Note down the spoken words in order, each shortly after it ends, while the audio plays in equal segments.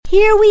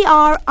Here we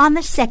are on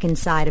the second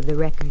side of the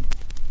record.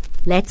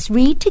 Let's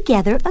read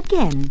together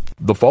again.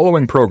 The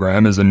following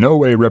program is in no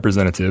way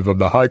representative of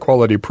the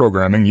high-quality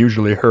programming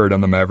usually heard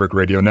on the Maverick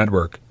Radio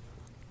Network.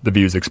 The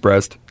views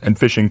expressed and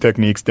fishing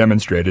techniques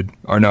demonstrated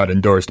are not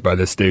endorsed by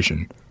this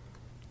station.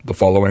 The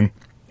following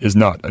is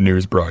not a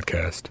news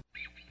broadcast.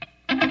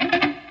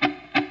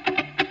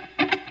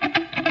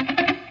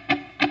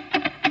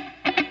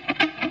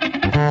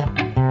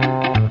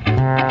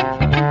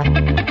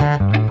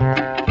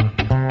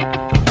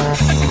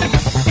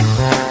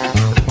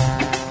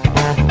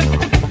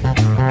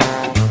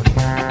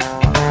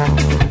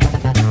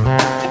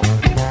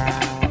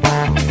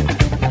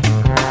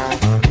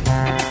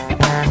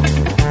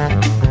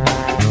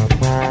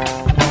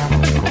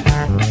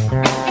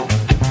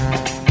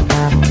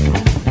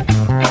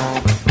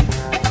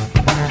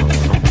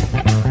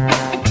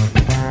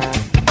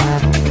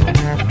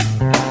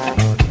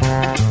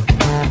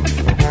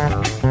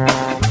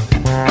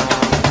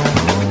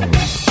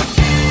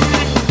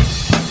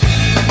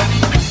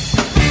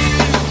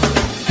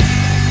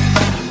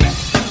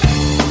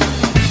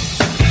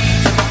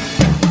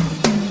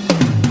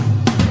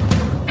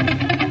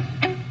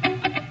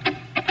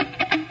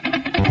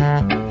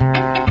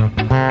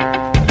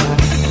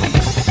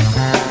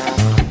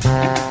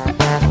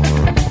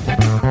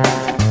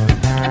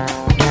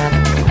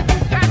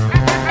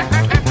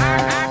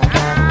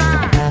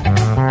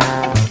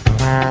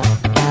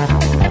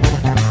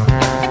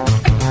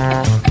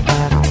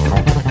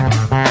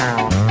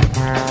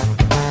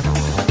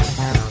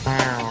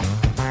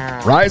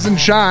 Rise and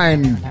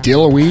shine,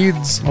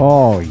 dillweeds.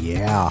 Oh,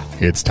 yeah.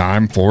 It's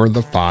time for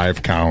the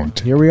 5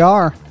 count. Here we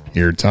are.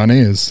 Here it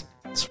is.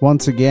 It's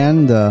once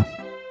again the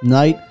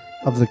night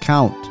of the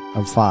count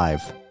of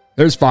 5.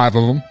 There's 5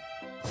 of them.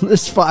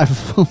 There's 5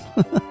 of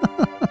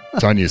them.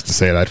 Ton used to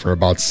say that for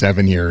about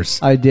 7 years.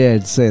 I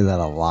did say that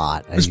a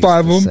lot. There's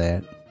 5 of them. Say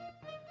it.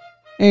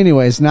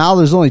 Anyways, now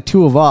there's only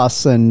 2 of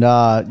us, and,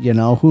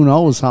 who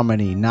knows how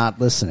many not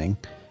listening.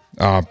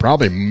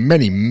 Probably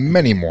many,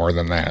 many more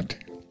than that.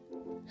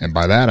 And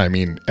by that, I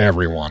mean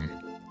everyone.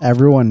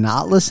 Everyone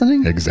not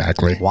listening?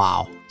 Exactly.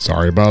 Wow.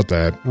 Sorry about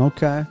that.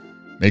 Okay.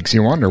 Makes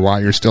you wonder why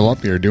you're still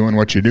up here doing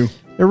what you do.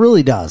 It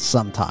really does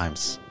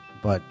sometimes.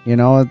 But,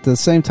 at the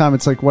same time,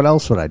 it's like, what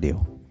else would I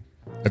do?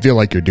 I feel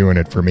like you're doing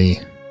it for me.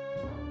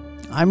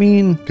 I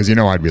mean... Because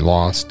I'd be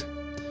lost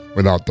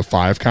without the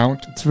 5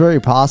 count. It's very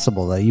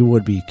possible that you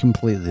would be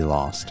completely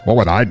lost. What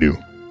would I do?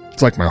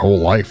 It's like my whole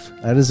life.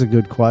 That is a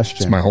good question.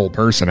 It's my whole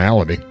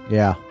personality.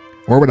 Yeah.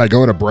 Where would I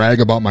go to brag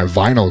about my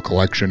vinyl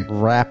collection?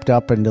 Wrapped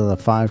up into the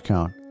 5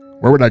 count.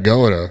 Where would I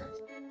go to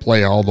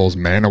play all those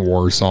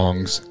Manowar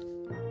songs?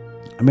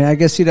 I mean, I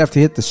guess you'd have to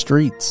hit the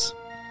streets.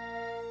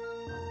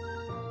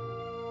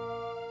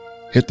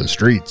 Hit the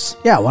streets?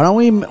 Yeah, why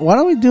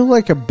don't we do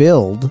like a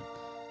build?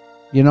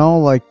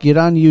 Like get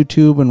on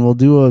YouTube and we'll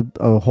do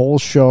a whole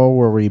show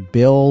where we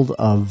build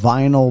a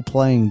vinyl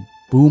playing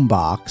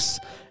boombox.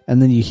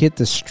 And then you hit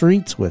the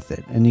streets with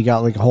it. And you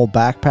got like a whole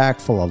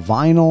backpack full of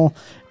vinyl.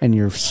 And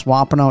you're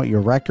swapping out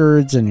your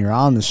records. And you're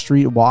on the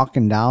street,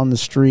 walking down the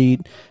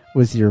street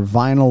with your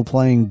vinyl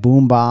playing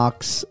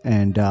boombox.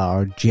 And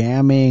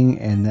jamming.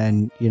 And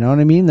then, you know what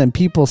I mean? Then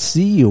people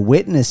see you,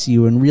 witness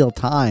you in real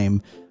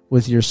time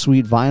with your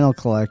sweet vinyl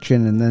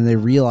collection. And then they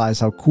realize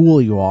how cool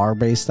you are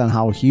based on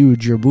how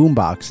huge your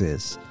boombox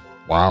is.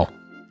 Wow.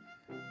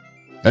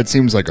 That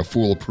seems like a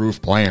foolproof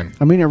plan.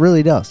 I mean, it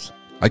really does.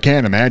 I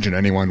can't imagine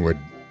anyone would...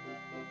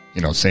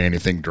 say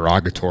anything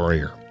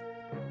derogatory or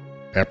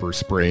pepper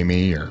spray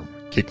me or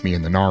kick me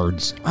in the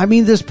nards. I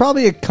mean, there's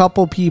probably a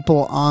couple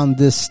people on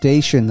this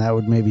station that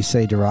would maybe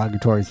say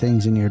derogatory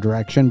things in your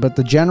direction, but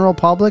the general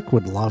public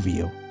would love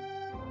you.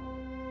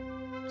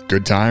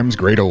 Good times,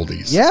 great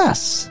oldies.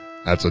 Yes.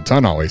 That's what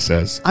Ton always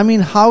says. I mean,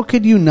 how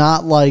could you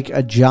not like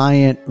a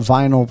giant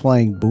vinyl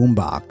playing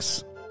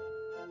boombox?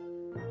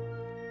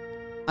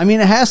 I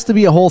mean, it has to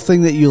be a whole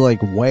thing that you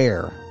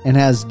wear. And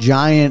has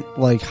giant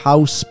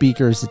house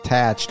speakers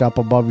attached up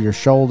above your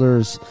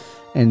shoulders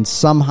and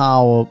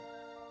somehow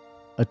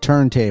a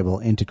turntable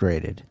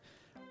integrated.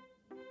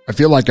 I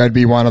feel like I'd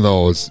be one of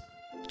those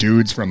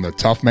dudes from the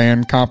Tough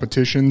Man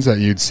competitions that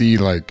you'd see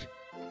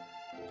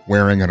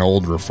wearing an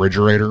old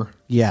refrigerator.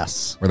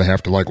 Yes. Where they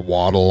have to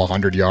waddle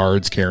 100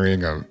 yards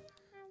carrying a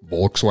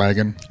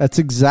Volkswagen. That's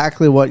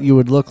exactly what you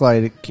would look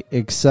like,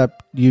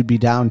 except you'd be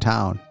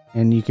downtown.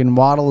 And you can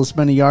waddle as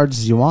many yards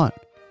as you want.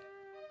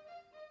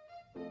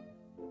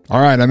 All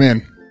right, I'm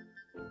in.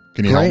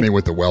 Can you Great. help me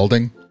with the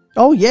welding?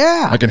 Oh,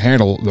 yeah. I can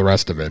handle the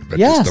rest of it, but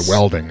Yes. just the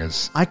welding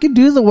is... I could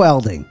do the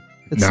welding.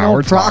 It's Now no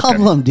we're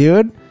problem, talking.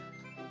 dude.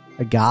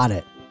 I got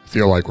it. I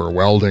feel like we're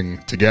welding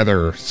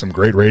together some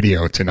great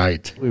radio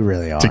tonight. We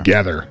really are.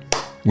 Together.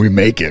 We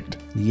make it.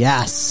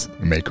 Yes.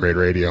 We make great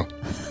radio.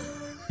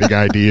 Big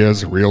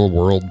ideas, real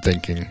world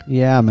thinking.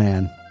 Yeah,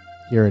 man.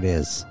 Here it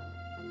is.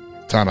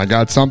 Ton, I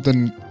got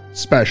something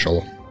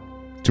special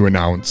to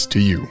announce to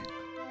you.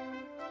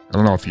 I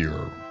don't know if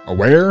you're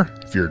aware,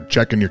 if you're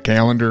checking your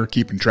calendar,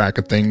 keeping track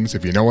of things,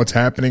 if you know what's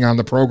happening on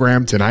the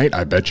program tonight.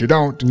 I bet you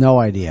don't. No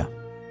idea.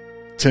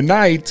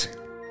 tonight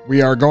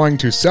we are going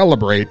to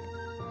celebrate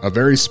a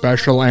very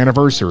special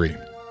anniversary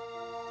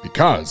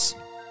because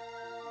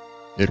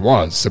it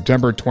was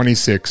September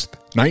 26th,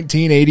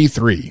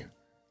 1983,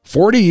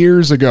 40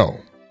 years ago,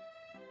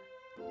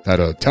 that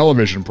a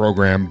television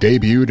program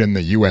debuted in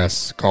the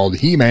U.S. called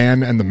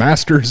He-Man and the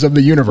Masters of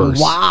the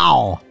Universe.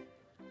 Wow.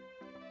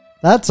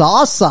 That's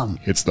awesome.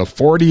 It's the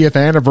 40th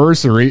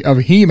anniversary of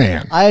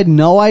He-Man. I had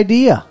no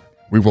idea.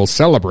 We will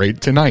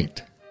celebrate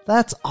tonight.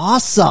 That's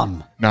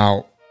awesome.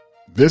 Now,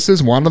 this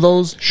is one of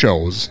those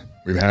shows,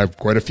 we've had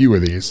quite a few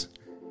of these,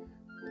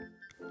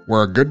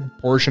 where a good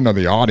portion of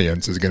the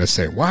audience is going to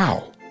say,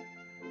 wow,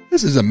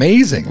 this is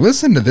amazing.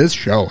 Listen to this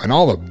show and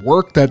all the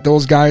work that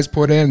those guys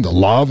put in, the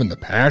love and the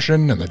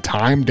passion and the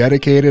time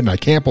dedicated. And I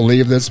can't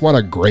believe this. What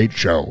a great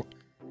show.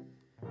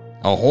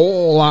 A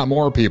whole lot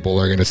more people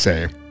are going to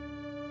say,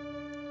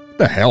 what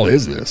the hell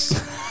is this?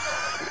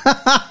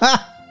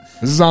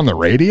 This is on the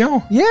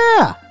radio?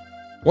 Yeah.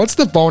 What's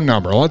the phone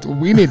number?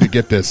 We need to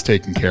get this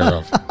taken care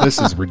of. This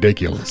is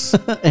ridiculous.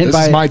 And this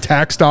is my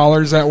tax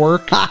dollars at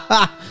work.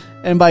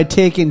 And by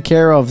taken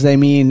care of, they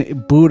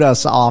mean boot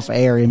us off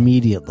air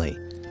immediately.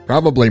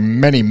 Probably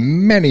many,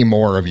 many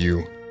more of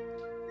you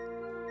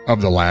of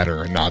the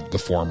latter and not the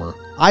former.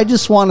 I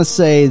just want to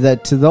say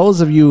that to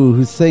those of you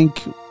who think,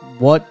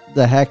 what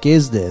the heck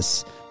is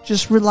this?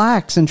 Just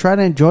relax and try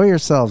to enjoy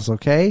yourselves,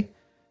 okay?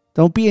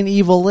 Don't be an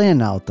evil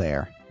Lynn out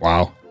there.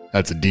 Wow,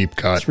 that's a deep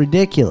cut. It's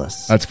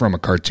ridiculous. That's from a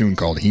cartoon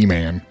called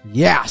He-Man.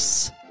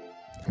 Yes.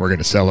 We're going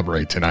to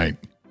celebrate tonight.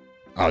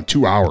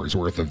 2 hours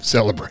worth of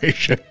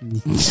celebration.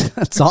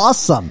 That's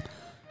awesome.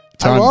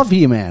 Ton. I love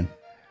He-Man.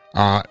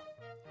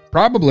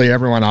 Probably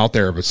everyone out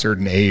there of a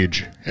certain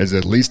age is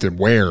at least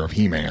aware of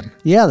He-Man.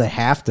 Yeah, they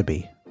have to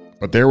be.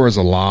 But there was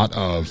a lot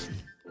of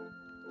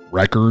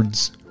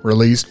records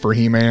released for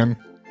He-Man.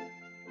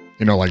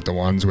 You know, like the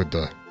ones with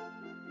the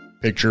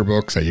picture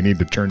books that you need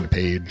to turn the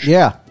page.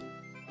 Yeah.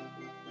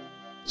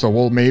 So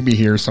we'll maybe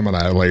hear some of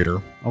that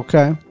later.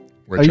 Okay.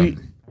 Which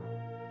I'm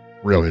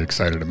really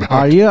excited about.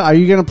 Are you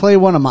going to play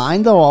one of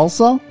mine, though,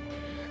 also?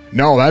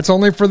 No, that's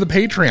only for the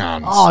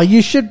Patreons. Oh,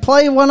 you should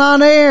play one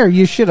on air.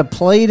 You should have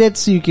played it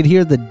so you could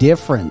hear the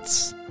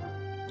difference.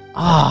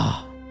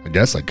 I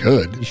guess I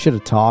could. You should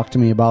have talked to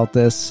me about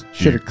this.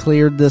 Should have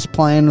cleared this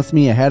plan with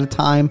me ahead of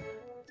time.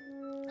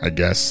 I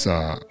guess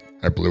I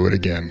blew it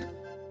again.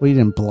 Well, you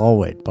didn't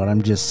blow it, but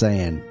I'm just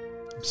saying.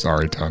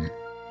 Sorry, Ton.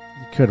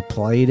 You could have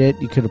played it.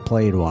 You could have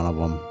played one of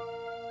them.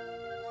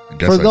 I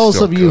guess For I those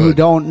still of you who could.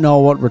 don't know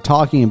what we're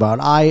talking about,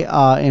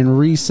 I, in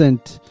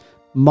recent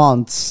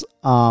months,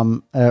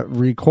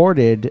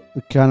 recorded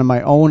kind of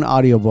my own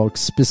audiobooks,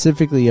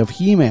 specifically of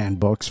He-Man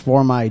books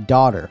for my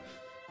daughter.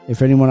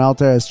 If anyone out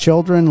there has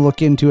children,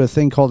 look into a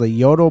thing called a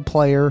Yoto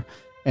player,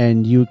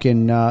 and you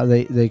can,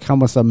 they come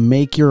with a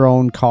make your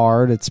own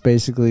card. It's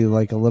basically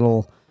like a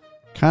little,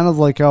 kind of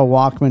like a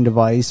Walkman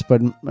device,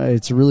 but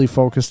it's really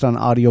focused on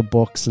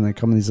audiobooks, and they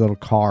come in these little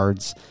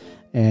cards.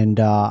 And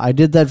I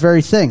did that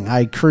very thing.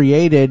 I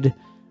created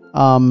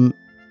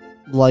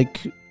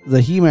like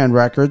the He-Man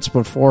records,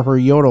 but for her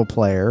Yoto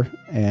player,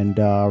 and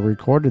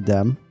recorded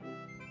them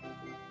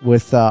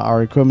with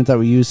our equipment that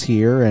we use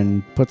here,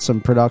 and put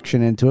some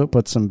production into it,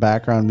 put some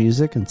background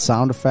music and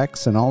sound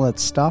effects and all that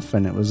stuff,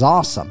 and it was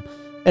awesome.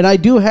 And I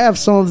do have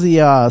some of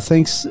the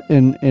thanks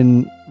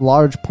in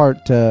large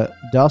part to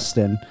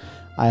Dustin.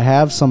 I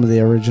have some of the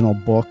original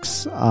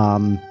books.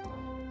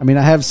 I mean,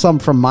 I have some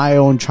from my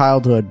own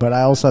childhood, but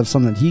I also have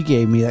some that he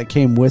gave me that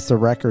came with the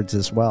records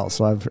as well.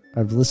 So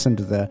I've listened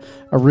to the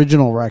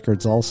original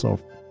records also.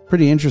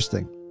 Pretty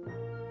interesting.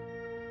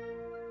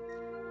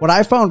 What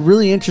I found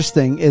really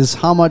interesting is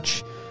how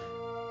much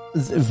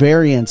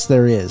variance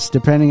there is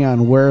depending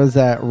on where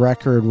that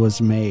record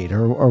was made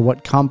or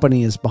what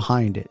company is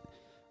behind it.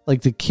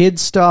 Like the kid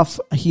stuff,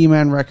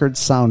 He-Man records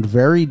sound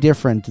very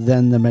different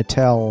than the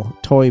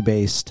Mattel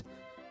toy-based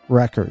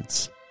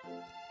records.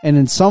 And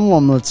in some of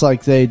them, it's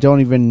like they don't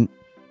even,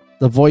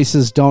 the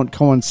voices don't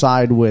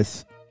coincide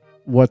with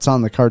what's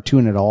on the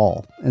cartoon at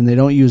all. And they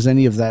don't use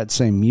any of that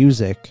same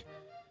music.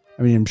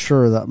 I mean, I'm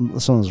sure that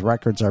some of those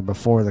records are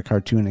before the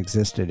cartoon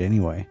existed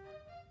anyway.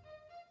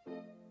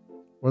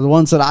 Or the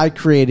ones that I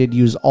created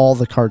use all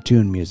the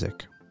cartoon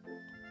music.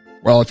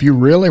 Well, if you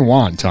really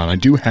want, Ton, I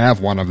do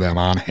have one of them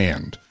on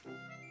hand.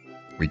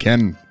 We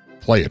can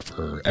play it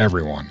for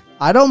everyone.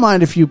 I don't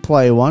mind if you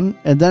play one.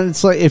 And then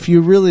it's like, if you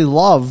really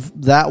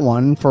love that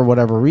one for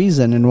whatever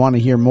reason and want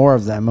to hear more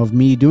of them, of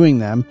me doing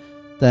them,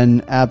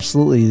 then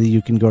absolutely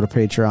you can go to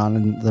Patreon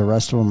and the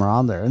rest of them are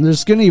on there. And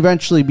there's going to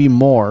eventually be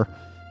more.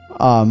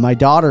 My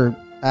daughter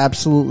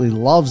absolutely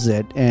loves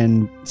it.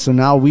 And so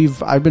now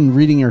I've been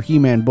reading her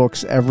He-Man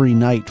books every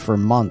night for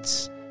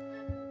months.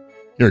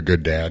 You're a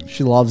good dad.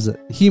 She loves it.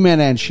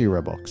 He-Man and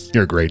She-Ra books.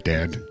 You're a great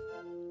dad.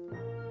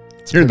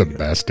 You're the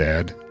best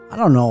dad. I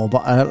don't know,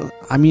 but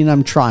I mean,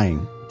 I'm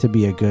trying to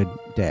be a good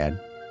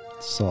dad.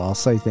 So I'll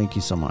say thank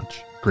you so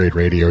much. Great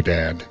radio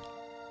dad.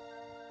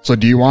 So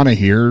do you want to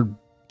hear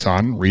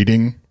Ton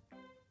reading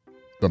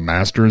The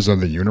Masters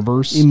of the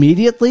Universe?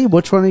 Immediately?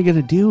 Which one are you going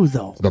to do,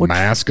 though? The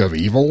Mask of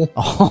Evil?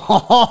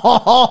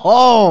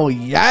 Oh,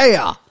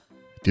 yeah.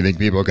 Do you think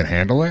people can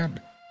handle that?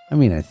 I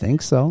mean, I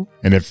think so.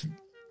 And if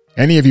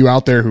any of you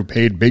out there who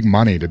paid big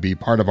money to be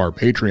part of our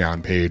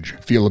Patreon page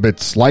feel a bit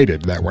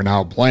slighted that we're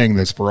now playing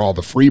this for all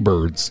the free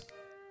birds,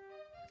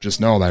 just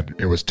know that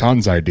it was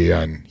Ton's idea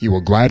and he will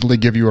gladly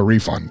give you a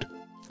refund.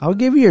 I'll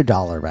give you your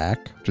 $1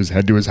 back. Just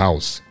head to his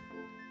house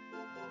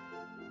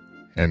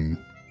and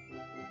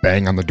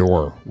bang on the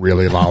door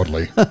really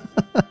loudly.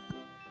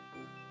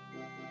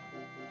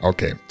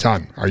 Okay,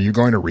 Ton, are you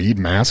going to read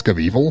Mask of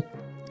Evil?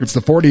 It's the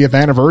 40th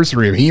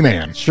anniversary of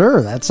He-Man.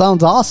 Sure, that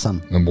sounds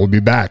awesome. And we'll be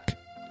back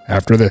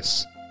after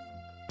this.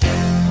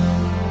 He-Man.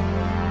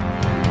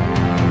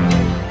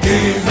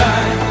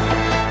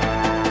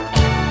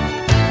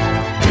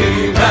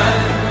 He-Man.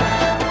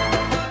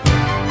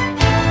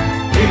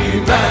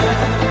 He-Man.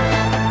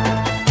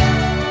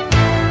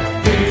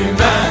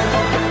 He-Man.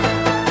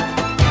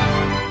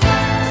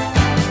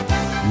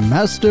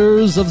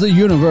 Masters of the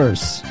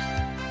Universe.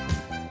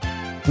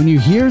 When you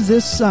hear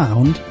this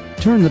sound,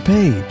 turn the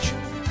page.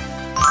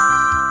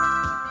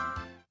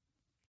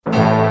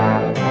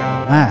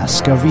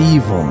 Mask of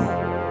Evil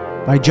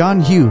by John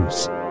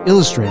Hughes,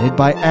 illustrated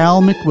by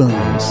Al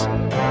McWilliams.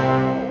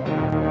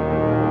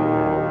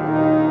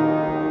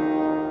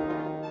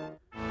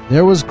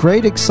 There was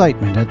great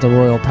excitement at the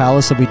Royal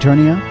Palace of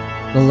Eternia.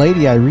 The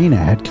Lady Irina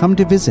had come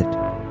to visit,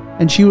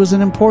 and she was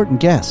an important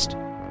guest.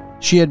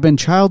 She had been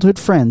childhood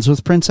friends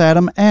with Prince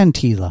Adam and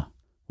Teela.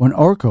 When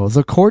Orko,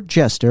 the court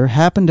jester,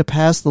 happened to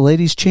pass the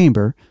lady's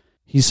chamber,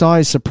 he saw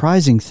a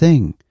surprising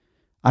thing.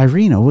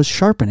 Irina was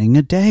sharpening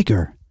a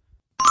dagger.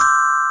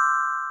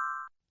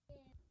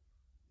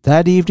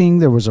 That evening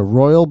there was a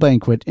royal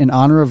banquet in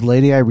honor of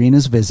Lady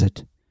Irina's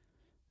visit.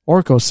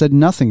 Orko said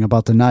nothing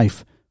about the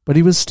knife, but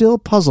he was still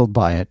puzzled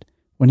by it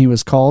when he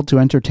was called to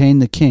entertain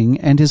the king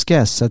and his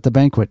guests at the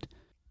banquet.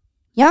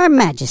 Your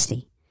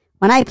Majesty,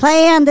 when I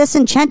play on this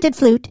enchanted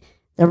flute,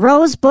 the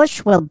rose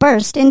bush will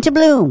burst into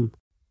bloom.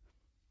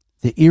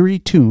 The eerie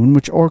tune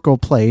which Orko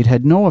played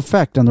had no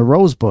effect on the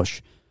rose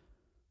bush.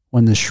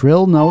 When the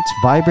shrill notes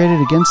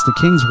vibrated against the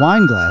king's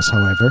wine glass,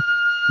 however,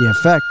 the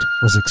effect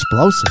was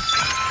explosive.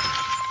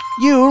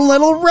 "You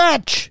little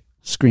wretch!"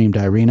 screamed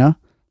Irina.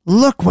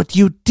 "Look what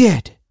you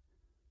did!"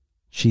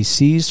 She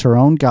seized her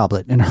own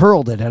goblet and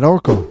hurled it at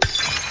Orko.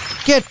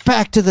 "Get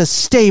back to the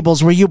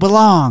stables where you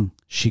belong!"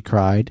 she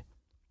cried.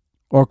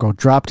 Orko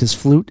dropped his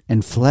flute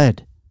and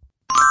fled.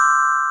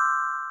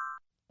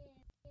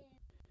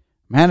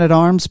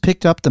 Man-at-Arms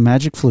picked up the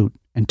magic flute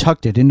and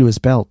tucked it into his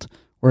belt,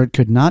 where it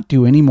could not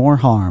do any more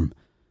harm.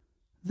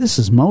 This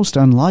is most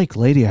unlike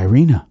Lady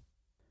Irina.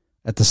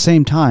 At the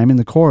same time, in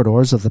the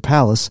corridors of the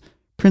palace,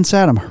 Prince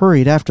Adam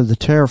hurried after the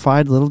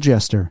terrified little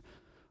jester.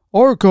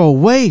 "Orko,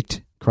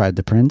 wait!" cried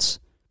the prince.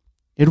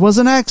 "It was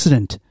an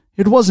accident.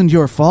 It wasn't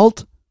your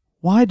fault."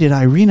 Why did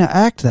Irina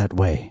act that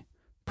way?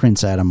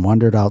 Prince Adam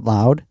wondered out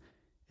loud.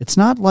 It's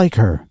not like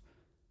her.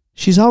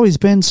 She's always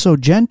been so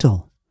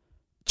gentle.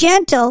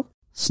 "Gentle?"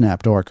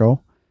 snapped Orko.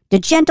 "Do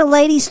gentle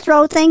ladies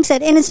throw things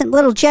at innocent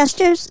little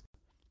jesters?"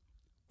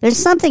 "There's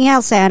something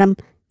else, Adam.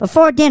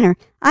 Before dinner,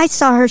 I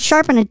saw her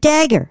sharpen a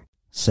dagger,"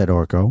 said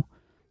Orko.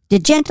 "Do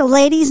gentle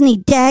ladies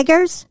need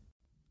daggers?"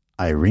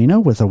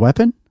 "Irina with a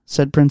weapon?"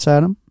 said Prince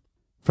Adam.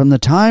 "From the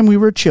time we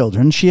were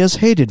children, she has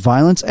hated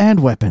violence and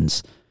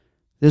weapons.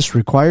 This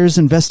requires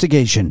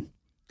investigation."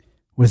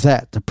 With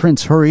that, the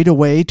prince hurried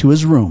away to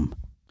his room.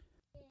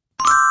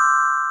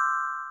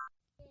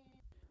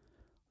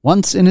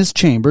 Once in his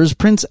chambers,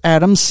 Prince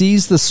Adam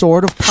seized the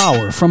Sword of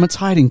Power from its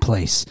hiding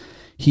place.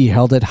 He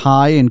held it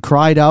high and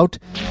cried out,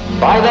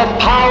 "By the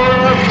power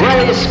of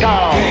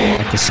Grayskull!"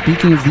 At the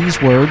speaking of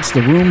these words,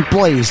 the room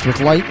blazed with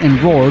light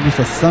and roared with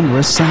a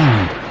thunderous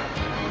sound.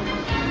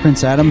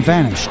 Prince Adam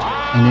vanished,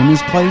 and in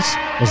his place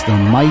was the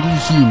mighty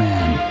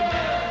He-Man.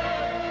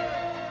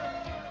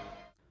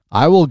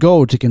 "I will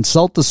go to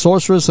consult the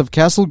sorceress of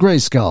Castle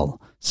Grayskull,"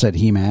 said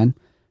He-Man.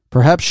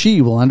 "Perhaps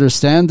she will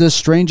understand this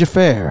strange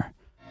affair."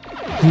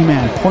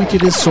 He-Man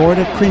pointed his sword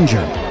at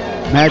Cringer.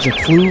 Magic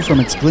flew from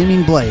its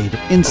gleaming blade.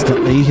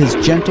 Instantly, his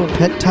gentle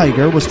pet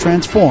tiger was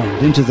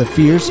transformed into the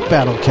fierce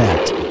Battle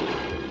Cat.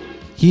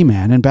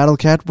 He-Man and Battle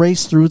Cat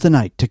raced through the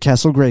night to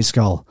Castle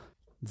Grayskull.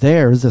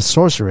 There, the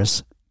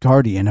sorceress,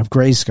 guardian of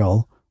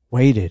Grayskull,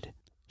 waited.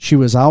 She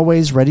was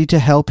always ready to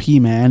help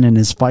He-Man in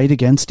his fight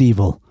against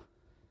evil.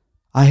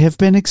 "I have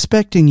been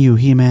expecting you,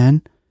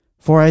 He-Man,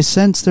 for I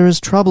sense there is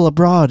trouble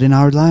abroad in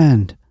our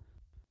land."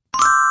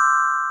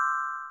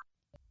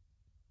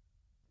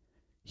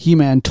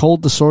 He-Man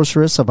told the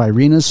sorceress of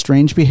Irina's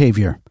strange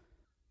behavior.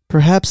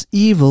 "Perhaps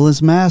evil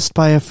is masked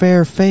by a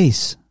fair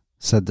face,"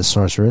 said the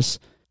sorceress.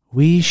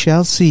 "We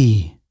shall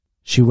see."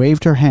 She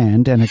waved her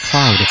hand and a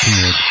cloud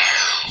appeared.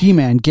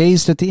 He-Man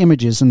gazed at the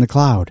images in the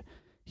cloud.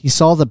 He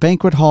saw the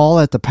banquet hall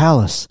at the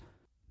palace.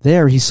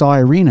 There he saw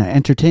Irina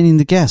entertaining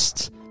the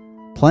guests,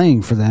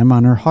 playing for them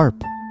on her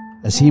harp.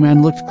 As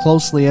He-Man looked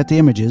closely at the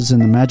images in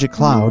the magic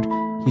cloud,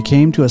 he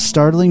came to a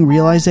startling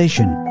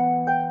realization.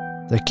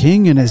 The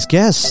king and his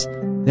guests,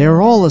 They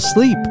are all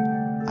asleep.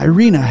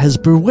 Irina has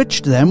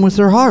bewitched them with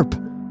her harp.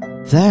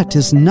 That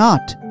is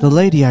not the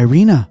Lady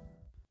Irina.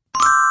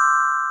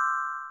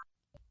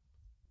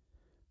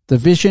 The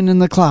vision in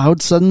the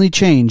cloud suddenly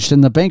changed,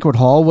 and the banquet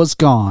hall was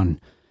gone.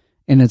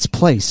 In its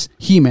place,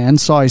 He-Man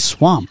saw a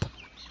swamp.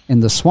 In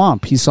the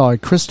swamp, he saw a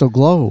crystal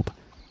globe,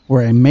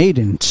 where a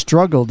maiden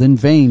struggled in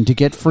vain to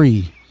get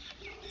free.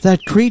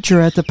 "That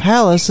creature at the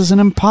palace is an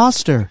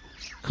impostor,"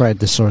 cried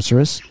the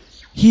sorceress.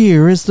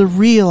 "Here is the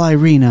real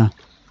Irina."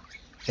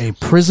 "A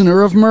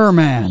prisoner of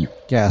Merman,"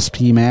 gasped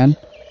He-Man.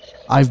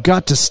 "I've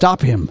got to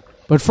stop him,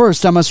 but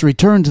first I must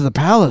return to the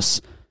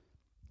palace."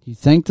 He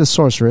thanked the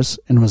sorceress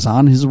and was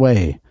on his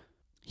way.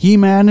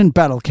 He-Man and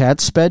Battle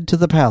Cat sped to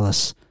the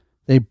palace.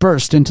 They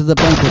burst into the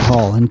banquet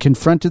hall and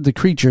confronted the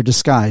creature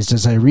disguised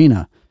as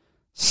Irina.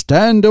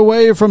 "Stand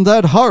away from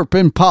that harp,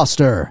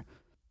 imposter!"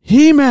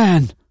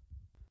 "He-Man!"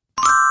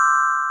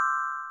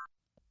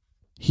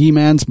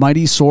 He-Man's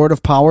mighty sword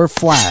of power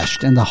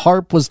flashed, and the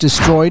harp was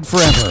destroyed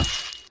forever.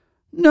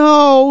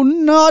 "No,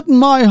 not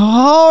my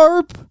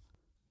harp!"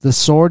 The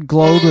sword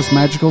glowed with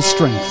magical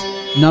strength,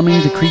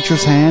 numbing the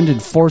creature's hand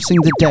and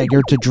forcing the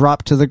dagger to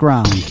drop to the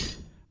ground.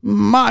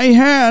 "My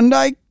hand!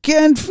 I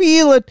can't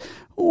feel it!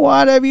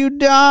 What have you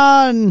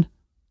done?"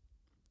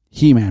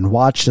 He-Man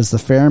watched as the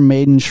fair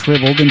maiden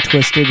shriveled and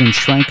twisted and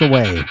shrank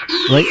away.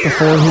 Right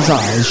before his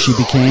eyes, she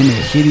became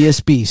a hideous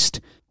beast,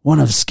 one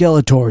of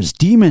Skeletor's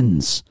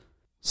demons.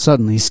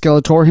 Suddenly,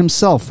 Skeletor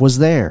himself was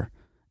there,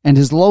 and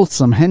his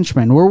loathsome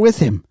henchmen were with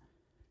him.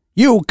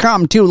 "You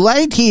come too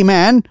late,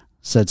 He-Man,"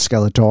 said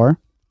Skeletor.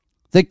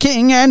 "The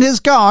king and his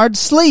guards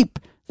sleep.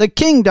 The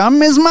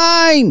kingdom is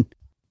mine."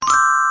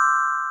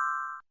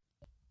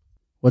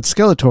 What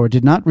Skeletor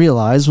did not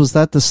realize was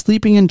that the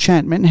sleeping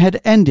enchantment had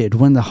ended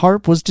when the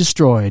harp was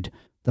destroyed.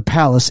 The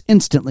palace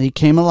instantly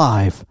came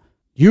alive.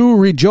 "You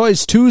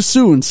rejoice too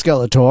soon,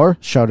 Skeletor,"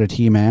 shouted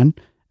He-Man,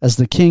 as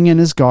the king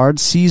and his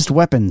guards seized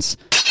weapons.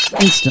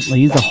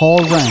 Instantly the hall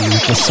rang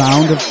with the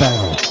sound of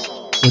battle,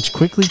 which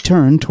quickly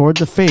turned toward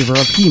the favor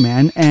of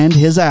He-Man and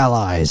his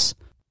allies.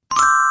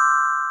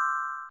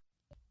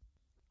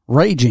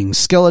 Raging,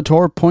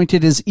 Skeletor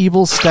pointed his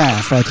evil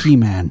staff at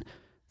He-Man.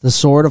 The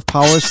sword of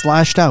power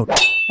slashed out,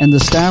 and the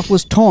staff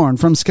was torn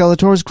from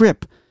Skeletor's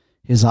grip.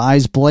 His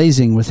eyes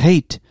blazing with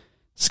hate,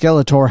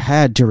 Skeletor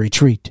had to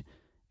retreat,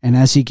 and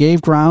as he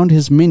gave ground,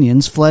 his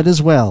minions fled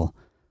as well.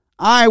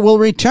 "I will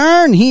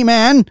return,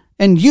 He-Man,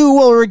 and you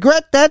will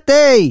regret that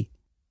day!"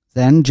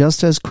 Then,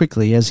 just as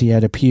quickly as he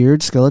had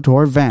appeared,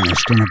 Skeletor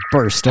vanished in a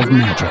burst of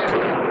magic.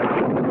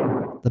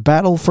 The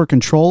battle for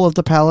control of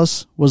the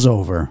palace was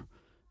over.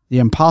 The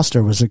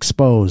impostor was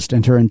exposed,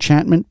 and her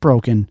enchantment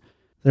broken.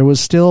 There was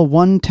still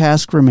one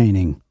task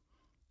remaining.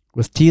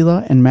 With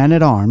Teela and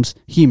Man-at-Arms,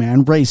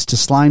 He-Man raced to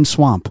Slime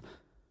Swamp.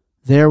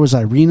 There was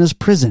Irina's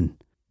prison,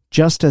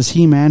 just as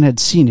He-Man had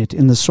seen it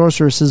in the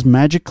sorceress's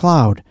magic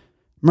cloud.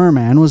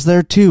 Merman was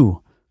there too,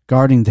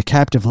 guarding the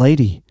captive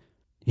lady.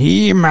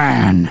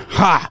 "He-Man!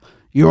 Ha!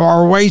 You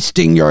are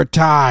wasting your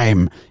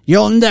time!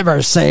 You'll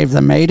never save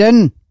the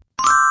maiden!"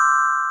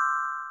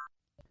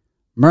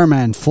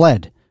 Merman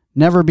fled,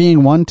 never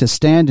being one to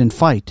stand and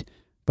fight,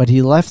 but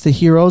he left the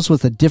heroes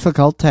with a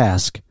difficult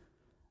task.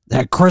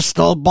 "The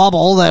crystal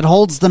bubble that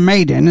holds the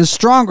maiden is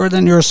stronger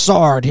than your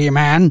sword,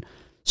 He-Man.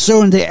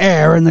 Soon the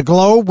air in the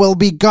globe will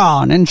be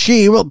gone, and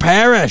she will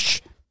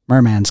perish."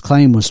 Merman's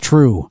claim was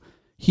true.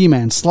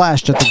 He-Man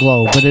slashed at the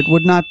globe, but it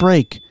would not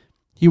break.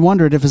 He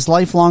wondered if his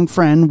lifelong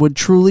friend would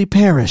truly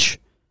perish.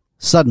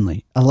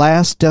 Suddenly, a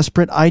last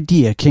desperate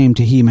idea came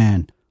to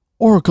He-Man.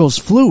 "Orko's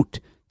flute,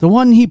 the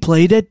one he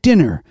played at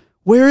dinner.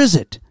 Where is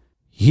it?"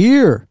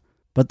 "Here."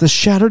 "But the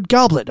shattered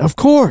goblet, of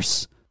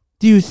course."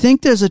 "Do you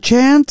think there's a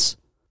chance?"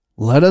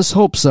 "Let us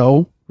hope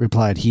so,"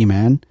 replied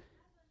He-Man.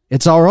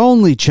 "It's our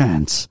only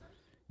chance."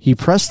 He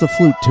pressed the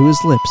flute to his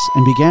lips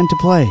and began to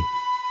play.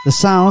 The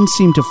sound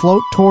seemed to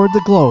float toward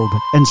the globe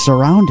and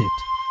surround it.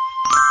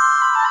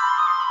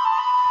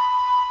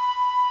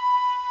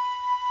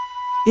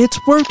 "It's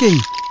working!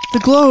 The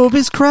globe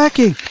is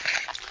cracking!"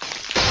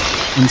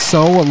 And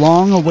so a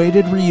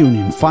long-awaited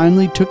reunion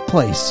finally took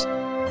place.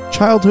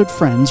 Childhood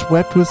friends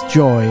wept with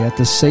joy at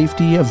the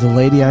safety of the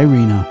Lady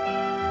Irina.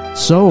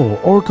 So,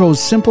 Orko's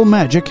simple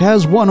magic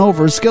has won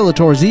over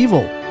Skeletor's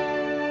evil.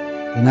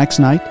 The next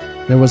night,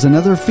 there was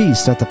another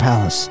feast at the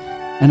palace,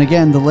 and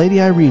again the Lady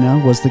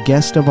Irina was the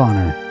guest of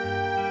honor.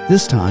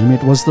 This time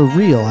it was the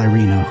real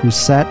Irina who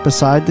sat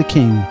beside the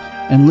king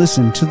and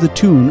listened to the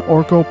tune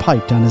Orko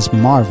piped on his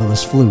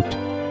marvelous flute.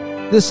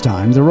 This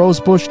time the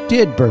rosebush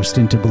did burst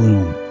into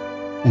bloom,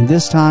 and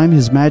this time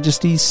His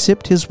Majesty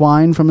sipped his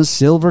wine from a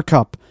silver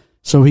cup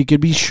so he could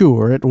be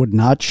sure it would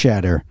not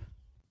shatter.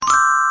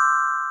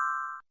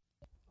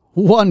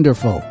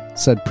 "Wonderful,"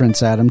 said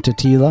Prince Adam to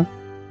Teela.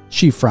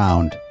 She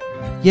frowned.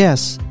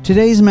 "Yes,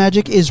 today's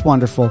magic is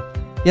wonderful.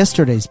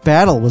 Yesterday's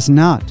battle was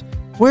not.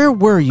 Where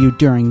were you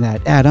during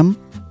that, Adam?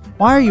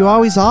 Why are you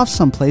always off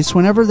someplace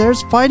whenever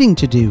there's fighting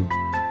to do?"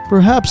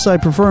 "Perhaps I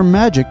prefer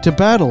magic to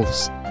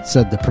battles,"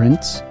 said the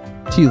prince.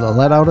 Teela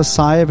let out a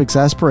sigh of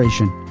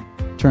exasperation.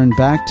 turned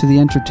back to the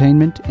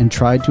entertainment and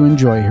tried to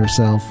enjoy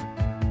herself.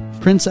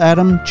 Prince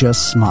Adam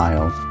just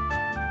smiled.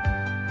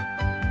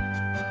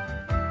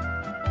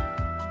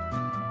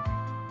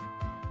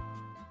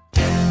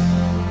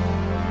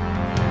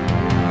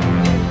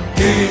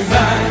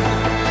 He-Man.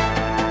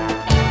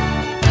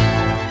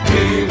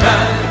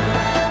 He-Man.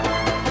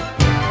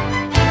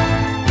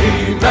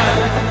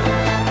 He-Man.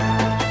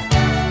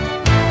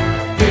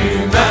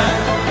 He-Man.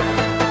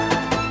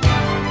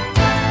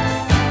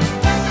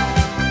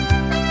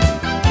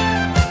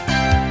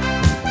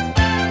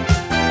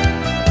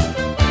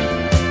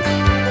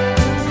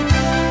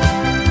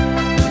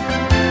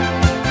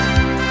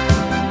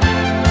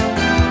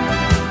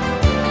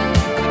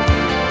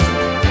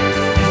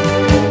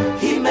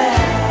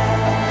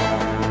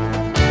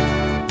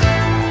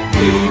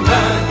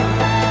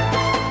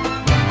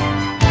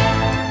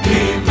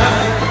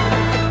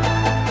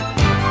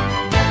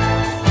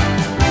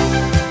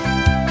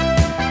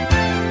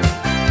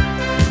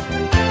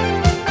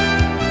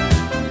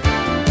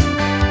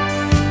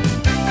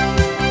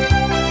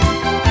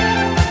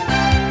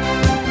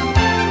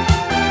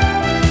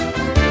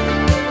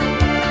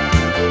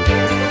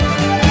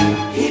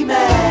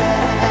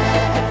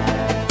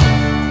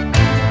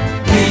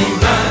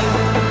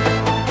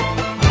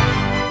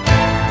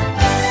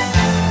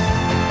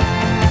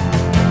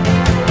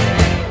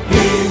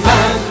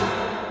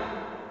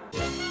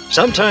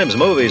 Sometimes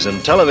movies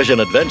and television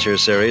adventure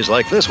series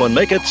like this one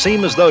make it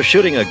seem as though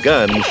shooting a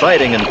gun,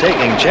 fighting, and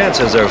taking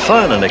chances are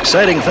fun and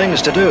exciting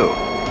things to do.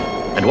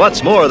 And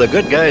what's more, the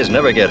good guys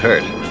never get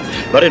hurt.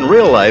 But in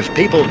real life,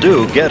 people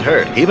do get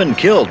hurt, even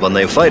killed when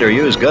they fight or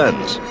use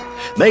guns.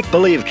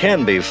 Make-believe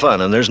can be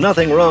fun, and there's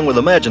nothing wrong with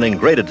imagining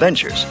great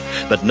adventures.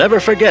 But never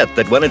forget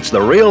that when it's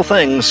the real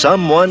thing,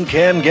 someone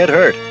can get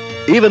hurt.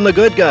 Even the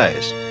good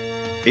guys.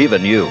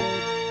 Even you.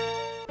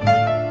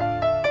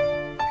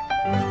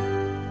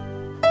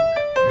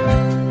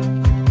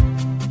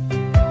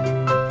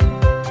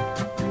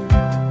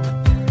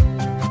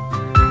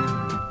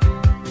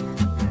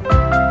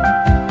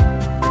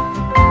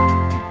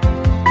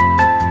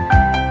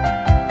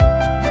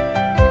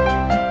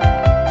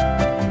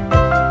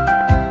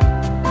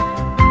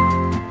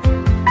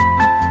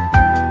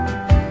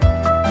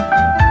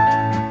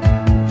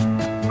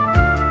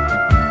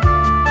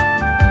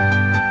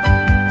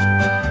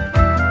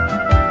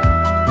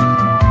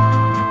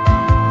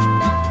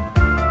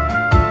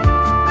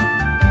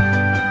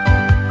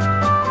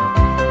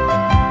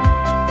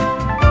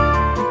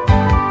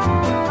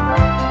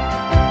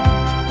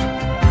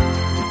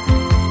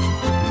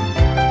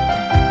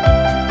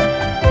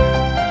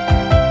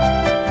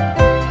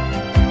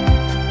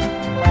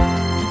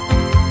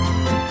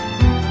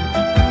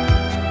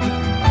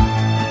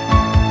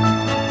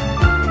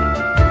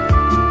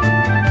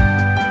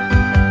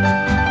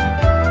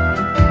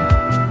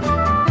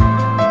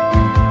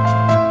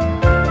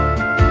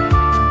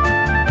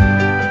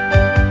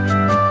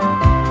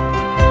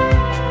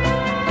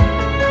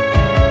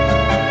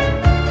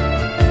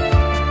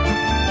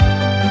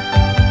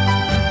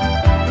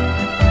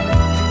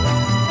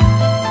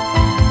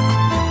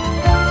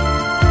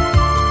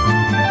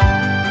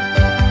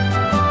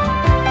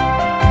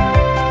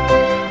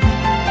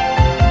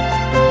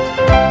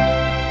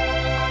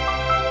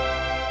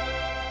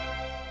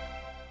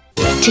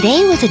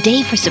 Today was a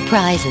day for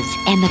surprises,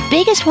 and the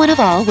biggest one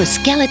of all was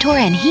Skeletor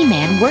and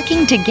He-Man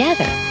working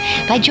together.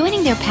 By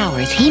joining their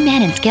powers,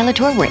 He-Man and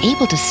Skeletor were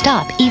able to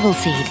stop Evil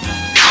Seed.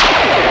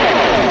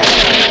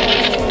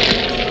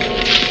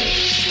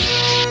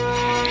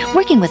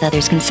 Working with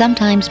others can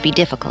sometimes be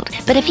difficult,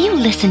 but if you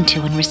listen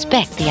to and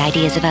respect the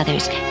ideas of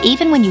others,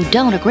 even when you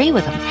don't agree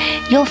with them,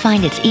 you'll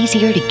find it's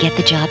easier to get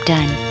the job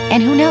done.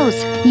 And who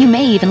knows, you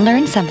may even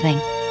learn something.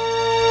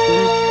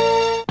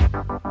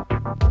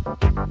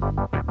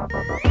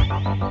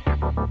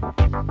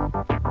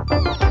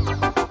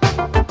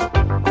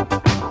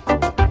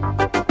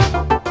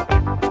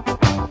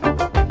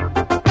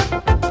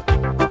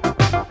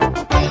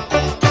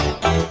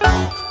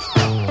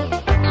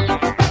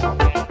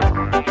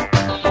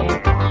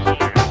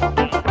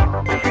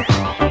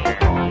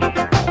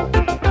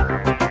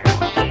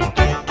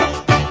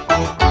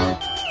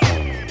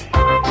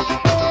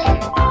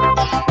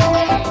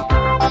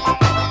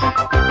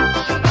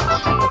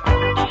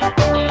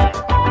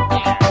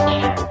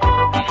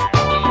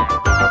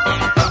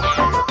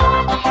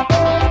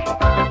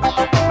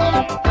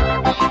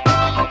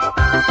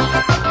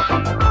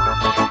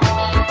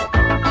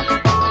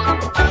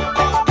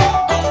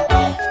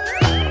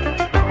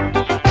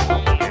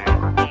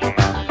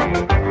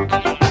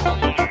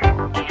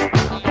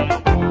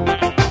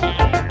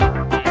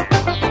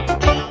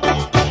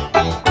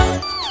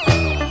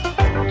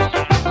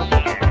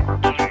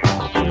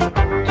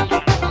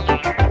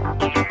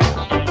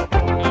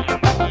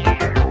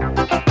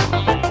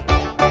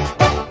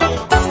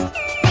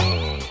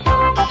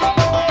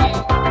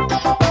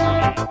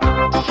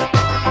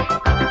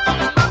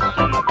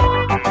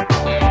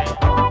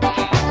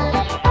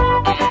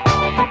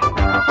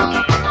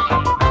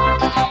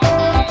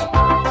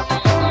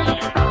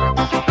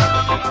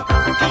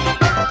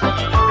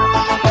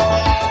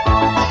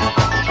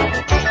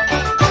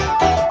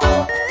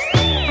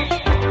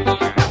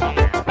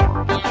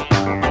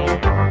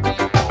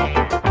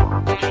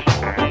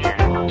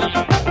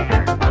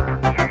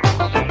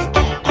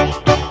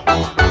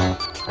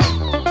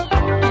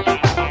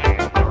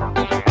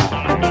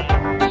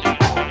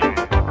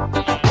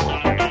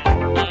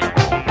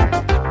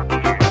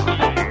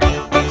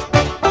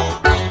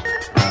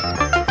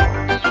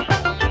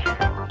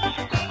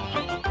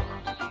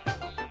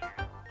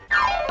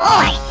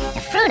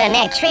 fruit on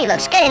that tree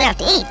looks good enough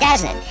to eat,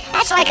 doesn't it?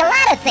 That's like a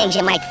lot of things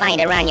you might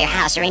find around your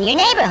house or in your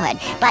neighborhood.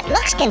 But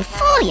looks can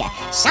fool you.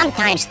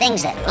 Sometimes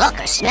things that look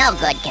or smell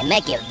good can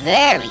make you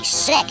very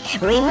sick.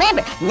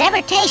 Remember,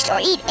 never taste or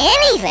eat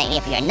anything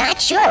if you're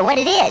not sure what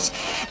it is.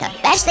 The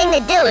best thing to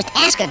do is to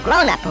ask a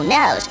grown-up who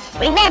knows.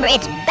 Remember,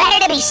 it's better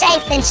to be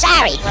safe than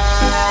sorry.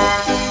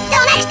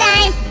 Till next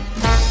time!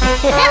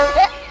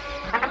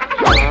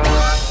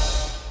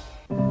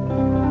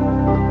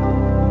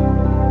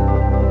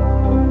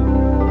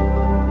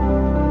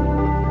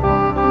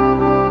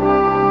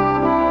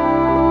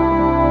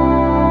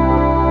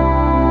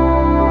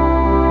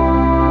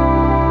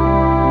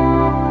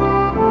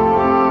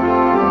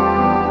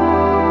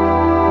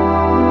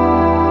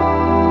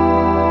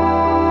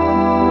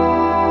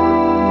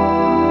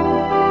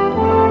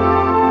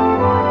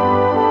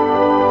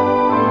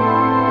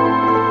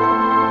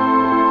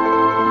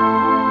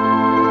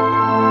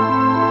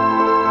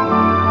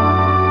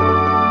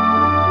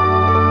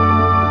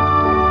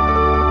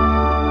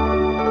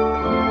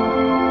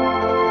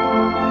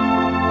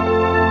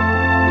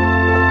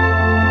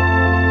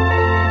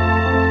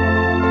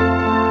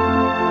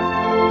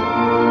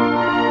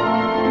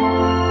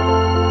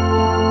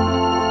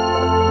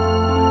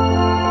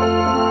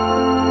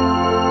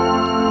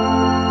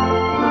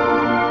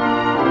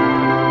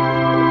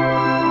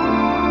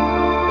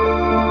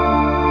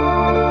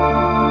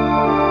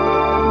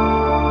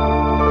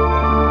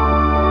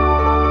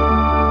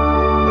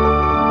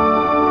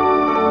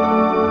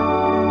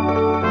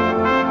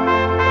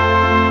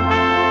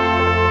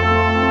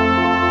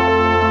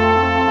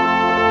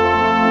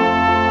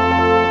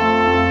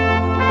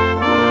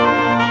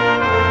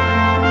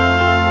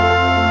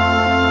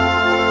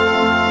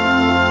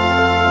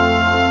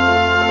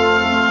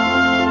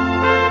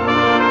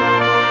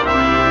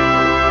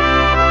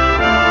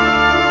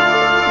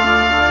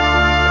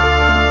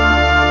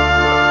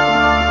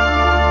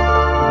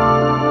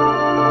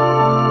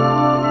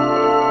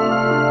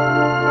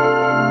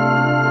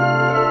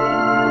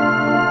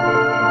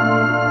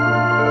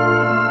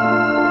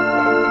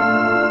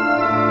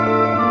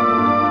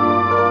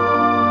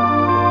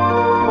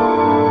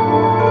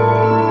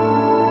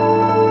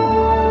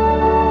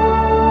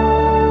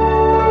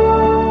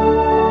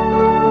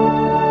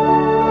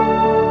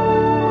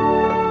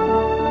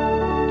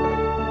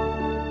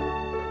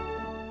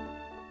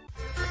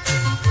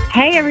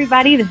 Hey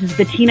everybody, this is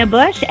Bettina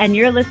Bush, and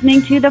you're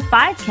listening to The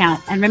 5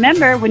 Count. And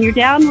remember, when you're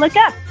down, look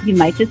up. You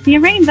might just see a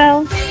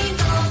rainbow.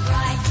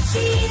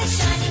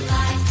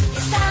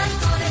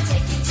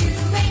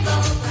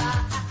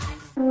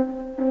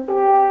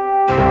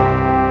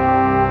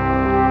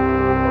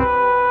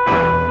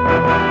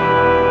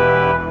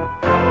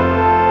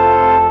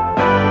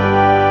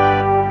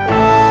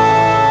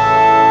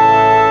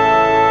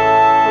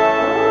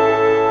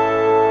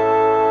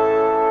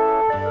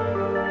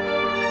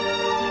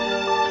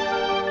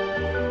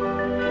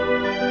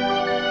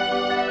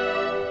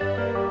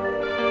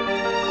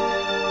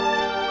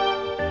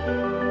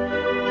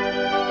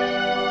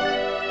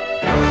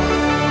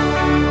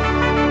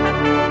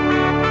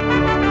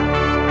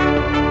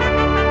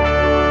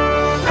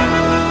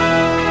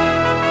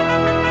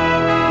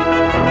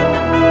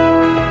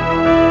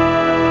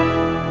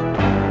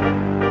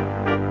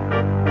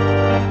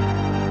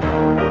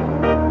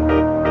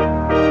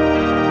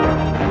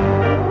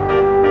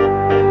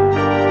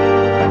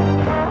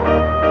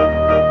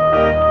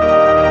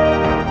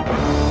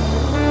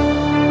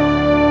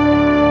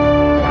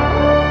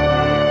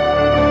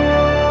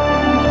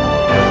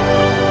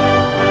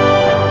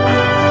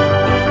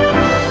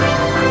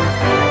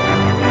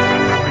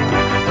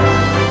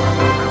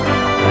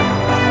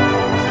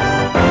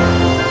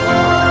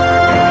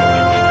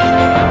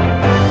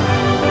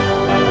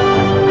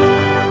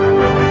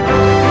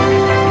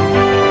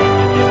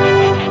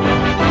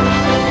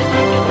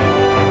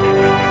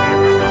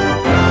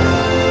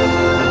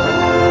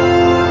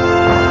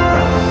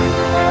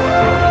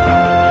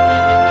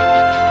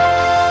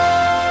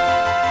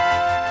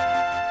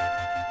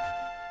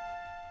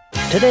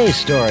 Today's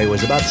story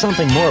was about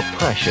something more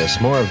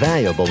precious, more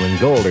valuable than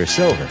gold or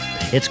silver.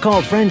 It's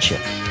called friendship.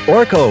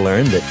 Orko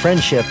learned that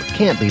friendship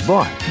can't be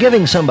bought.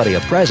 Giving somebody a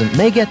present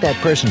may get that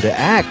person to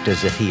act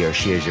as if he or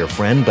she is your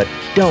friend, but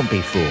don't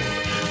be fooled.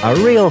 A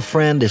real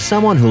friend is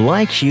someone who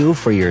likes you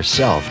for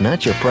yourself,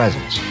 not your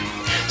presents.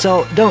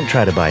 So don't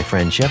try to buy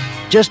friendship.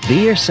 Just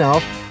be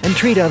yourself and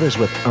treat others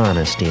with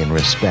honesty and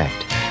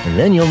respect. And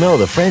then you'll know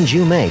the friends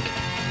you make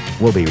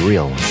will be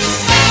real ones.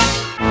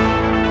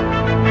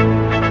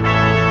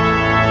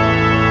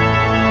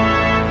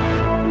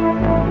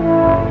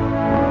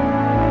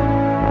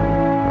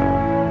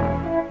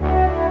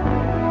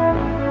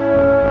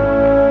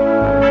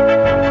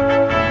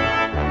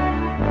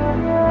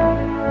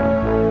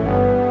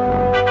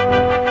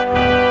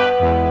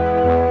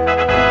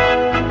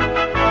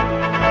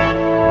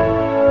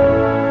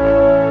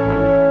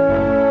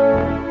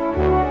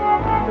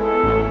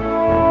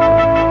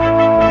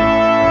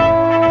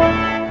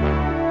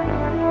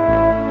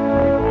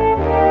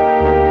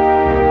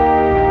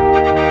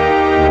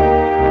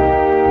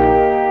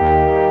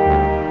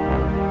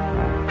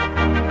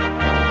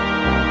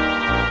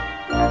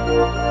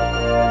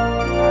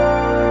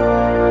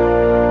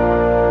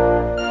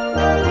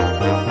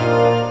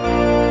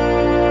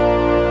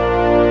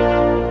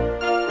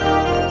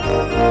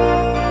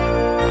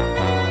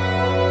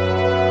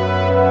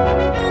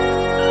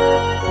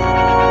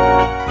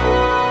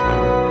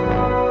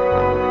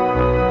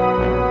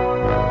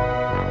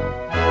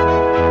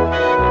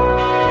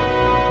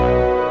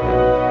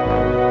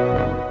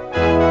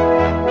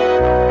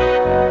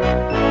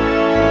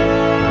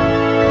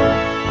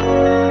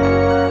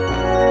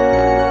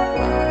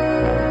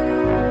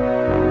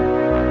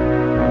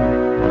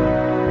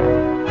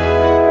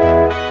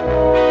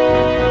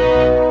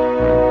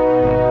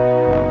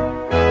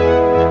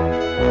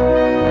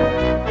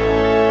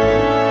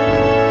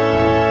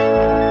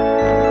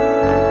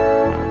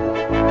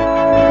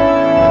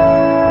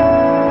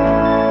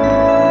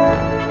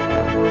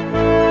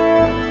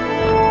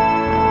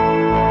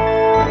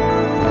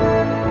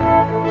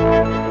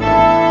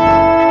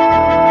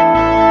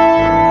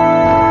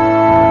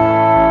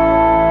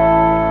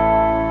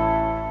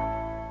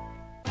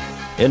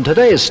 In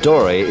today's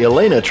story,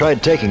 Elena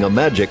tried taking a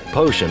magic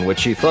potion which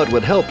she thought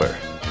would help her.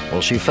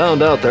 Well, she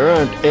found out there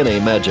aren't any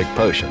magic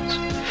potions.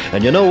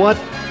 And you know what?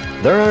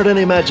 There aren't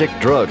any magic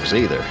drugs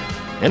either.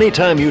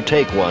 Anytime you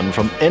take one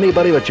from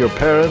anybody but your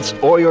parents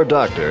or your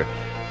doctor,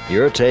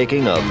 you're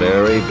taking a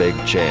very big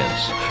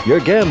chance. You're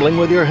gambling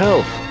with your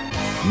health,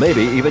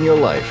 maybe even your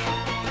life.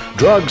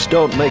 Drugs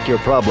don't make your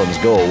problems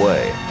go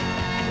away.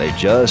 They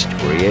just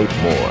create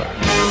more.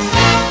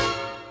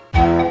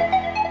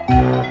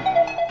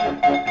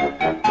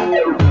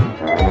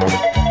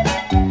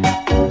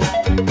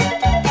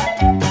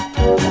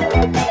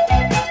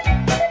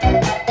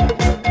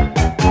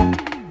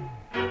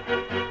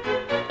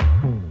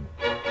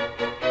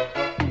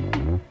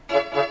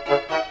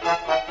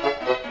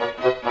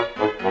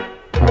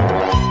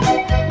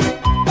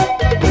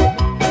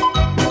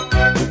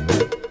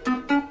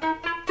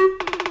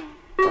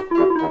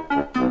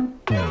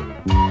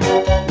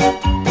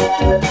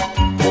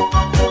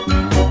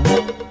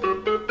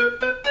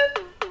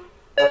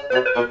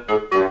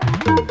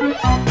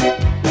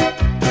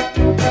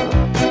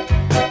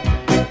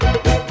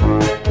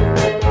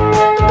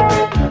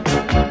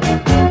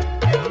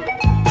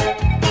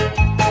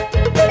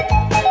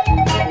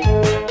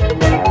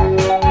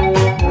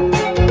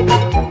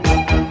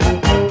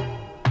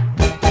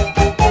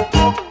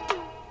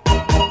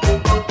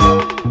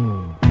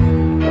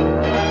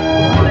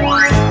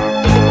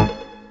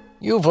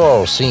 You've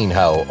all seen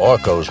how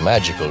Orko's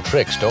magical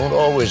tricks don't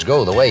always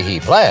go the way he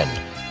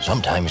planned.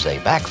 Sometimes they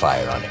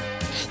backfire on him.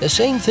 The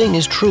same thing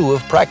is true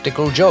of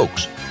practical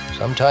jokes.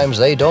 Sometimes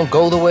they don't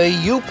go the way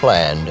you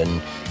planned,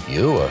 and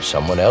you or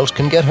someone else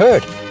can get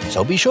hurt.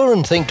 So be sure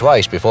and think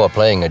twice before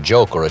playing a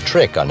joke or a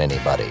trick on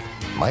anybody.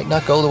 It might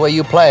not go the way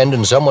you planned,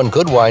 and someone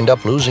could wind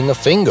up losing a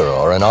finger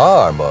or an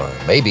arm or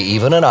maybe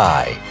even an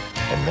eye.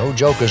 And no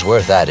joke is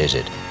worth that, is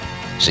it?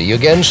 See you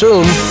again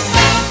soon.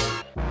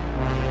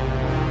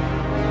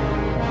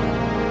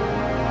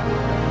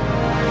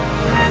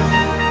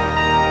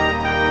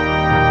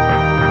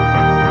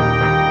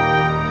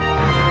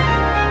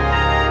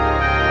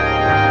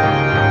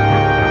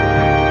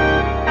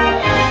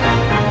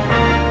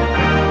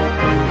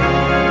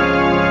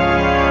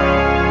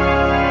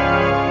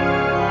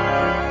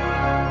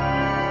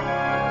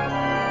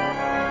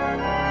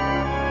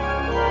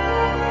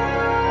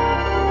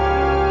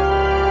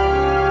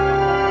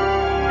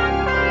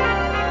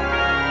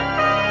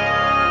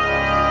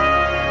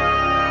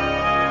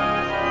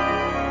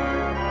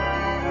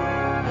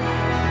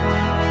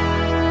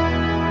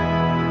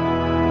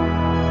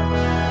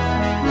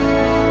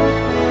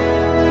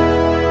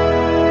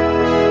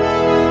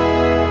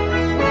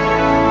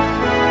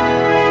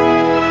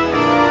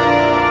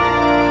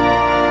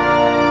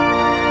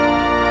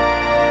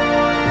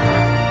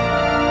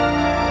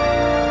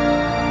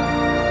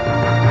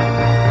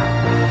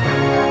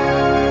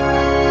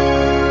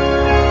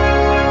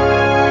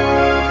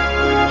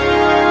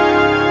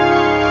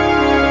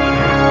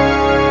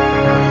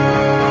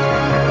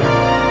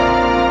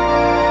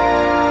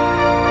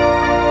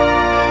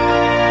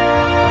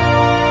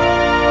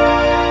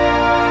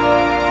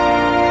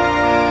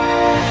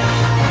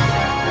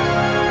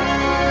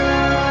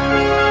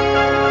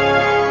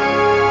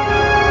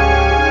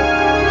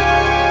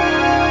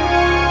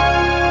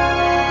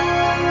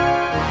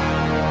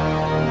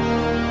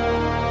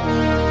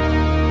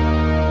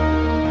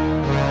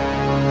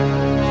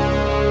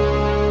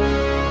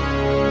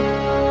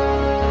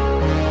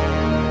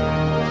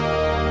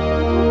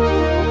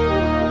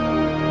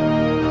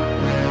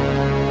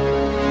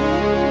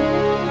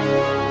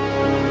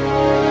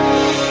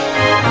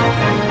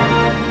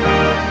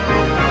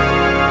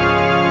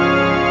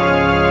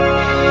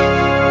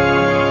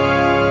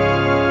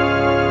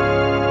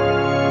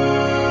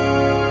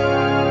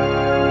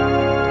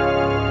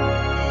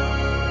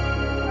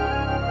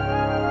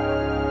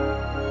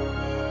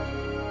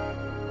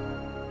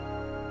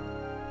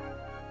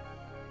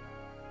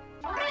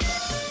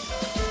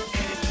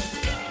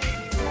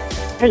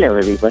 Hello,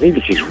 everybody.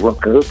 This is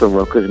Rocco from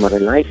Rocco's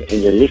Modern Life,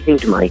 and you're listening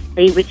to my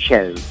favorite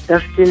show,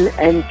 Dustin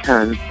and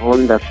Ton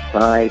on the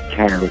 5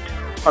 Count.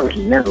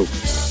 Funky No.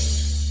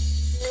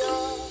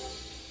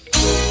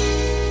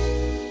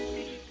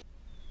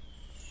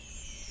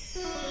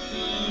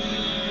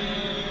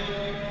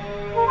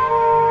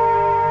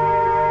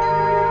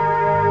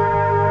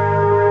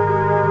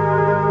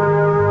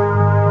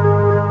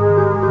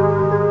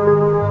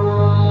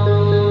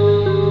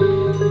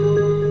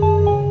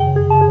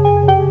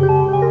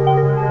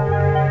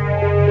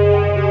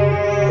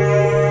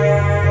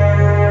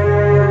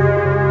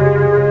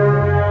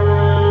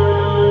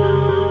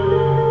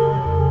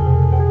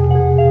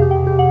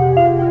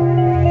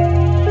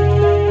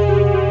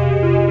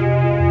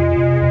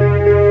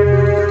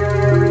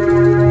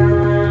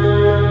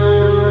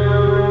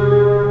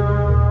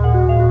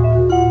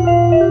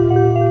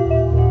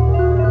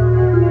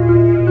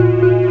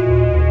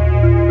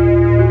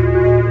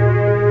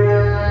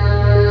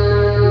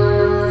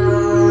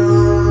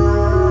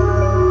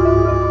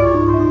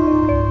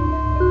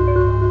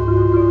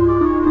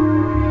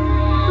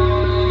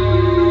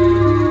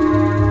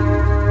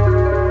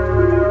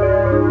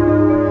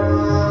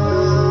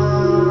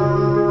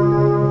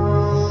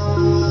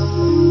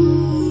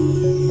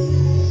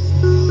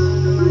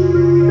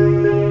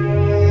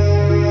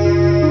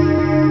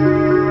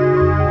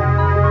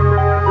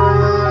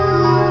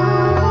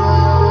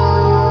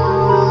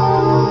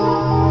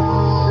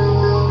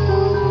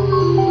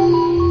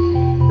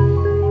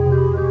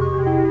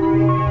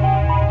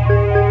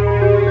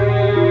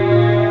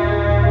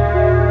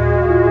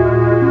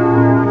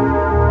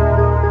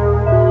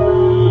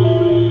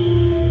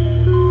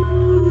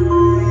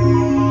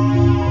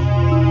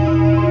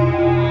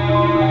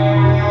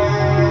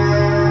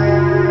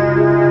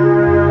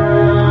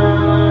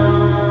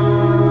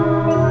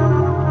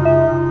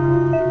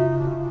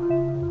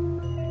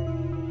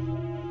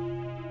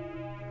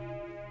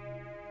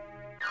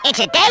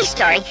 today's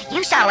story,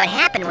 you saw what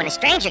happened when a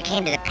stranger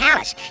came to the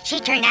palace. She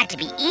turned out to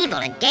be evil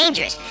and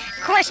dangerous.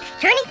 Of course,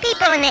 turning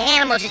people into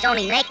animals is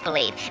only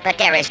make-believe, but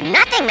there is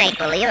nothing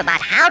make-believe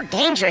about how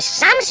dangerous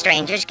some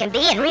strangers can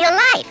be in real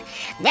life.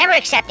 Never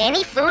accept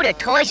any food or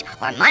toys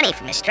or money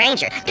from a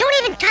stranger.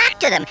 Don't even talk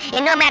to them.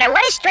 And no matter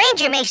what a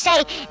stranger may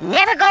say,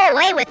 never go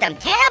away with them.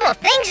 Terrible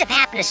things have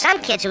happened to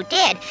some kids who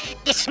did.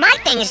 The smart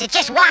thing is to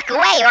just walk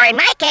away, or in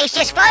my case,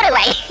 just float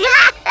away.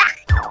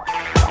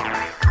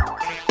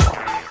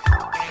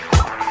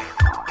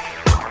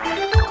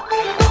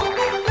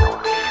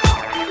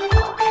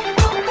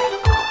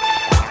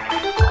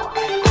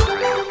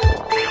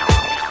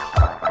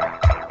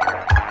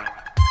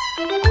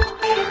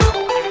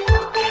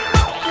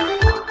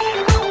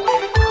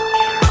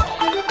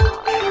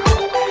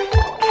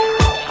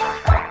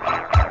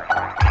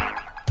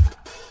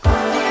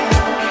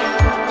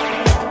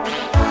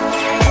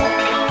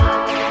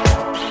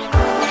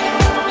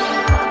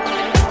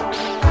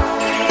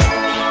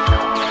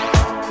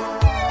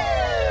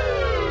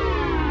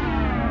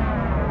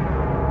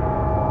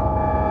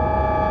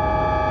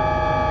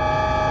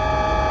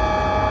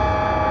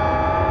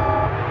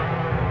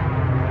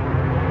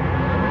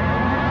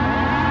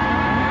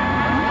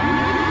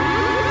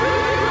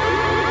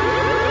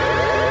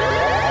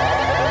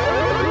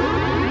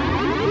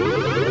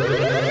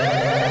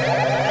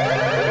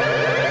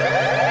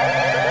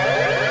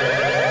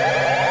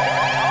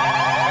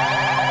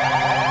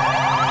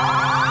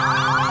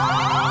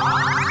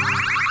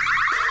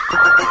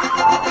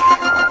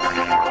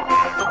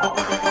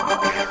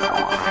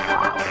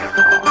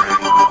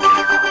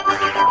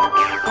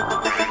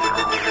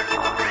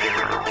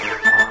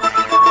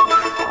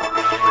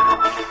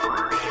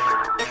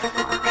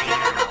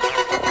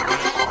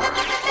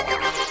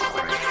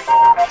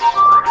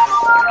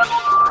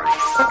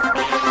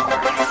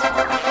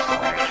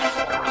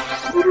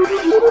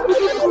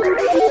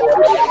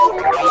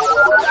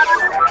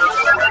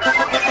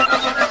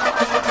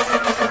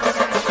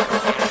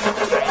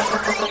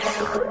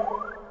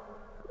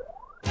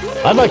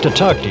 I'd like to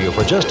talk to you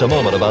for just a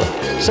moment about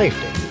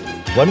safety.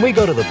 When we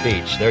go to the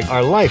beach, there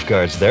are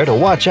lifeguards there to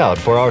watch out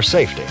for our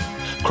safety.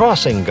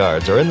 Crossing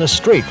guards are in the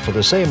street for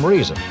the same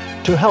reason,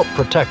 to help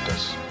protect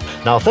us.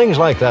 Now, things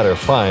like that are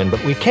fine,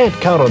 but we can't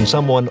count on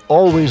someone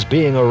always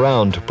being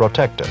around to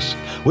protect us.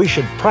 We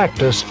should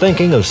practice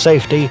thinking of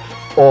safety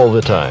all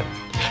the time.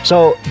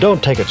 So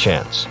don't take a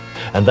chance.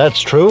 And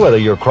that's true whether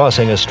you're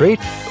crossing a street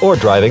or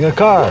driving a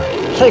car.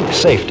 Think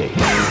safety.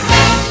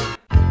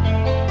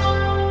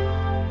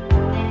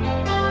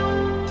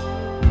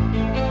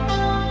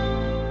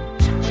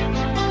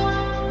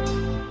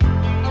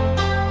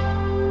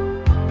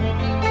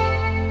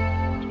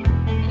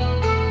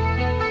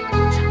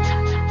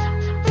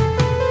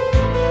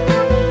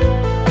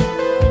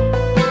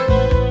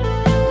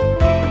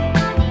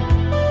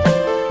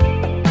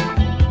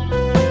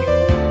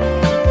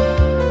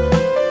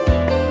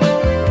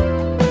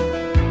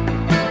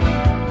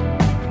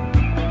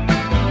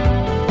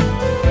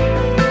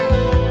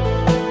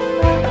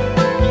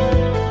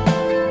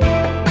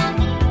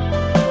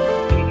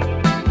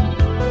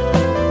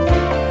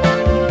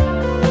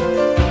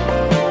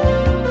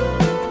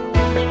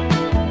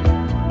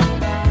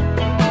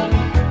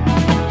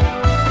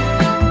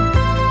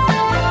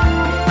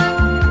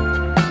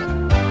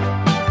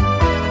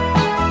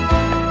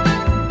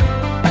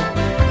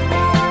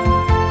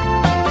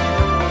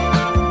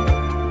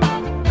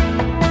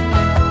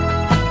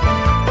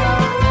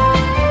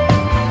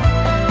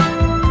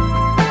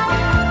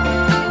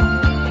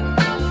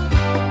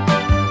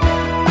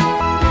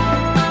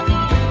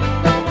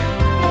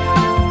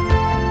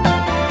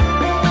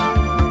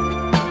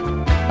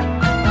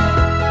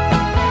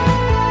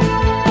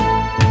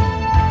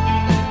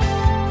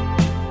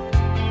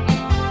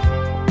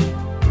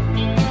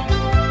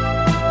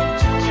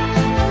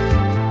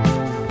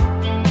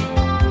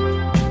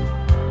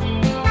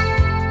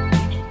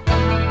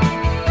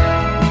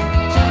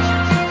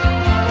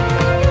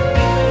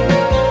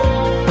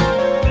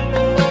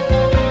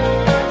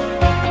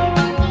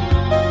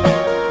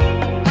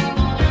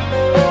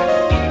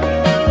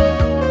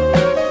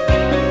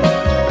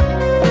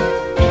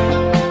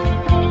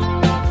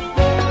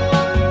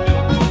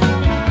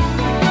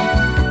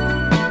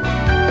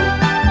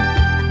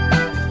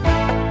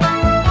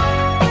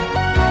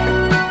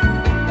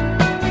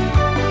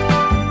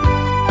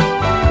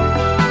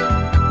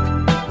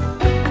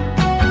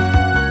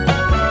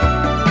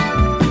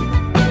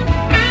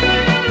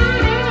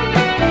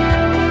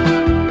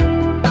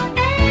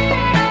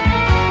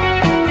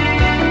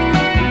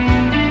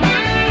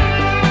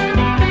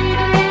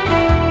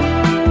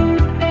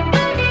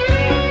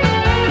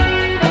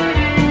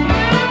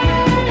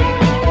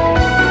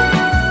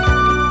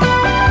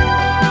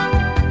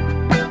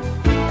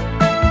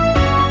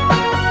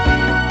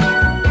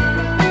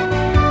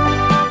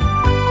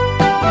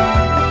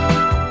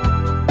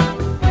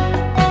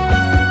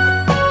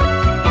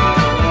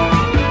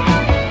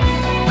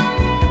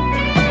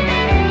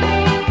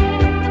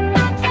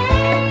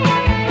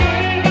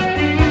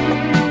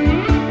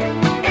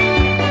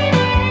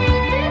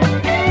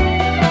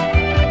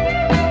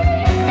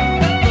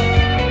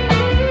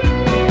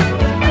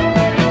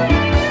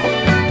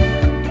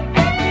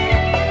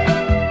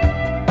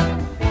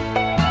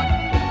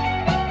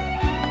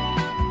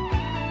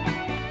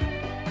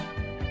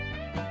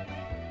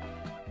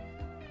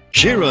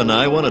 She-Ra and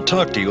I want to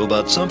talk to you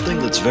about something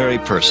that's very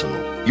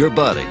personal. Your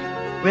body.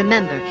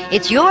 Remember,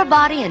 it's your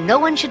body and no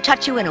one should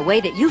touch you in a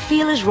way that you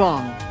feel is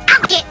wrong.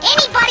 I'll get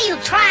anybody who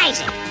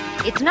tries it.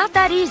 It's not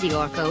that easy,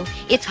 Orko.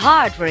 It's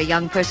hard for a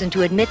young person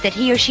to admit that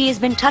he or she has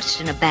been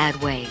touched in a bad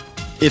way.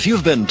 If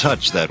you've been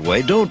touched that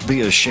way, don't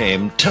be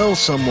ashamed. Tell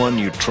someone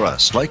you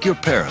trust, like your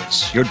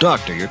parents, your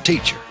doctor, your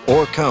teacher,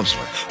 or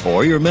counselor,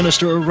 or your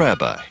minister or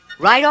rabbi.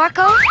 Right,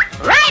 Orko?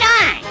 Right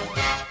on!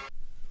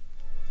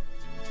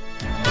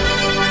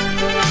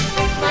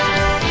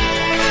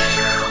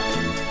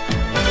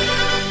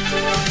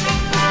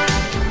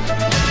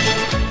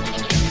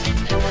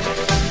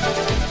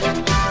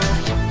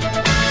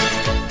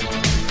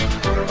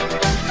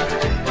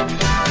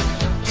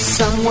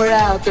 Somewhere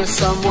out there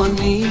someone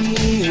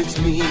needs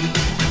me.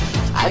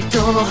 I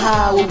don't know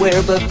how or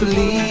where, but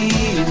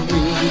believe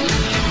me,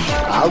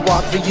 I'll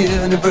walk the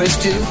universe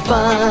to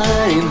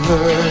find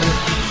her,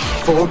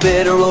 for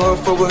better or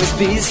for worse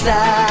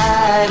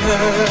beside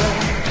her,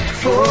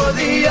 for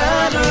the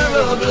honor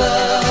of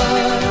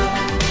love,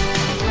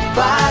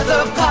 by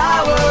the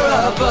power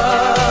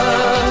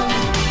above.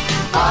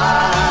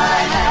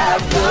 I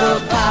have the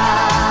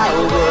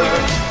power,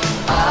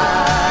 I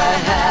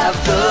have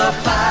the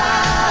power.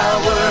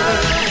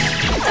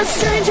 A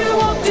stranger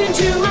walked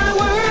into my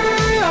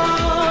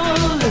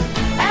world,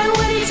 and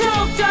when he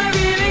talked I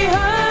really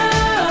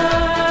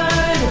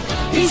heard.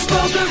 He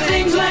spoke of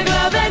things like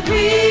love and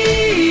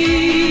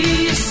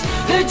peace,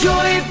 the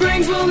joy it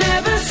brings will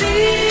never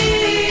cease,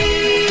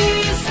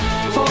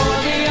 for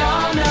the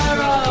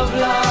honor of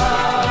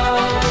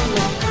love,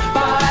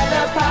 by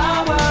the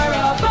power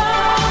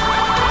above.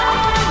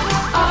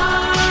 I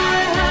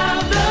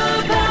have the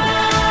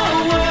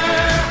power,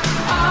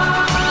 I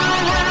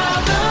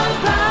have the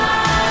power.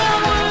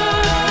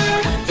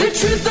 The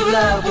truth of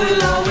love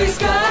will always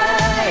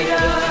guide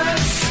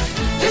us.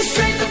 The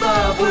strength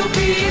above will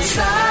be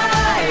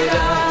inside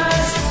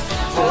us.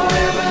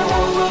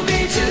 Forevermore we'll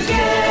be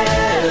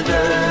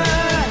together.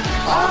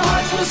 Our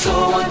hearts will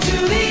soar one to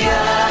the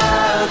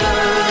other.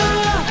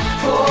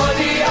 For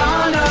the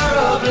honor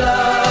of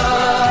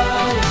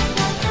love,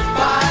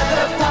 by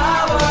the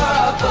power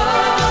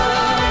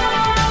above.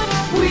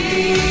 We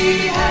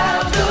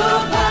have the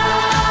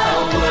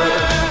power.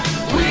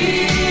 We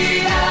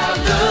have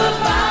the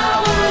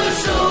power,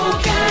 so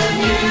can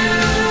you.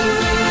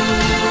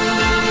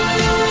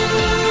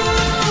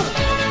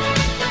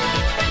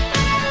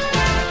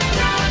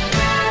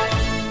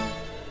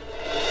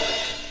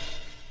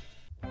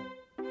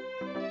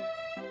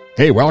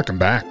 Hey, welcome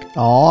back.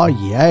 Oh,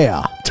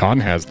 yeah. Ton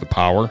has the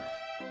power.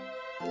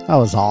 That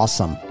was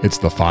awesome. It's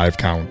the 5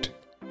 count.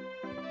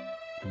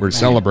 We're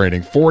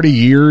celebrating 40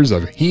 years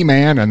of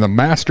He-Man and the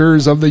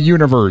Masters of the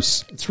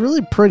Universe. It's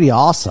really pretty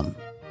awesome.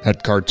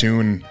 That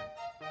cartoon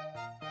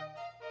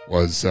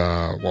was,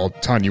 well,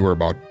 Ton, you were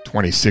about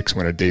 26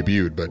 when it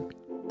debuted, but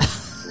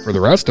for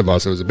the rest of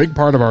us, it was a big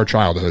part of our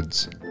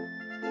childhoods.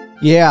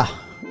 Yeah,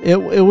 it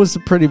was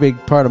a pretty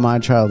big part of my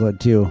childhood,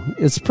 too.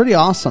 It's pretty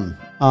awesome.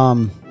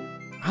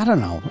 I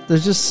don't know.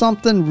 There's just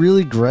something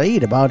really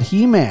great about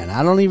He-Man.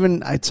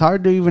 It's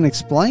hard to even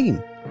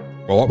explain.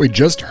 Well, what we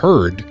just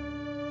heard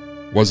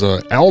was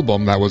an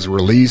album that was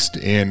released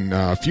in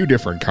a few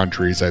different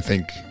countries. I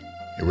think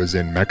it was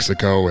in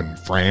Mexico and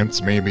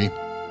France, maybe,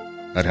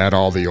 that had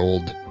all the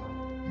old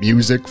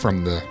music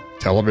from the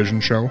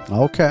television show.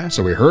 Okay.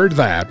 So we heard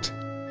that.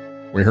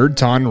 We heard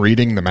Ton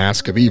reading The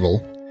Mask of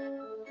Evil.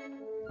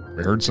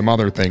 We heard some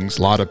other things,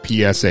 a lot of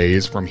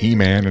PSAs from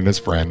He-Man and his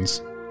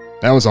friends.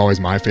 That was always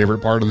my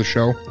favorite part of the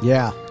show.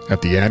 Yeah.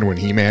 At the end, when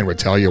He-Man would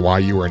tell you why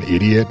you were an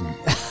idiot and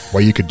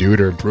what you could do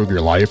to improve your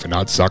life and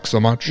not suck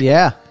so much.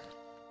 Yeah.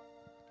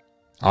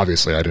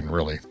 Obviously, I didn't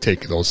really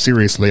take those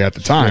seriously at the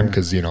time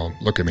because,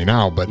 look at me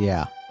now. But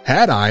yeah,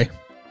 had I,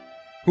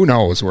 who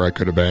knows where I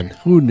could have been.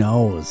 Who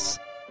knows?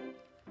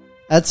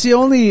 That's the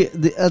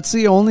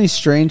only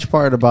strange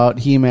part about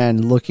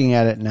He-Man looking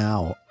at it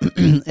now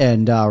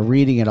and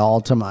reading it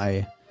all to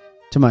my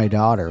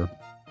daughter.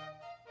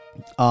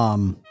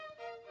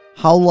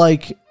 How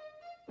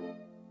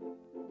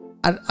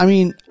I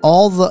mean,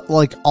 all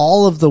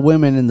of the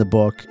women in the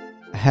book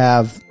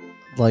have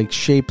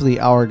shapely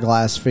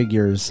hourglass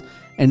figures,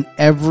 and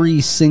every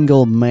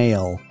single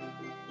male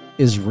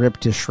is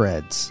ripped to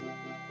shreds.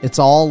 It's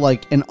all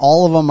and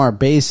all of them are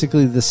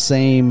basically the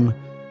same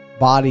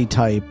body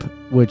type,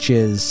 which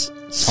is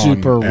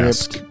super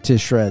ripped to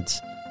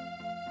shreds.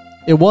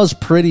 It was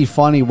pretty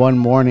funny one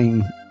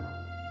morning.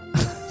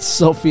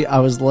 Sophie, I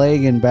was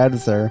laying in bed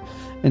with her,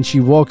 and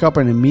she woke up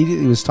and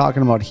immediately was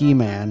talking about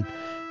He-Man.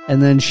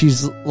 And then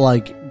she's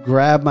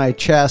grabbed my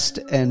chest,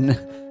 and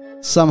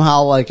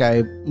somehow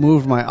I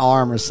moved my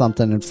arm or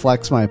something and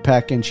flexed my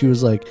pec. And she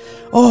was like,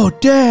 "Oh,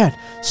 Dad,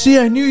 see,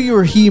 I knew you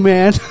were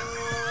He-Man."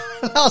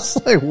 And I was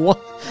like,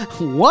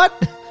 what?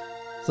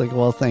 It's like,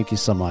 well, thank you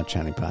so much,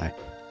 Honey Pie.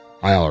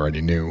 I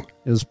already knew.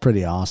 It was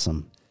pretty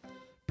awesome.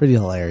 Pretty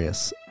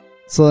hilarious.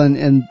 So then,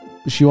 and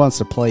she wants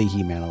to play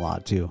He-Man a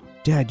lot too.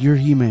 Dad, you're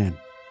He-Man.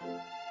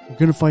 We're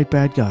going to fight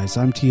bad guys.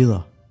 I'm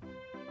Teela.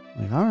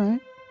 All right.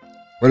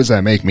 What does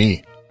that make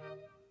me?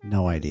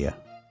 No idea.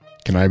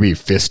 Can I be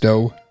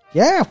Fisto?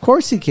 Yeah, of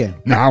course you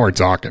can. Now we're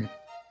talking.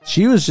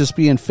 She was just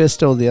being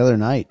Fisto the other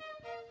night.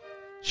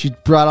 She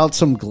brought out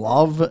some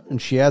glove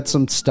and she had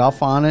some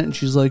stuff on it, and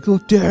she's like,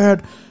 "Look,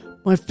 Dad,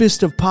 my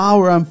fist of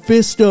power. I'm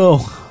Fisto."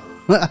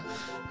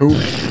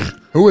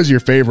 Who was your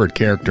favorite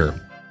character?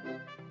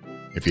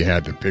 If you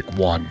had to pick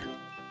one.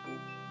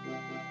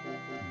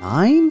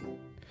 Mine?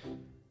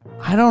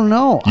 I don't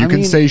know. You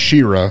can say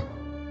She-Ra.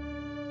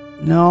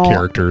 No.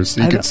 Characters.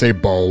 You could say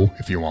Bo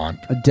if you want.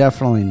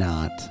 Definitely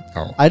not.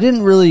 Oh. I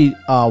didn't really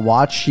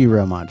watch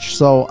She-Ra much,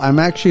 so I'm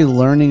actually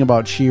learning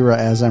about She-Ra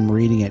as I'm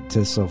reading it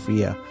to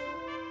Sophia.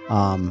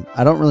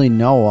 I don't really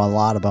know a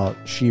lot about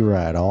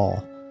She-Ra at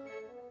all.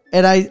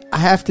 And I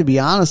have to be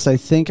honest, I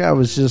think I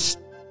was just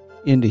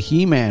into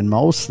He-Man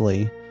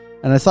mostly.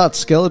 And I thought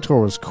Skeletor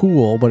was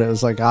cool, but it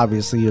was like,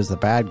 obviously he was the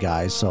bad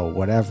guy, so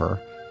whatever.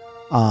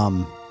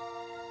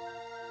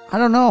 I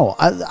don't know.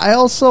 I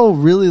also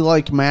really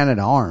like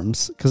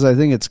Man-at-Arms, because I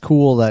think it's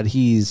cool that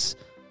he's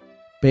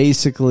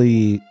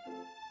basically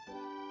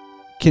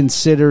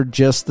considered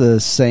just the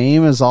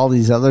same as all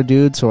these other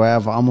dudes who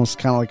have almost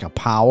kind of like a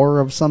power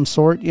of some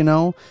sort, you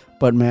know?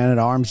 But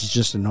Man-at-Arms is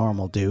just a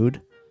normal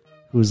dude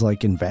who's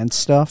like invents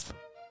stuff.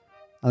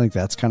 I think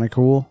that's kind of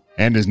cool.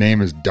 And his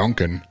name is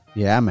Duncan.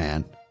 Yeah,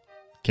 man.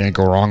 Can't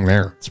go wrong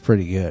there. It's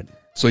pretty good.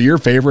 So your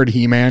favorite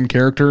He-Man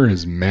character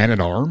is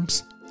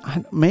Man-at-Arms?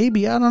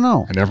 Maybe, I don't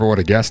know. I never would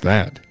have guessed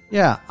that.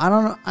 Yeah, I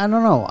don't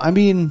know. I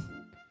mean,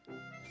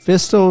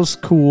 Fisto's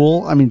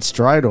cool. I mean,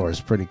 Stridor's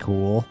pretty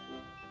cool.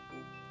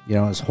 You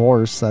know, his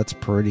horse, that's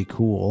pretty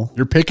cool.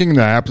 You're picking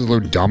the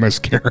absolute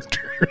dumbest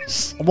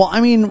characters. Well,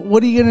 I mean,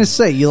 what are you going to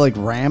say? You like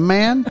Ram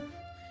Man?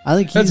 I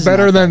think he's That's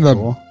better than the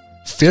cool.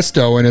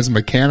 Fisto and his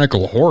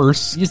mechanical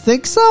horse. You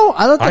think so?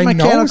 I thought the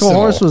mechanical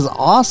horse was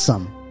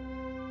awesome.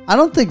 I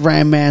don't think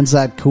Ram Man's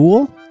that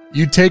cool.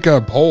 You take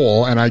a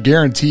poll, and I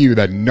guarantee you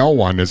that no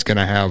one is going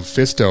to have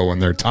Fisto in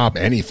their top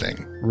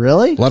anything.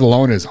 Really? Let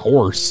alone his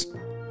horse.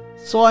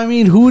 So, I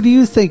mean, who do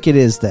you think it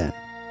is then?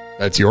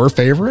 That's your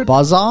favorite?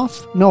 Buzz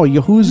Off? No,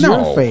 who's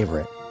your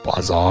favorite?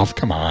 Buzz Off,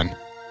 come on.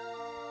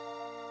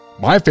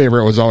 My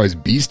favorite was always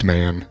Beast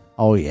Man.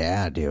 Oh,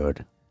 yeah,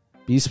 dude.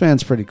 Beast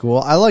Man's pretty cool.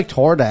 I liked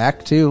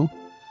Hordak, too.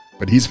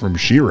 But he's from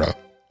She-Ra.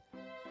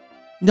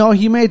 No,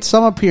 he made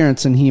some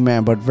appearance in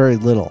He-Man, but very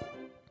little.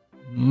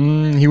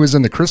 He was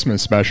in the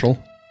Christmas special.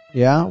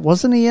 Yeah?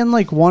 Wasn't he in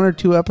like 1 or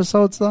 2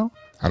 episodes, though?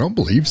 I don't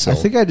believe so. I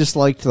think I just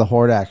liked the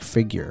Hordak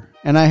figure.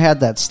 And I had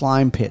that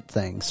slime pit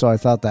thing, so I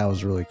thought that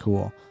was really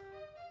cool.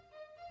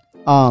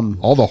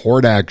 All the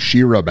Hordak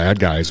She-Ra bad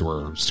guys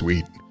were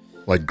sweet.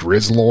 Like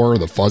Grizzlor,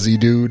 the fuzzy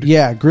dude.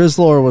 Yeah,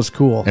 Grizzlor was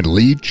cool. And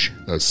Leech,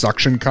 the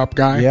suction cup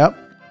guy. Yep,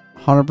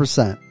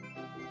 100%.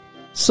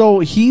 So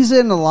he's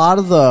in a lot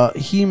of the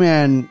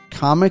He-Man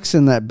comics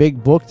in that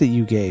big book that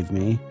you gave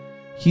me.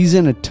 He's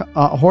in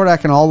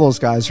Hordak and all those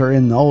guys are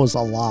in those a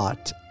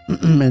lot.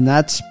 And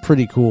that's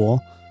pretty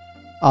cool.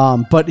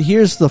 But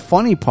here's the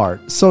funny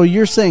part. So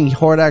you're saying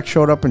Hordak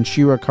showed up in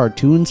She-Ra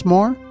cartoons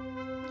more?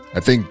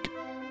 I think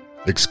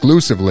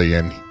exclusively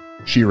in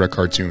She-Ra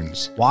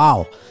cartoons.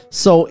 Wow.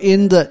 So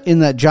in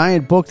that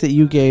giant book that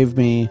you gave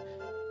me,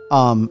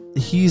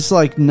 he's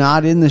like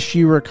not in the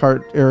She-Ra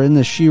in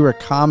the She-Ra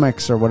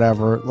comics or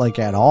whatever, like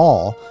at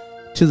all,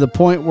 to the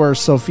point where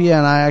Sophia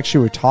and I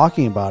actually were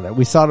talking about it.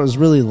 We thought it was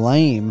really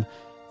lame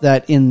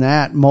that in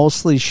that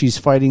mostly she's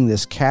fighting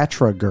this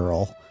Catra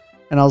girl.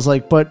 And I was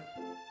like, but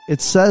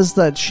it says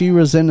that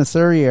She-Ra's in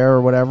Etheria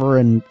or whatever,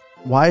 and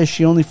why is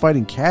she only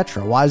fighting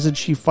Catra? Why isn't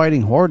she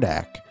fighting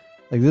Hordak?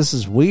 Like, this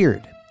is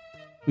weird.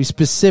 We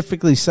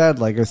specifically said,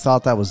 like, I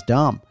thought that was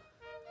dumb.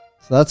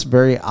 So that's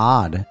very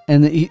odd.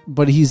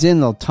 But he's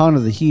in a ton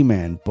of the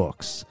He-Man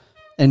books.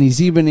 And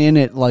he's even in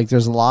it, like,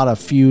 there's a lot of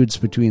feuds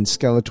between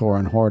Skeletor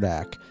and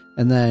Hordak.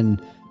 And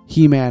then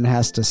He-Man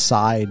has to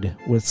side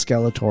with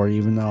Skeletor,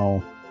 even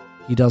though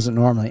he doesn't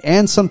normally.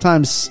 And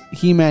sometimes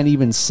He-Man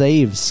even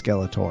saves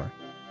Skeletor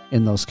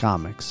in those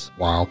comics.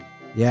 Wow.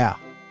 Yeah.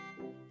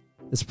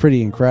 It's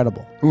pretty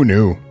incredible. Who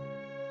knew?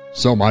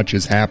 So much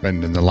has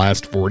happened in the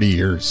last 40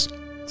 years.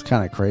 It's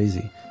kind of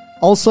crazy.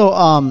 Also,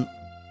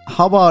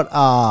 how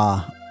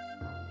about,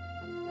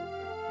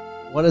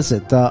 what is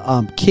it?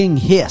 The King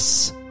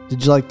Hiss.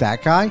 Did you like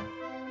that guy?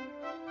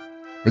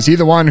 Was he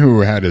the one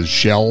who had his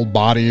shell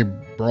body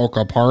broke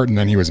apart and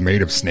then he was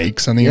made of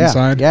snakes on the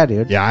inside? Yeah,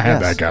 dude. Yeah, I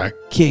had that guy.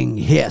 King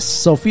Hiss.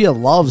 Sophia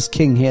loves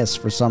King Hiss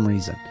for some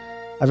reason.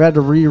 I've had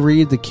to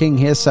reread the King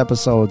Hiss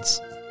episodes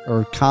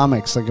or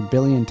comics like 1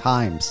 billion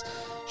times.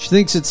 She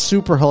thinks it's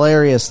super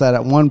hilarious that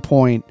at one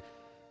point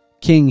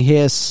King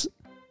Hiss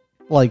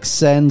like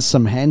sends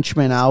some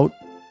henchmen out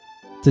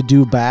to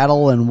do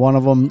battle, and one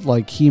of them,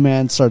 like,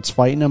 He-Man starts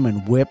fighting him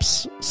and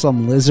whips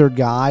some lizard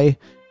guy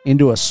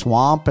into a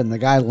swamp, and the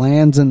guy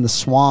lands in the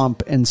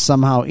swamp and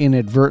somehow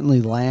inadvertently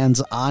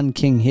lands on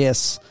King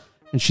Hiss,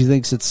 and she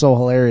thinks it's so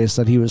hilarious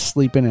that he was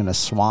sleeping in a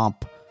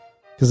swamp,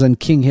 because then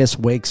King Hiss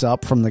wakes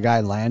up from the guy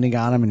landing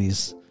on him and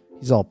he's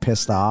all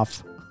pissed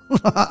off.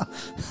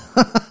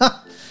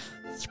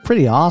 It's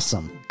pretty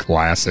awesome.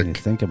 Classic. When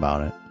you think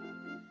about it.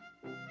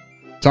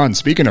 Ton,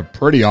 speaking of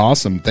pretty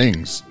awesome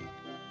things,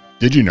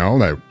 did you know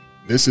that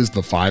this is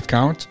the 5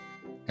 count?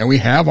 And we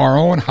have our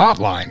own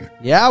hotline.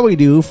 Yeah, we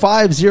do.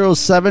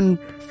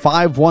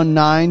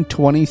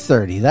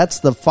 507-519-2030. That's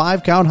the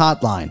 5 count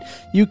hotline.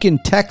 You can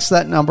text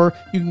that number.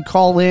 You can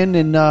call in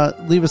and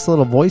leave us a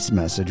little voice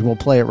message. We'll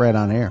play it right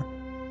on air.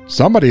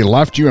 Somebody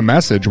left you a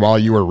message while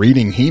you were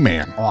reading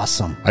He-Man.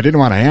 Awesome. I didn't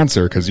want to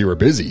answer because you were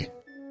busy,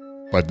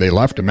 but they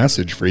left a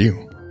message for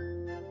you.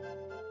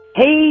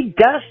 Hey,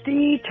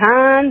 Dusty,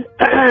 Ton,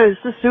 this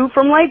is Sue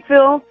from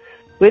Lakeville.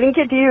 We didn't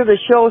get to hear the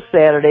show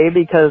Saturday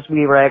because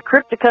we were at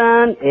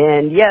Crypticon,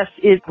 and yes,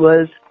 it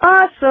was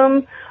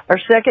awesome. Our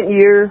second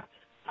year,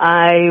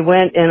 I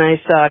went and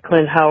I saw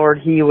Clint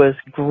Howard. He was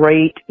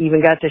great.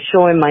 Even got to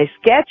show him my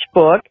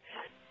sketchbook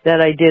that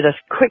I did a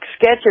quick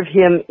sketch of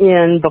him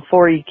in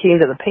before he came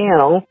to the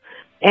panel.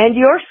 And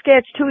your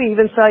sketch, too,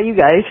 even saw you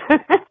guys.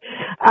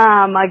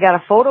 I got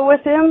a photo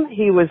with him.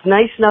 He was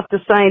nice enough to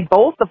sign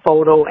both the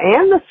photo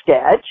and the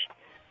sketch.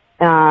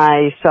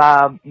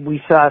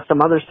 We saw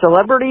some other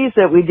celebrities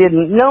that we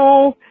didn't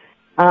know,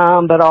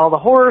 but all the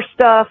horror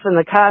stuff and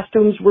the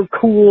costumes were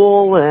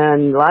cool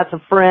and lots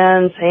of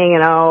friends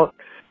hanging out.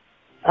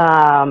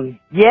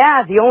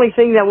 Yeah, the only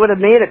thing that would have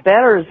made it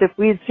better is if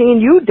we had seen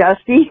you,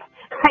 Dusty.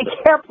 I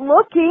kept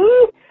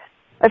looking.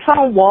 I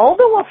found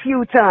Waldo a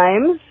few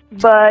times,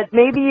 but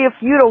maybe if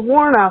you'd have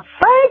worn a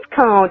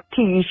 5-count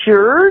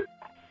T-shirt.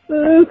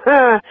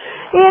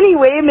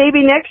 Anyway,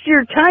 maybe next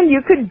year, Ton,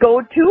 you could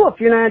go too if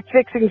you're not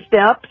fixing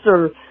steps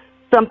or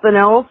something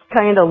else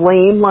kind of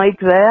lame like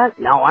that.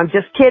 No, I'm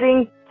just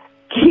kidding.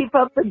 Keep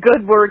up the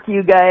good work,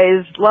 you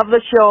guys. Love the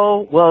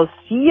show. We'll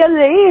see you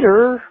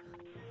later.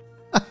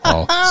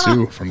 Oh,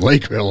 Sue from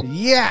Lakeville.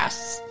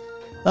 Yes.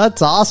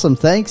 That's awesome.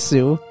 Thanks,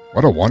 Sue.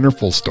 What a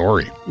wonderful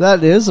story.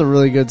 That is a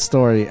really good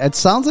story. It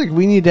sounds like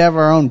we need to have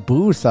our own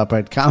booth up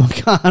at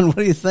Comic-Con. What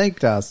do you think,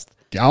 Dust?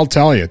 I'll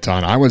tell you,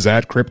 Ton, I was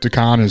at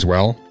Crypticon as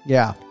well.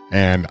 Yeah.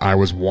 And I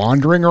was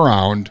wandering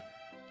around,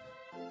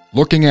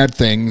 looking at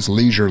things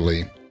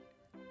leisurely,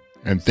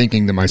 and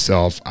thinking to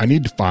myself, I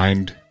need to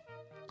find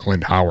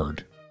Clint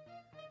Howard.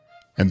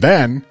 And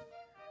then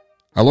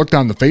I looked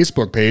on the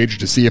Facebook page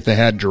to see if they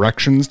had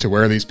directions to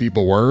where these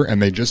people were,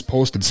 and they just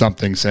posted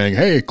something saying,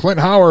 hey, Clint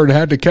Howard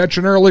had to catch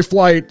an early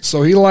flight,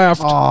 so he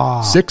left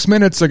 6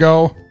 minutes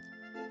ago.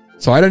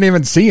 So I didn't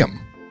even see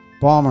him.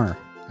 Bummer.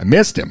 I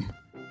missed him.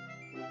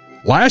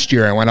 Last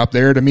year I went up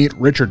there to meet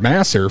Richard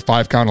Masser,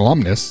 5-count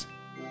alumnus.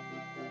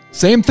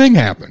 Same thing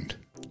happened.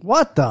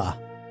 What the?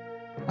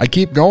 I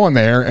keep going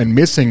there and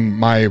missing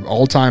my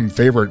all-time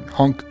favorite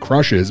hunk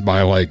crushes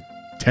by like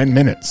 10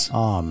 minutes.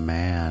 Oh,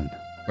 man.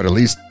 But at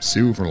least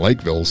Sue from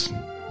Lakeville's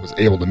was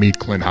able to meet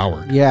Clint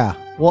Howard. Yeah.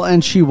 Well,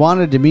 and she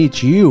wanted to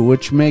meet you,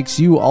 which makes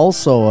you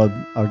also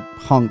a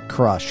hunk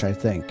crush, I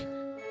think.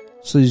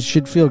 So you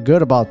should feel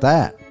good about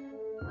that.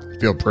 I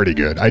feel pretty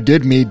good. I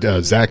did meet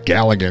Zach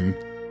Galligan,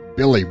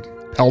 Billy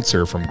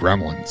Peltzer from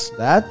Gremlins.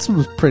 That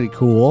was pretty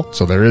cool.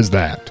 So there is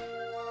that.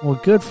 Well,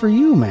 good for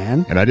you,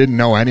 man. And I didn't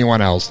know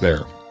anyone else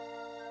there.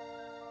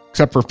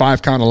 Except for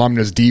 5-count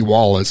alumnus Dee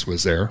Wallace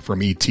was there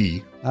from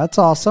E.T. That's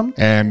awesome.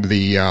 And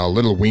the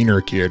little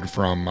wiener kid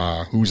from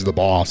Who's the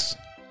Boss.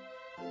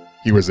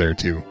 He was there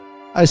too.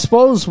 I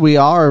suppose we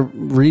are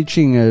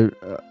reaching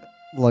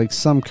like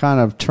some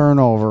kind of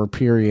turnover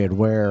period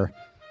where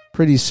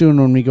pretty soon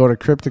when we go to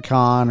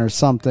Crypticon or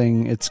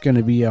something, it's going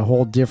to be a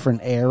whole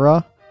different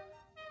era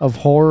of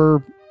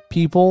horror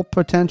people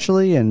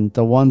potentially, and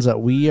the ones that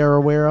we are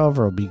aware of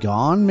will be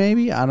gone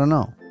maybe. I don't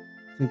know.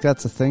 Think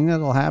that's a thing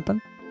that'll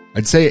happen?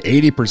 I'd say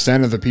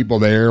 80% of the people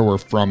there were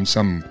from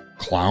some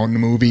clown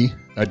movie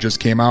that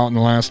just came out in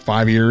the last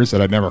 5 years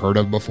that I'd never heard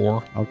of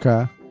before.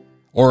 Okay.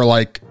 Or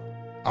like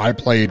I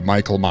played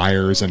Michael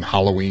Myers in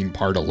Halloween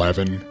Part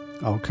 11.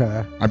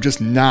 Okay. I'm just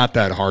not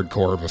that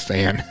hardcore of a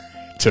fan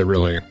to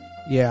really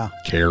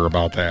care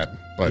about that.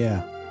 But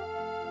yeah.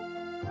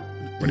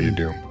 What do you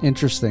do?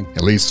 Interesting.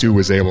 At least Sue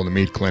was able to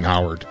meet Clint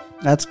Howard.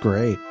 That's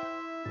great.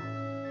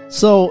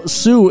 So,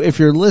 Sue, if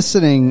you're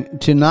listening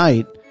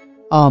tonight,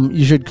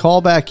 you should call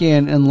back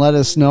in and let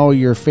us know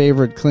your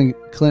favorite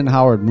Clint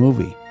Howard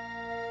movie.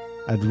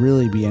 I'd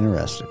really be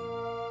interested.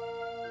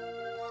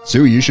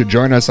 Sue, you should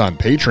join us on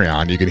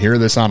Patreon. You can hear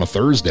this on a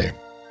Thursday.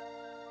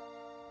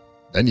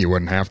 Then you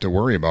wouldn't have to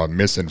worry about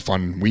missing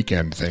fun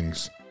weekend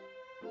things.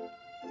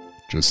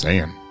 Just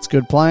saying. It's a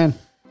good plan.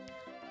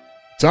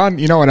 Son,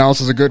 you know what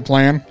else is a good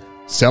plan?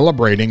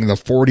 Celebrating the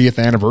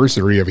 40th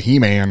anniversary of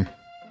He-Man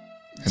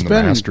and the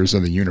Masters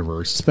of the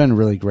Universe. It's been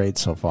really great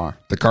so far.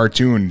 The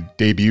cartoon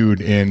debuted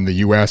in the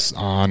U.S.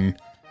 on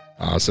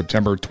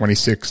September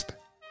 26th,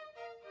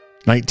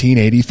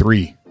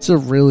 1983. It's a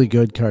really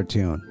good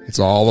cartoon. It's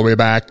all the way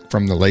back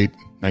from the late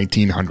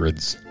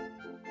 1900s.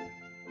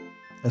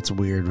 That's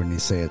weird when you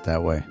say it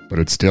that way. But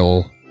it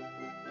still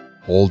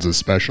holds a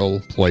special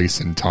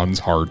place in Ton's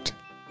heart.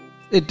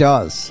 It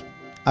does.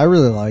 I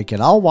really like it.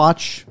 I'll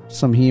watch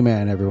some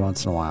He-Man every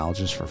once in a while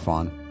just for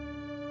fun.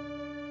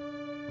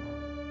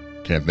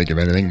 Can't think of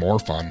anything more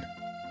fun.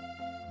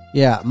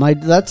 Yeah,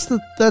 that's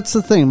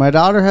the thing. My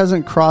daughter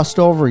hasn't crossed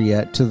over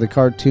yet to the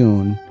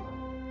cartoon.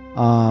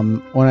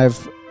 When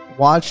I've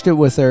watched it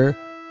with her,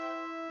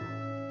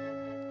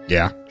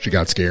 yeah, she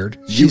got scared.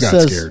 You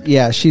got scared.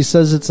 Yeah, she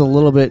says it's a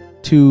little bit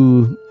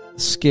too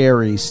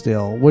scary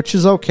still, which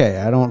is okay.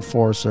 I don't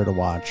force her to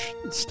watch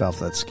stuff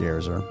that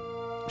scares her.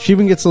 She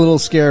even gets a little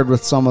scared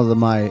with some of the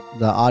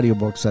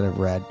audiobooks that I've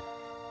read.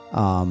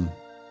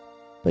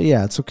 But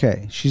yeah, it's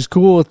okay. She's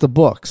cool with the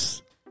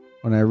books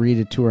when I read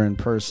it to her in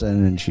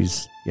person, and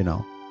she's,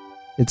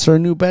 it's her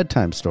new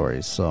bedtime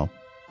stories, so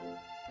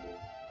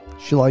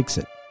she likes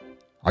it.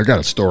 I got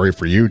a story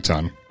for you,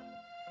 Ton.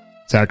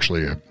 It's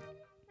actually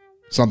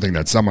something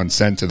that someone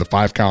sent to the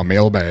 5-count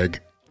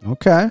mailbag.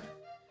 Okay.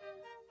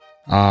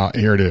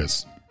 Here it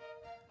is.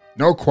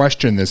 No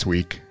question this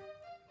week,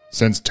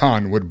 since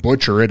Ton would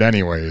butcher it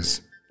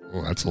anyways.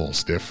 Oh, that's a little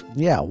stiff.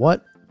 Yeah,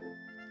 what?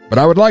 But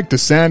I would like to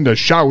send a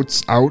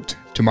shouts out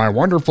to my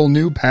wonderful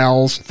new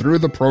pals through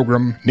the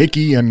program,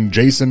 Nikki and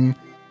Jason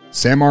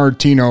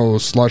Sammartino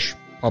slush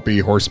puppy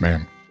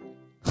horseman.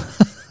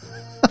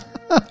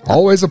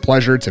 Always a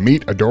pleasure to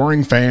meet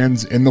adoring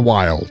fans in the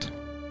wild.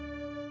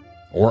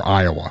 Or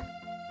Iowa.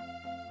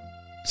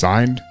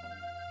 Signed,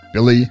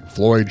 Billy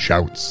Floyd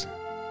Shouts.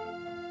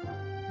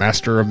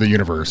 Master of the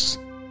Universe.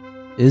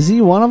 Is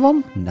he one of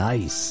them?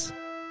 Nice.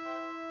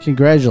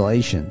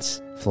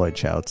 Congratulations, Floyd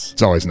Shouts.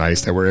 It's always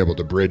nice that we're able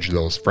to bridge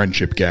those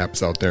friendship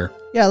gaps out there.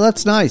 Yeah,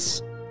 that's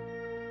nice.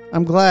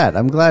 I'm glad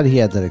he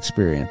had that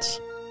experience.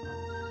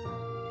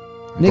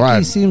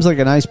 Nikki seems like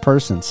a nice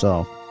person,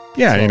 so.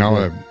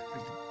 Yeah,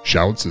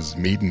 Shouts is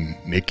meeting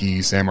Nikki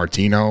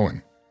Sammartino,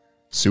 and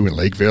Sue in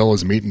Lakeville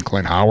is meeting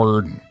Clint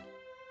Howard. And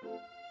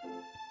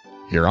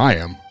here I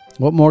am.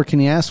 What more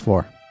can you ask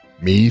for?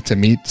 Me to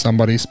meet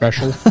somebody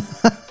special?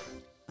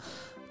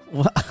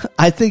 Well,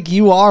 I think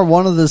you are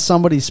one of the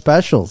somebody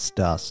specials,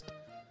 Dust.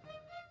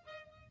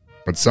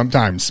 But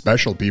sometimes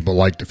special people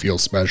like to feel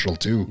special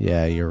too.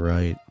 Yeah, you're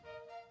right.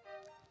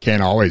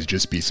 Can't always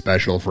just be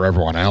special for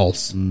everyone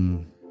else.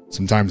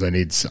 Sometimes I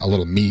need a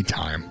little me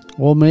time.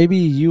 Well, maybe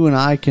you and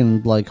I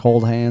can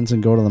hold hands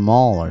and go to the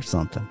mall or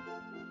something.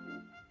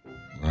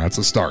 Well, that's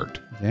a start.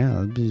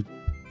 Yeah,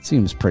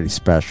 seems pretty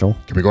special.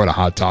 Can we go to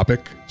Hot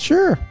Topic?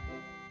 Sure.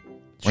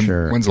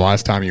 When's the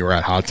last time you were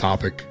at Hot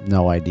Topic?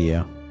 No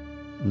idea.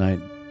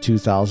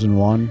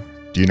 2001.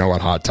 Do you know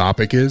what Hot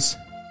Topic is?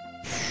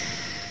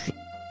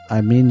 I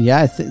mean,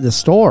 yeah, the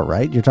store,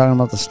 right? You're talking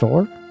about the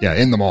store? Yeah,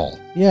 in the mall.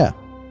 Yeah.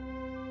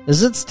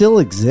 Does it still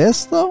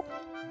exist, though?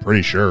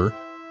 Pretty sure.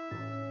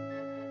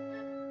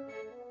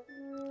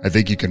 I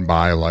think you can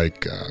buy,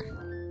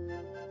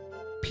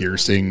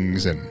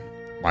 piercings and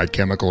My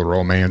Chemical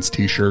Romance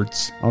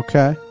t-shirts.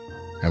 Okay.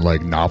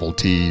 And,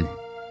 novelty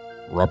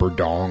rubber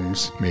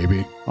dongs,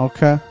 maybe.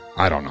 Okay.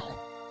 I don't know.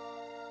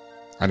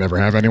 I never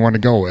have anyone to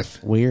go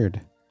with.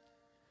 Weird.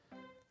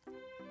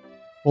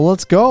 Well,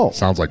 let's go.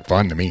 Sounds like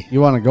fun to me. You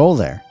want to go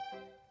there?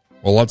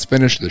 Well, let's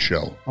finish the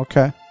show.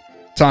 Okay.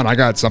 Ton, I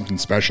got something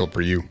special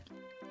for you.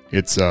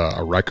 It's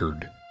a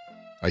record.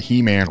 A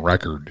He-Man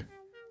record.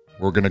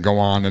 We're going to go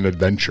on an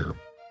adventure.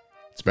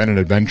 It's been an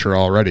adventure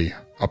already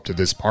up to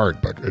this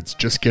part, but it's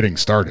just getting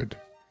started.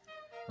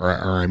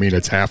 Or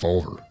it's half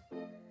over.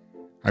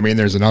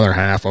 There's another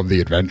half of the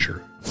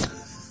adventure.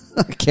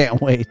 I can't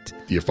wait.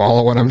 Do you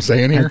follow what I'm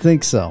saying here? I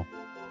think so.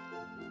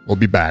 We'll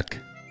be back.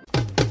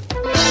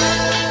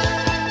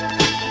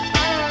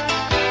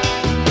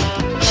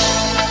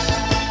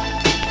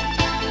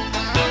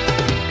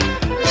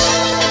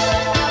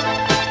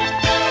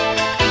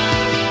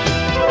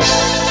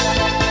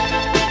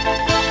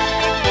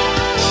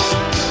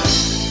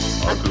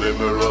 A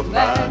glimmer of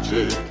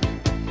magic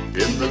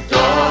in the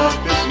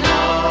darkest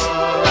night.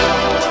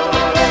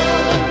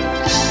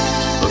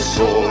 The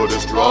sword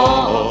is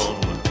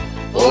drawn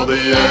for the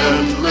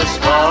endless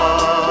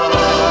fight.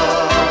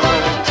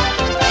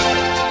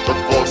 The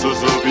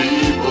forces of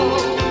evil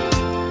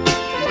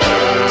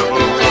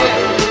never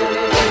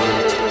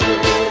rest.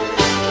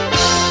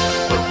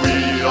 But we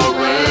are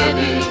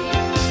ready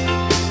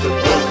to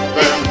put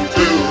them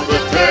to the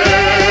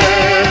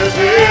test.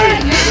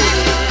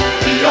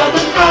 We are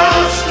the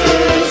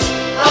masters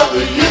of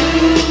the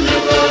universe.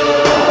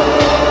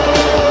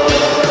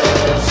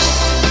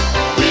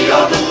 We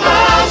are the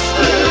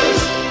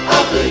masters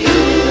of the universe.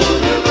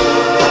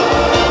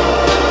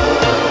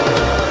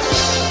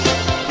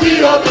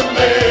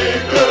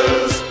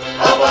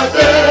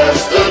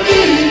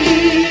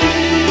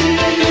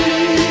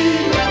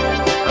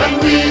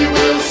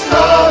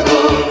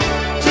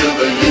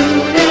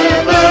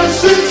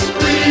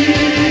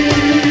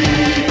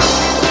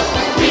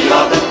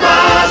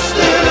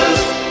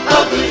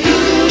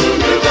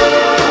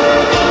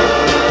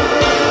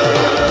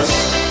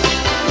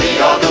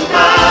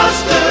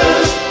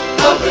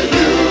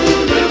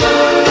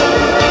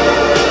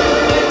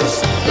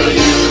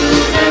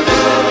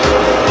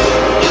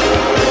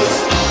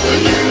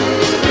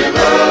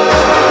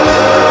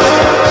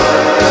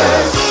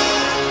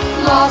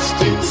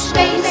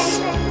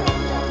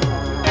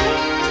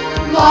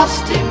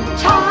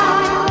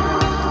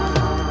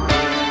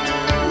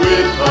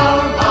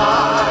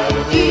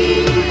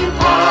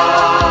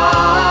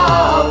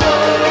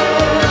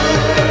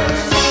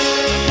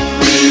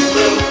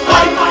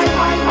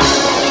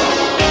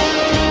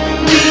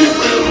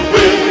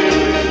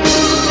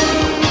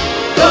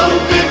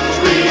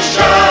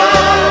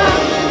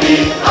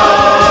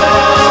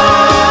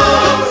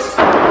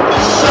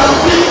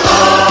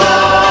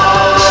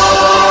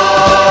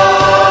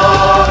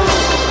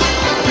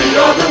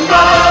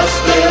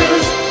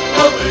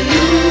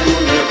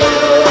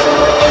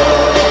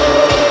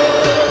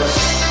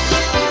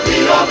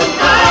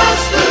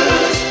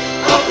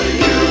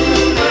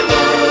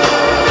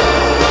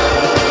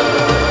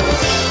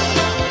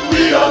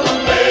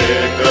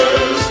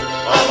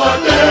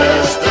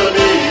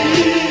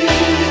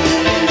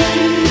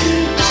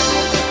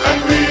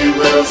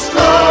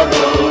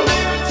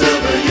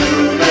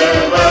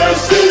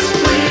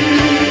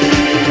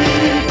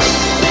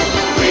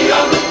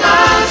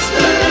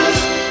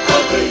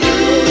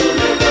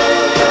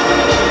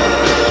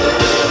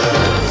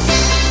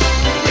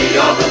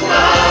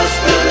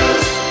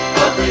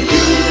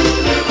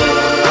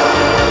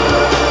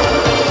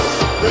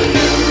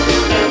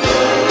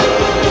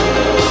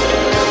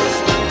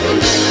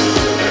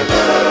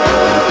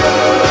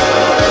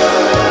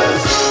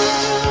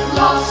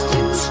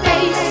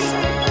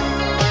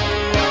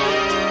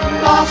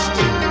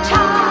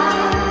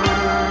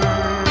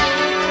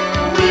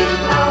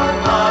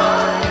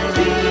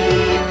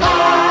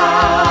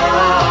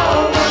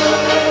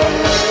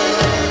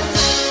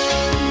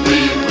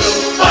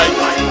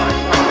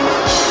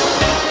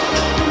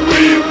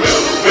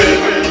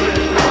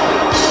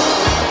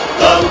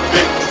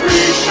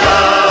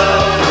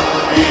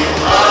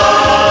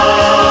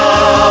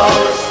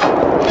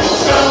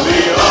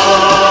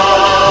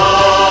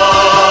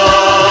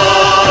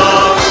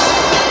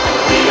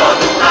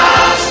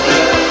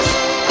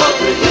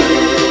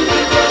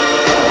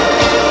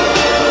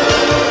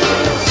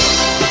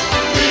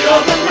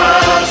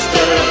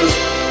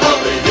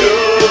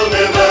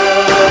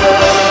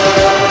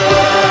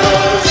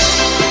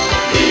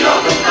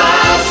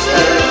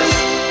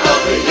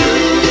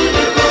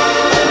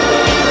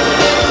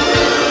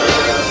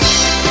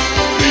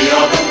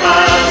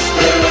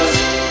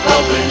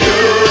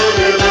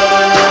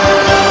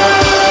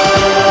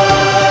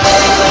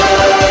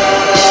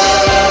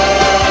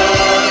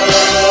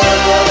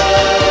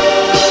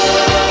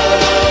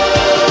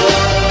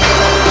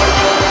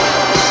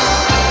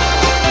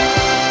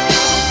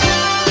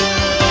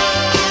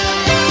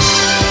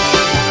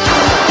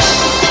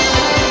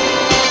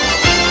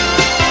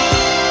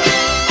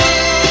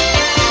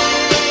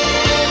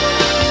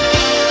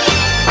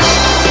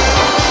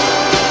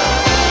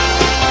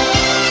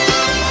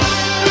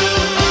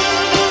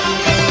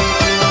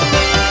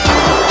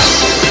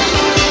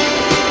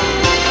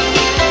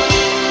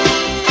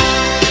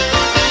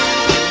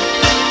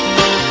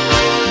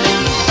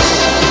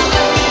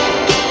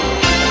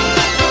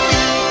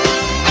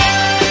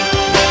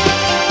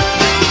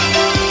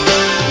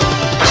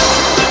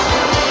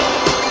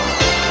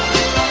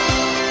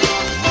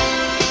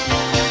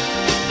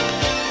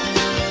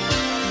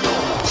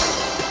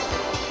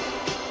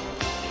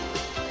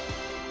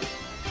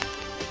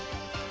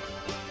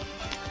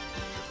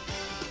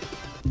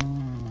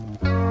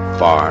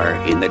 Far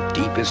in the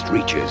deepest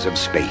reaches of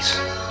space,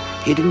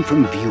 hidden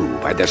from view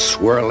by the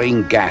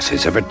swirling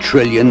gases of 1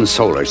 trillion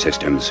solar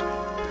systems,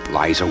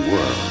 lies a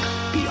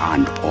world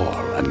beyond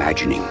all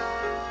imagining.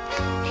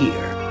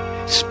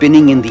 Here,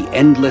 spinning in the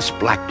endless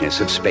blackness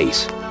of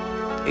space,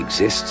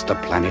 exists the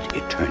planet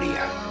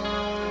Eternia.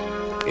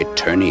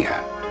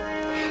 Eternia.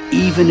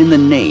 Even in the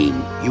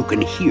name, you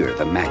can hear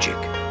the magic.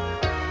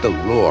 The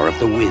roar of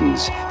the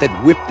winds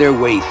that whip their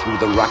way through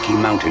the rocky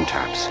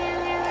mountaintops.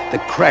 The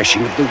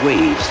crashing of the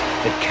waves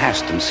that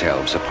cast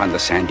themselves upon the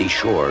sandy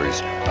shores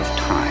of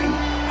time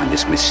on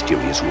this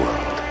mysterious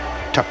world,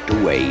 tucked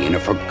away in a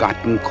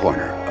forgotten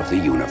corner of the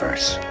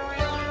universe.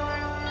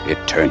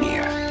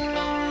 Eternia,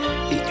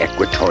 the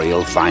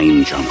equatorial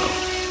vine jungle,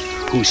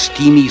 whose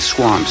steamy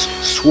swamps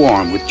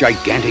swarm with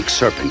gigantic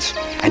serpents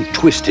and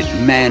twisted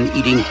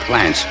man-eating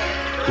plants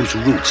whose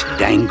roots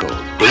dangle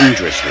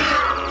dangerously,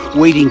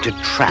 waiting to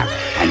trap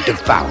and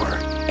devour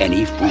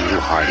any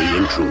foolhardy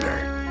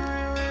intruder.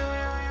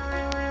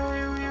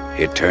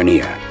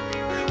 Eternia,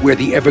 where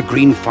the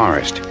evergreen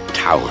forest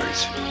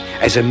towers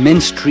as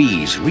immense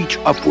trees reach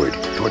upward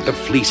toward the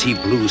fleecy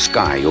blue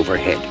sky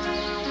overhead.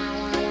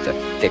 The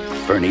thick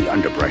ferny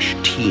underbrush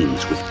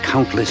teems with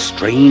countless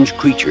strange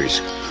creatures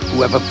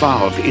who have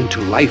evolved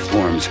into life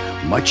forms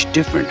much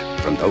different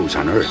from those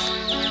on Earth.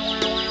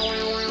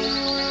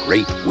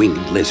 Great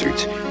winged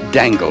lizards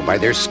dangle by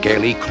their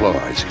scaly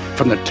claws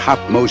from the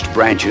topmost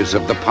branches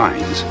of the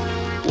pines,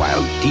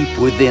 while deep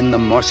within the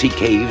mossy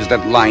caves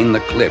that line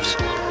the cliffs,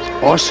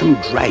 awesome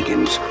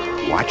dragons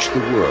watch the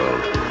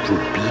world through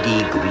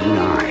beady green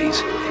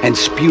eyes and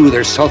spew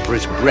their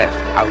sulphurous breath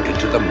out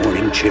into the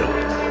morning chill.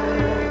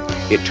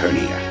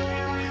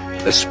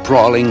 Eternia, the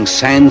sprawling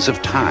sands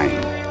of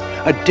time,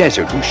 a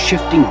desert whose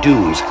shifting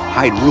dunes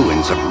hide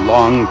ruins of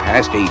long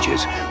past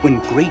ages when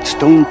great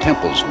stone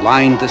temples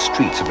lined the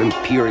streets of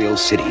imperial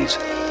cities,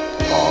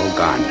 all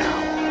gone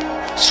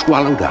now,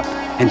 swallowed up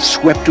and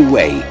swept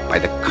away by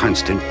the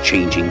constant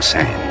changing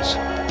sands.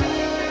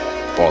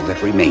 All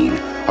that remain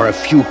are a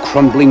few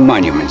crumbling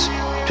monuments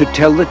to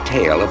tell the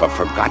tale of a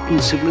forgotten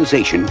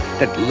civilization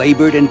that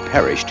labored and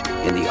perished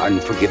in the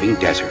unforgiving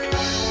desert.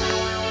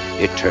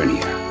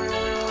 Eternia,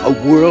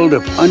 a world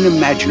of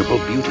unimaginable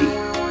beauty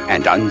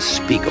and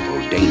unspeakable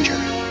danger.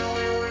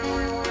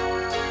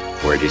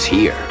 For it is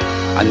here,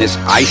 on this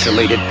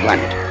isolated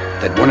planet,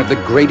 that one of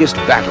the greatest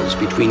battles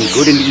between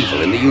good and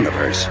evil in the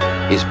universe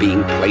is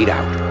being played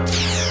out.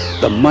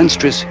 The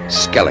monstrous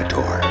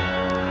Skeletor,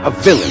 a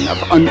villain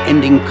of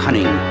unending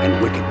cunning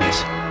and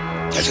wickedness,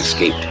 has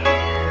escaped.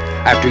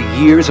 After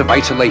years of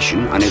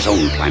isolation on his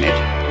own planet,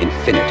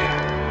 Infinitive,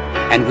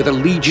 and with a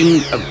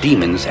legion of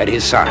demons at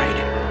his side,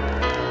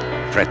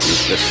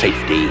 threatens the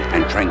safety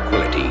and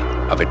tranquility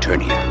of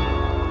Eternia.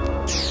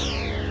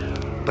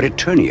 But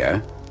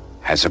Eternia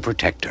has a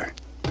protector.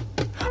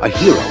 A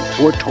hero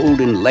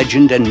foretold in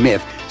legend and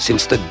myth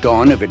since the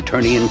dawn of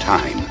Eternian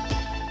time.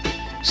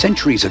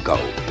 Centuries ago,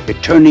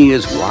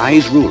 Eternia's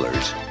wise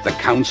rulers, the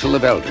Council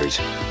of Elders,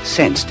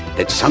 sensed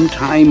that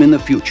sometime in the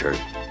future,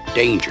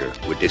 danger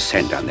would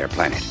descend on their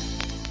planet.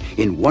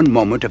 In one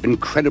moment of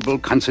incredible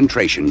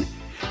concentration,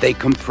 they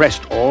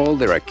compressed all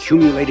their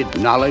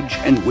accumulated knowledge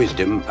and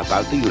wisdom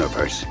about the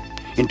universe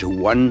into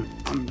one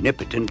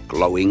omnipotent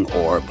glowing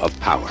orb of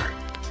power.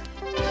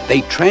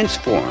 They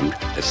transformed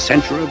the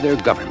center of their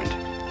government,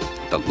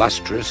 the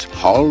lustrous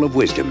Hall of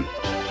Wisdom,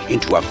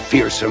 into a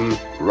fearsome,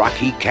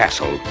 rocky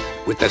castle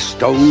with the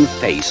stone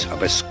face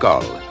of a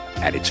skull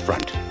at its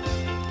front.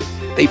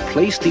 They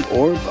placed the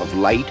orb of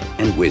light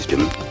and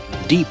wisdom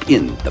deep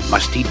in the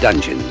musty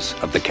dungeons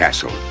of the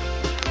castle,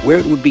 where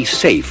it would be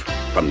safe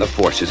from the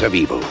forces of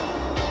evil.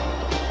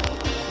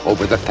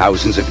 Over the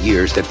thousands of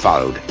years that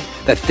followed,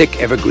 the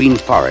thick evergreen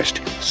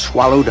forest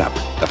swallowed up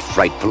the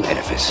frightful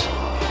edifice,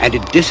 and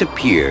it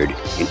disappeared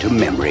into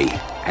memory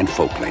and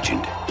folk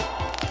legend.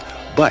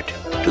 But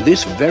to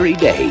this very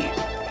day,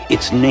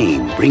 its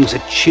name brings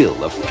a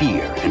chill of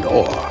fear and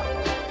awe.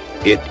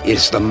 It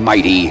is the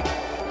mighty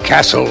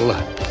Castle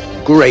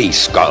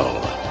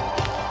Grayskull.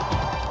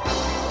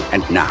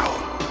 And now,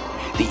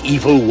 the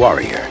evil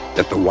warrior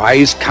that the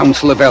wise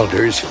Council of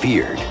Elders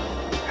feared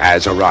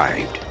has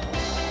arrived.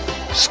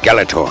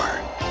 Skeletor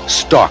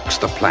stalks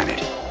the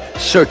planet,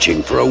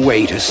 searching for a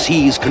way to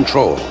seize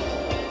control.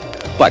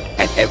 But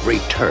at every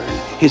turn,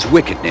 his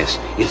wickedness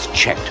is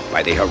checked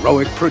by the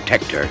heroic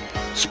protector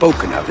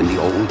spoken of in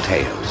the old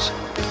tales.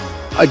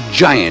 A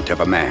giant of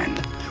a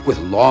man with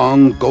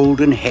long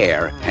golden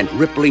hair and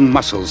rippling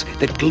muscles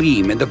that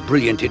gleam in the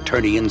brilliant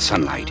Eternian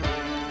sunlight.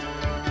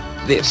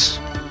 This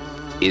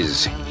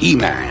is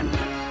He-Man.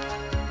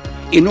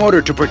 In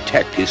order to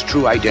protect his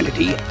true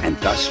identity and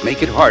thus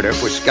make it harder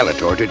for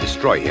Skeletor to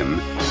destroy him,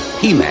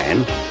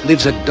 He-Man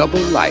lives a double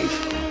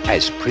life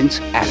as Prince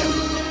Adam,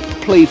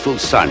 playful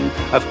son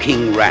of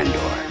King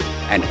Randor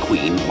and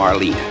Queen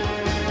Marlena.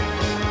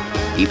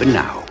 Even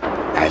now,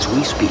 as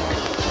we speak,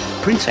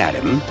 Prince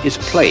Adam is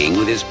playing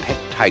with his pet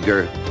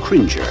tiger,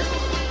 Cringer,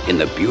 in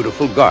the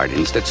beautiful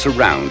gardens that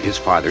surround his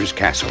father's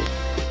castle.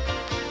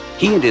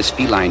 He and his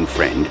feline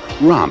friend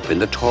romp in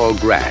the tall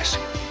grass,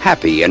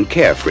 happy and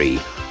carefree,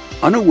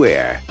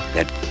 unaware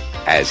that,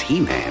 as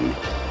He-Man,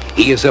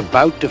 he is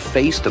about to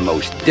face the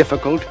most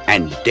difficult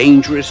and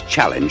dangerous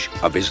challenge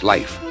of his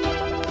life.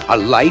 A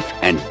life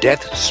and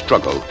death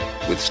struggle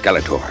with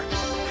Skeletor,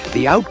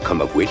 the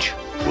outcome of which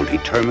will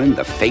determine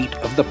the fate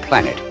of the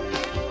planet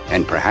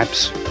and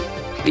perhaps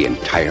the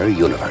entire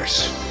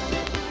universe.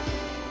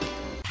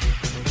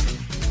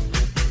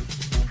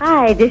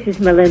 Hi, this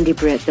is Melinda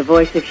Britt, the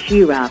voice of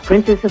She-Ra,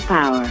 Princess of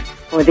Power.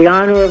 For the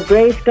honor of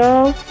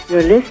Grayskull,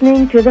 you're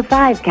listening to the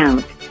 5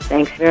 Count.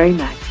 Thanks very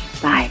much.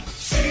 Bye.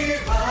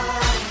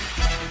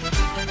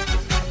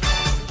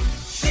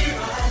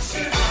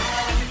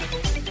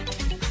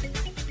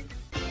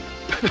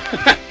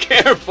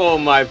 Careful,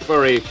 my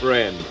furry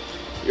friend.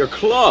 Your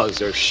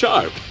claws are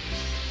sharp.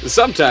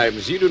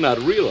 Sometimes you do not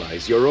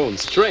realize your own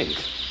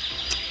strength.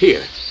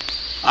 Here,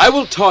 I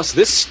will toss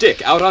this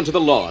stick out onto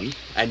the lawn,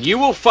 and you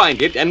will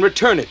find it and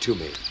return it to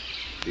me.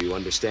 Do you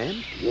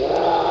understand?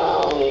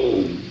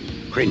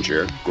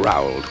 Cringer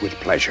growled with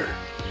pleasure.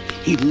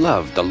 He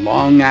loved the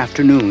long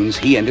afternoons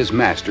he and his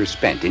master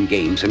spent in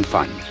games and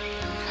fun.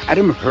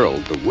 Adam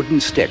hurled the wooden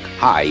stick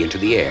high into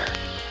the air.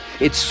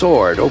 It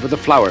soared over the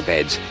flower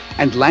beds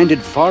and landed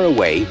far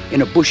away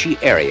in a bushy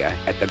area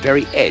at the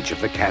very edge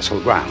of the castle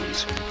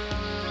grounds.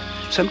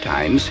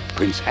 Sometimes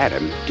Prince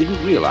Adam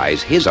didn't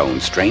realize his own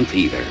strength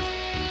either.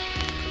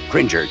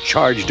 Cringer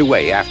charged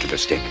away after the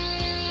stick.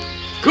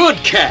 Good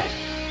cat!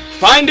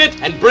 Find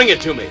it and bring it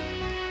to me.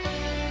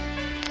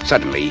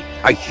 Suddenly,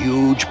 a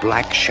huge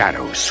black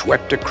shadow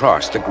swept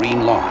across the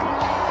green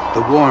lawn.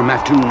 The warm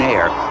afternoon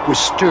air was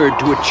stirred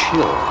to a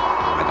chill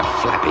by the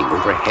flapping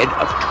overhead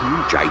of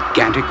 2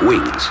 gigantic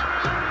wings.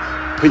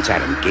 Prince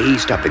Adam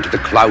gazed up into the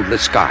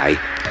cloudless sky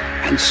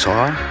and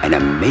saw an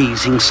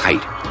amazing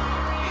sight.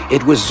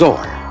 It was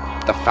Zor,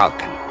 the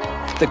falcon,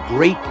 the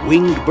great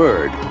winged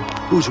bird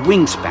whose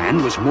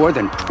wingspan was more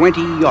than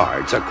 20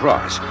 yards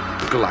across,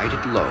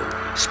 glided low,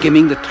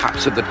 skimming the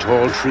tops of the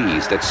tall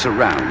trees that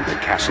surround the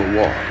castle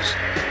walls.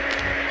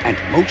 And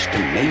most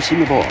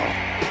amazing of all,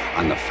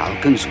 on the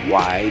falcon's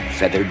wide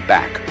feathered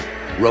back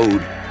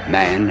rode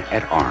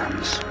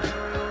Man-at-Arms,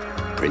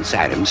 Prince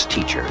Adam's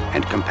teacher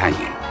and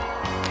companion.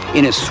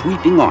 In a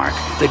sweeping arc,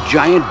 the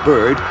giant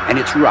bird and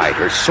its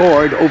rider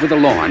soared over the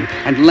lawn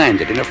and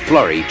landed in a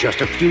flurry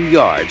just a few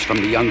yards from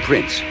the young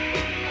prince.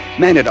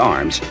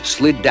 Man-at-Arms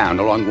slid down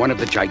along one of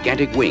the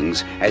gigantic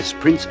wings as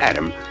Prince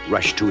Adam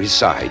rushed to his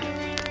side.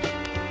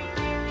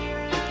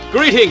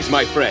 Greetings,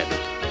 my friend,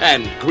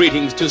 and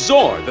greetings to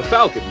Zor, the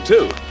falcon,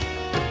 too.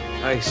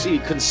 I see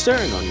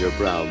concern on your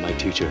brow, my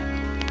teacher.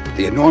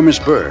 The enormous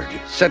bird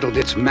settled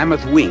its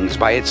mammoth wings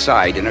by its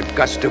side in a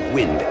gust of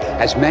wind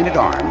as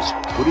Man-at-Arms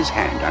put his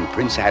hand on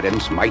Prince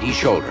Adam's mighty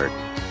shoulder,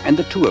 and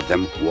the two of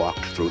them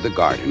walked through the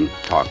garden,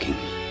 talking.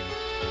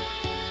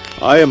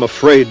 I am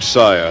afraid,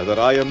 sire, that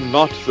I am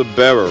not the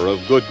bearer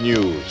of good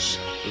news.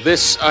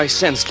 This I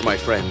sensed, my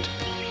friend.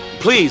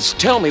 Please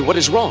tell me what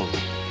is wrong.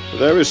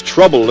 There is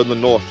trouble in the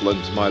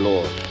Northlands, my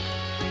lord.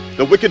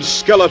 The wicked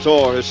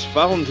Skeletor has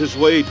found his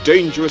way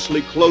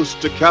dangerously close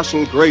to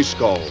Castle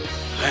Grayskull.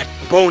 That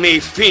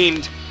bony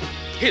fiend!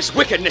 His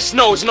wickedness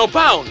knows no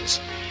bounds!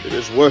 It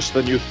is worse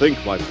than you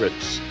think, my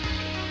prince.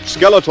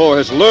 Skeletor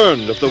has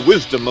learned of the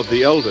wisdom of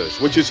the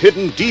elders, which is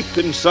hidden deep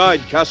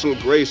inside Castle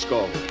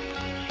Grayskull.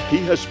 He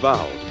has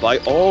vowed by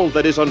all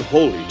that is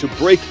unholy to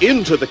break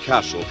into the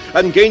castle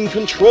and gain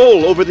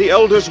control over the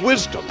elders'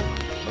 wisdom.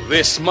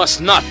 This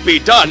must not be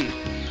done!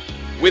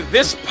 With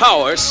this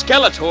power,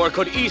 Skeletor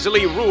could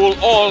easily rule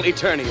all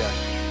Eternia.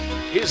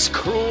 His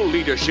cruel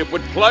leadership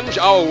would plunge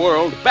our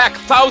world back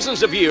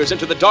thousands of years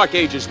into the Dark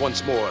Ages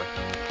once more.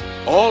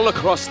 All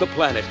across the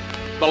planet,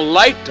 the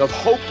light of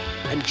hope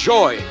and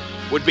joy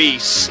would be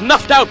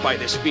snuffed out by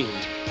this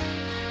fiend.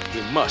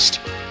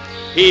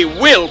 He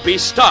will be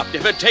stopped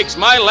if it takes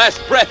my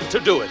last breath to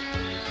do it.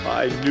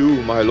 I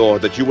knew, my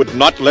lord, that you would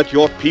not let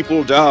your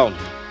people down.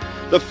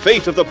 The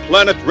fate of the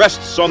planet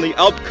rests on the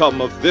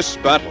outcome of this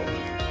battle.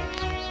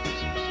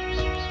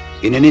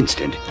 In an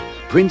instant,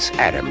 Prince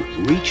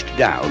Adam reached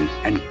down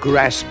and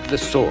grasped the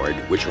sword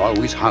which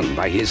always hung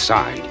by his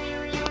side.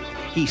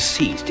 He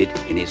seized it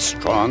in his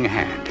strong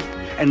hand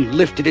and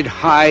lifted it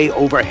high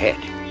overhead.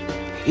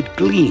 It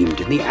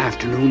gleamed in the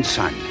afternoon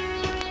sun.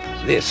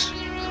 This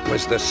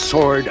was the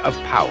Sword of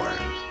Power,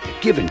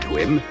 given to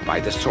him by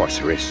the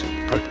sorceress,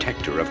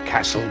 protector of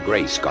Castle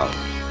Grayskull.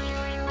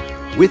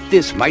 With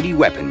this mighty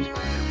weapon,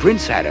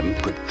 Prince Adam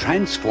could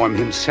transform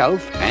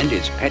himself and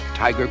his pet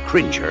tiger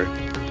Cringer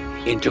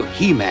into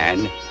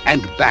He-Man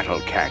and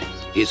Battle-Cat,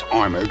 his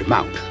armored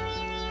mount.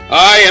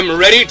 I am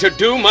ready to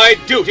do my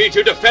duty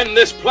to defend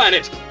this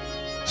planet.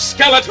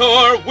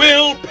 Skeletor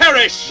will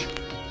perish!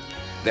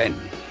 Then,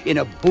 in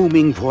a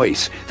booming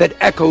voice that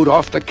echoed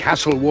off the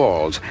castle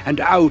walls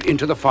and out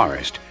into the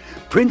forest,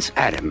 Prince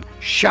Adam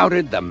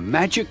shouted the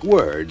magic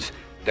words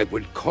that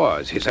would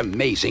cause his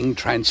amazing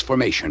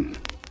transformation.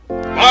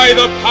 By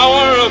the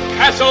power of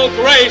Castle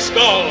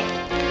Grayskull!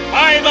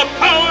 By the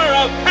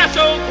power of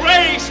Castle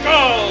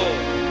Grayskull!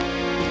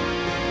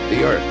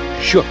 The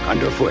earth shook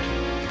underfoot,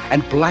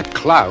 and black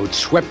clouds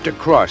swept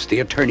across the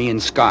Eternian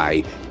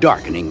sky,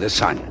 darkening the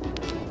sun.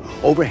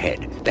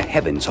 Overhead, the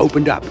heavens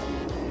opened up,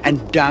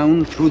 and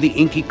down through the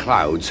inky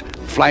clouds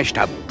flashed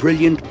a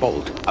brilliant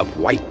bolt of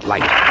white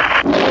light.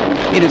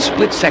 In a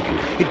split second,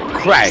 it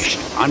crashed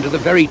onto the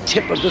very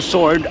tip of the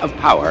sword of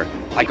power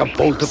like a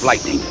bolt of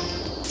lightning.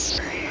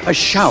 A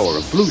shower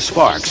of blue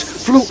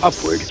sparks flew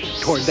upward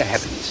toward the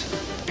heavens.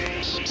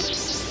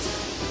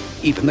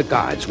 Even the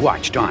gods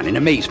watched on in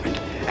amazement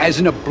as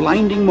in a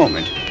blinding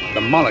moment,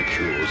 the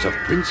molecules of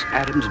Prince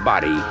Adam's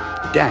body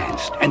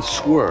danced and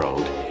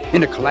swirled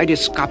in a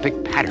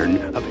kaleidoscopic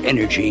pattern of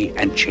energy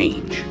and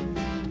change.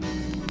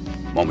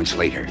 Moments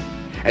later,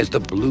 as the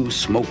blue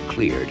smoke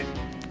cleared,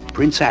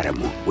 Prince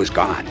Adam was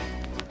gone.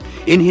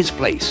 In his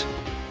place,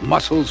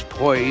 muscles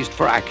poised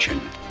for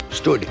action,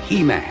 stood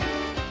He-Man.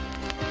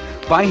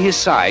 By his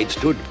side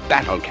stood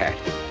Battle-Cat.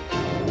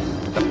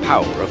 The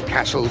power of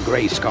Castle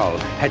Grayskull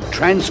had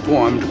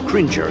transformed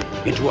Cringer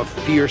into a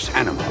fierce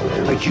animal,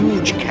 a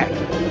huge cat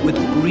with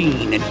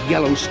green and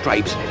yellow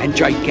stripes and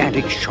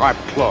gigantic sharp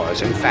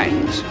claws and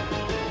fangs.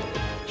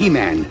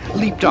 He-Man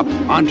leaped up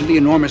onto the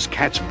enormous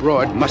cat's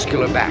broad,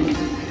 muscular back,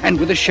 and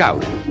with a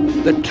shout,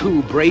 the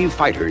two brave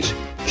fighters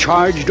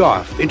charged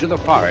off into the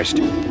forest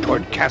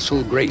toward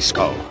Castle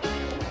Grayskull.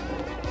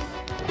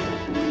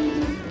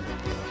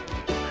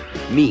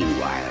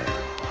 Meanwhile,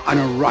 on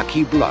a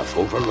rocky bluff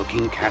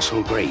overlooking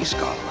Castle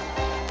Grayskull,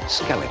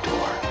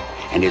 Skeletor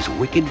and his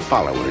wicked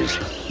followers,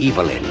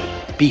 Evelyn,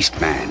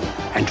 Beastman,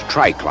 and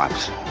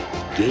Triclops,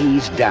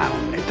 gazed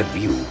down at the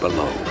view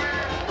below.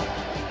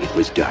 It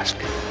was dusk,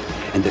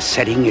 and the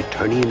setting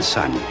Eternian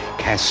sun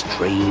cast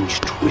strange,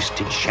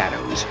 twisted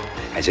shadows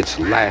as its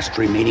last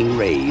remaining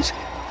rays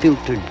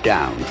filtered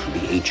down through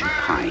the ancient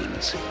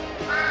pines.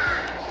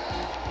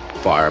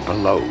 Far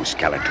below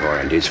Skeletor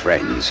and his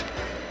friends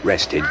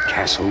rested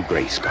Castle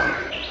Grayskull.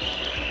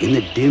 In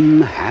the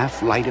dim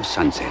half-light of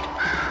sunset,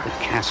 the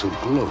castle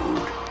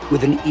glowed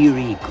with an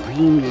eerie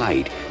green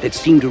light that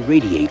seemed to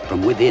radiate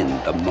from within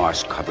the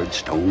moss-covered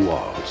stone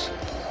walls.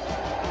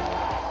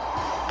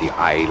 The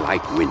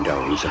eye-like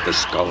windows of the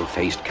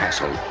skull-faced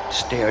castle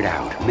stared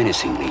out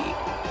menacingly,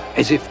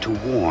 as if to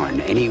warn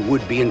any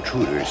would-be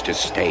intruders to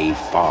stay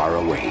far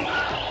away.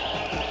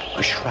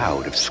 A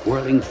shroud of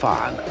swirling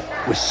fog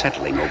was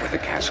settling over the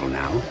castle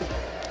now.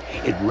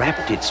 It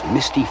wrapped its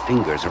misty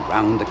fingers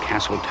around the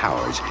castle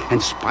towers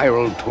and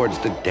spiraled towards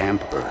the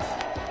damp earth.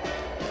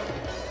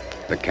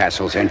 The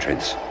castle's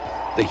entrance,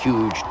 the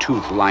huge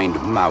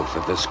tooth-lined mouth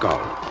of the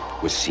skull,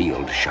 was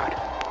sealed shut.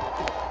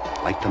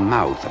 Like the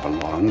mouth of a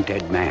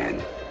long-dead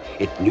man,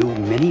 it knew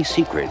many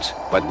secrets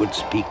but would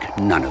speak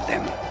none of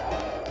them.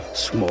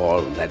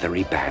 Small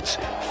leathery bats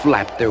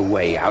flapped their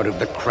way out of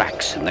the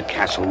cracks in the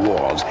castle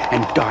walls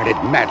and darted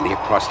madly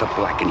across the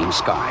blackening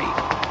sky.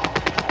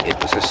 It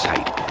was a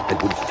sight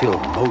that would fill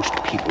most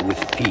people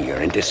with fear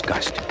and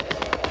disgust.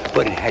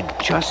 But it had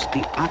just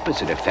the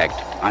opposite effect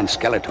on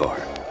Skeletor.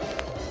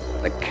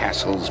 The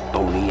castle's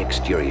bony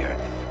exterior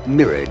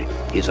mirrored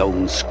his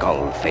own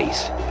skull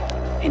face,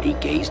 and he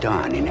gazed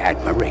on in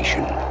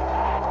admiration.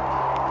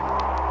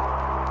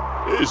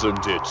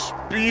 Isn't it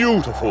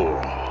beautiful?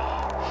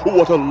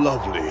 What a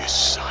lovely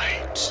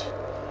sight.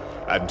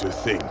 And to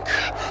think,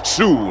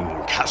 soon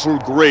Castle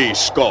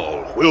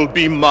Grayskull will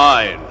be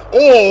mine,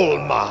 all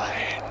mine.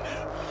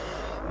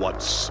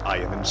 Once I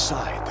am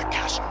inside the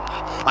castle,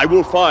 I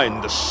will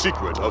find the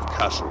secret of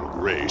Castle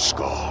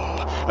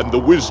Grayskull, and the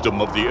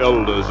wisdom of the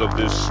elders of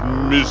this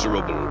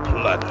miserable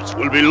planet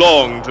will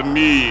belong to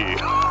me.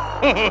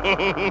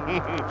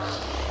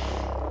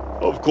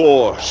 Of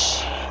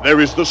course, there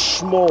is the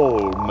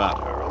small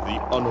matter of the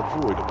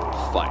unavoidable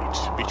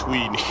fight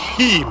between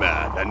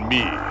He-Man and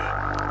me,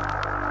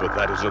 but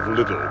that is of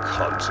little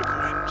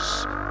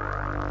consequence.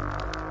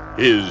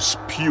 His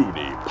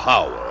puny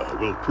power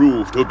will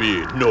prove to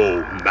be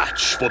no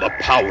match for the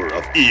power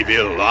of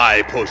evil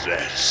I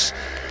possess.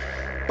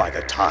 By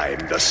the time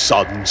the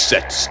sun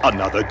sets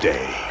another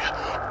day,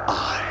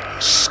 I,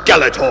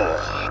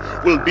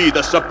 Skeletor, will be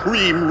the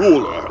supreme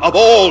ruler of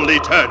all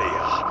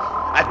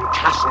Eternia, and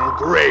Castle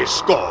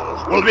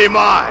Grayskull will be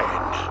mine.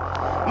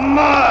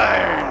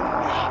 Mine!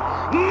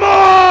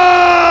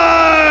 Mine!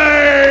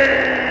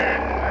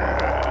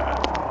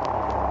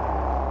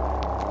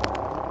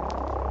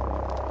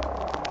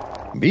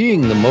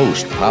 Being the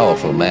most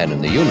powerful man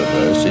in the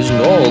universe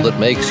isn't all that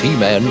makes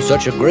He-Man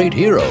such a great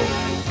hero.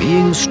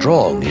 Being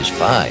strong is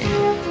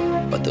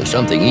fine, but there's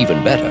something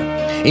even better.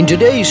 In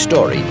today's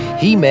story,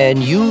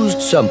 He-Man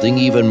used something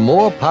even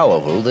more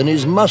powerful than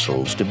his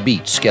muscles to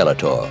beat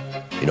Skeletor.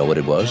 You know what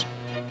it was?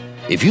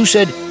 If you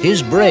said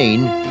his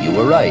brain, you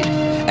were right.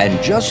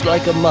 And just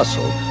like a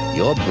muscle,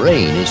 your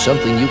brain is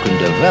something you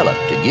can develop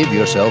to give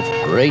yourself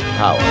great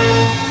power.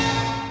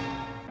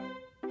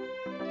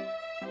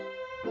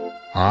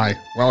 Hi,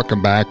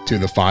 welcome back to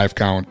the 5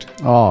 Count.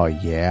 Oh,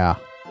 yeah.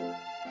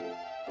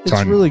 It's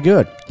Ton, really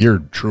good. You're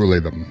truly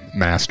the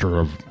master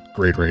of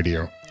great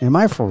radio. Am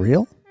I for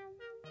real?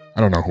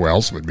 I don't know who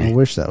else would be. I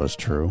wish that was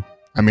true.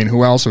 I mean,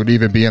 who else would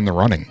even be in the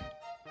running?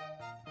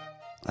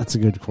 That's a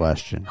good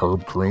question.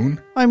 Herb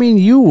Kroon? I mean,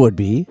 you would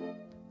be.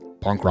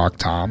 Punk Rock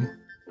Tom?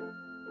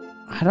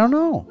 I don't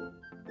know.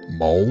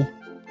 Mo?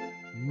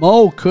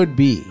 Mo could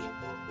be.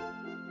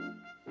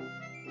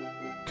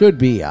 Could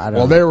be. I don't know.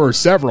 Well, there were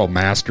several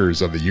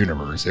masters of the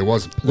universe. It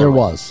was plural. There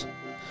was.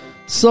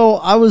 So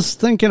I was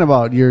thinking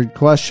about your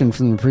question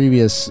from the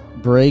previous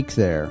break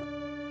there.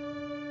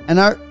 And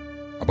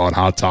about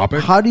Hot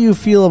Topic? How do you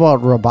feel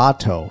about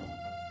Roboto?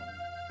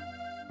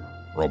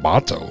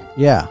 Roboto?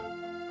 Yeah.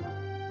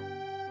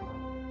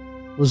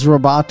 Was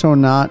Roboto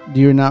not... Do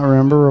you not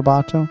remember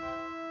Roboto?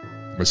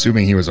 I'm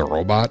assuming he was a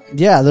robot?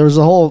 Yeah, there was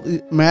a whole...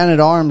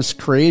 Man-at-Arms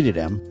created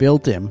him,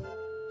 built him.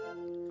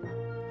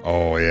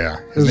 Oh,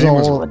 yeah. His name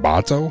was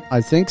Roboto?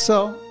 I think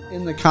so.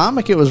 In the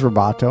comic, it was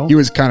Roboto. He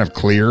was kind of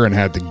clear and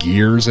had the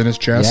gears in his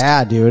chest?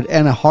 Yeah, dude.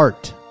 And a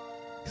heart.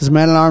 Because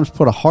Man-at-Arms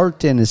put a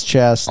heart in his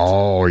chest.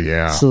 Oh,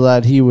 yeah. So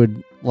that he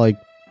would,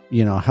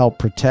 help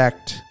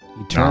protect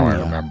Eternia. Now I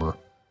remember.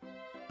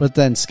 But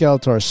then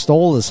Skeletor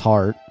stole his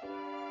heart.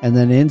 And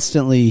then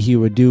instantly he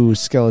would do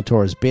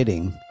Skeletor's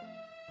bidding.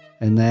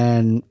 And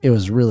then it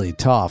was really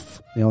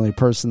tough. The only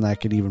person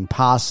that could even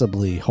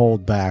possibly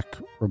hold back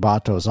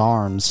Roboto's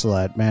arms so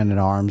that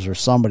Man-at-Arms or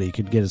somebody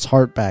could get his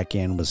heart back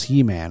in was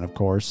He-Man, of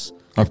course.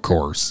 Of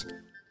course.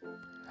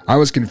 I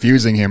was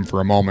confusing him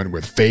for a moment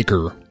with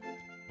Faker.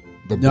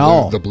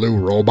 The blue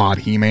robot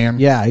He-Man.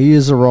 Yeah, he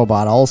is a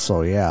robot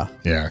also, yeah.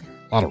 Yeah,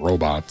 a lot of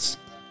robots.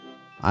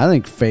 I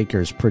think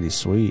Faker's pretty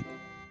sweet.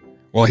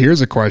 Well,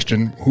 here's a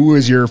question. Who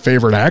is your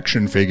favorite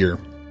action figure?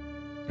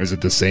 Is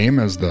it the same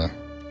as the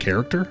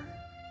character?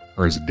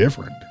 Or is it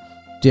different?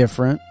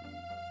 Different.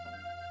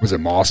 Was it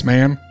Moss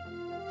Man?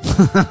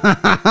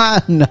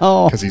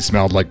 No. Because he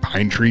smelled like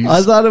pine trees?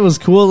 I thought it was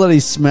cool that he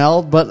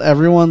smelled, but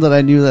everyone that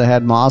I knew that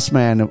had Moss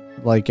Man,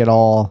 at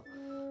all...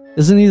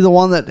 Isn't he the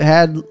one that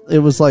had... It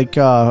was like...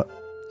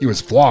 he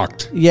was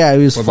flocked. Yeah,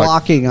 he was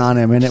flocking on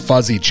him. And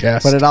fuzzy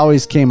chest. But it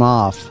always came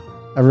off.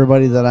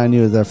 Everybody that I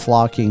knew, they're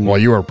flocking. Well,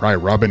 you were probably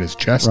rubbing his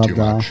chest too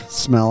much.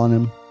 Smelling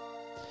him.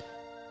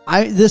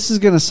 This is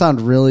going to sound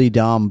really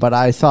dumb, but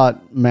I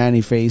thought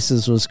Manny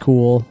Faces was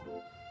cool.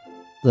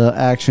 The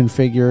action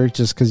figure,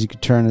 just because you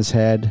could turn his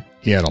head.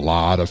 He had a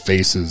lot of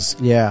faces.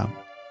 Yeah,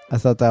 I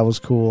thought that was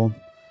cool.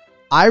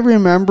 I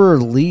remember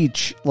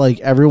Leech,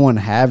 everyone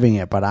having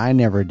it, but I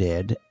never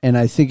did. And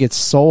I think it's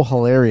so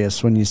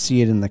hilarious when you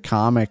see it in the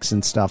comics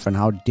and stuff and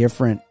how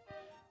different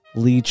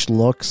Leech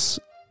looks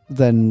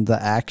than the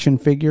action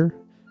figure.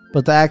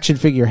 But the action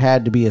figure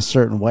had to be a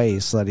certain way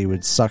so that he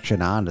would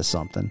suction onto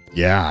something.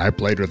 Yeah, I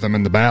played with him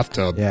in the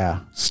bathtub. Yeah.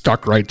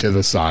 Stuck right to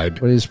the side.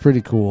 But he was pretty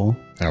cool.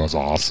 That was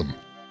awesome.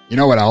 You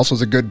know what else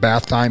was a good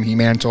bath time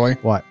He-Man toy?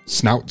 What?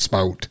 Snout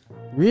Spout.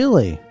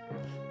 Really?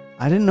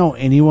 I didn't know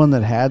anyone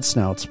that had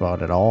Snout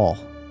Spout at all.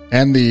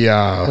 And the...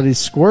 But he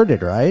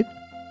squirted, right?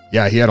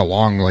 Yeah, he had a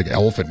long,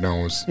 elephant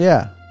nose.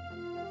 Yeah.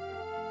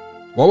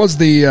 What was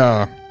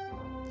the...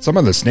 Some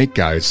of the snake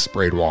guys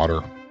sprayed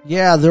water.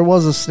 Yeah, there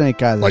was a snake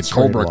guy that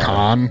sprayed Cobra water.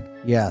 Khan.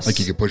 Yes. Like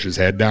he could push his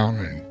head down.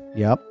 And...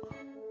 Yep.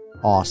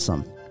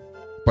 Awesome.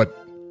 But...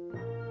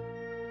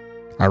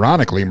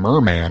 Ironically,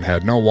 Merman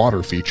had no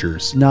water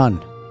features.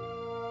 None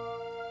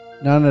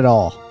at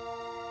all.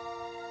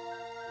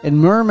 And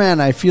Merman,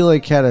 I feel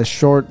like, had a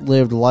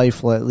short-lived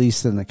life, at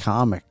least in the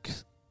comic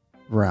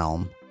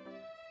realm.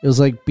 It was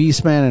like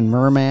Beastman and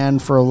Merman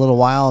for a little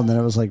while, and then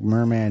it was like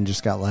Merman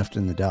just got left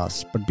in the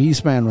dust. But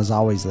Beastman was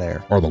always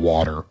there. Or the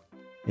water.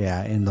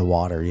 Yeah, in the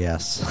water,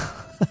 yes.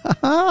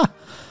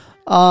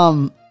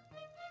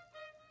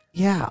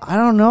 Yeah, I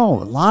don't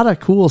know. A lot of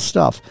cool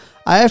stuff.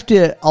 I have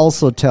to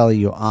also tell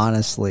you,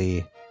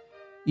 honestly,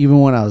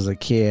 even when I was a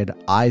kid,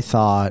 I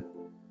thought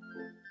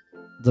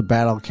the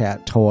Battle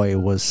Cat toy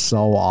was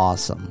so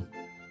awesome.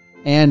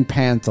 And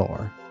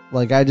Panther.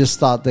 I just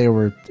thought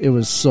it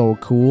was so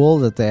cool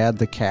that they had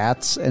the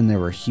cats and they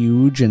were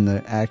huge and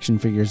the action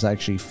figures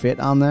actually fit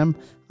on them.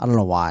 I don't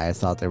know why. I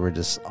thought they were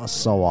just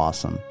so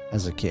awesome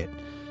as a kid.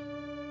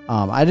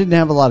 I didn't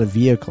have a lot of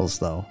vehicles,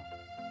 though.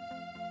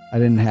 I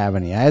didn't have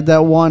any. I had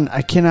that one.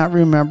 I cannot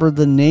remember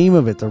the name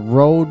of it. The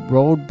road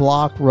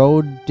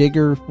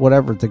digger,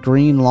 whatever. The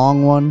green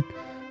long one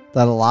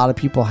that a lot of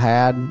people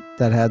had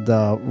that had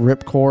the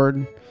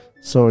ripcord.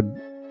 So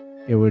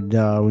it would,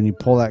 when you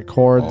pull that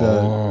cord,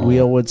 the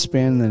wheel would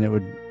spin and it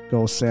would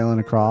go sailing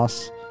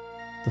across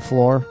the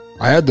floor.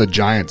 I had the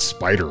giant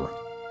spider.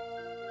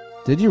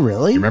 Did you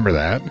really? You remember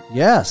that?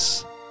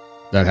 Yes.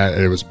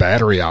 It was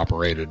battery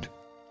operated.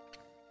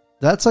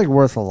 That's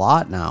worth a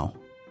lot now.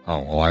 Oh,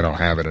 well, I don't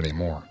have it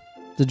anymore.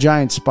 The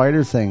giant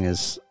spider thing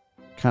is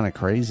kind of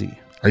crazy.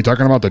 Are you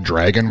talking about the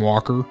Dragon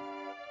Walker?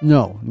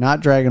 No,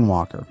 not Dragon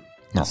Walker.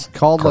 No, it's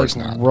called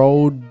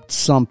Road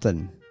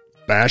something.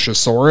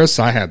 Bashosaurus?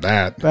 I had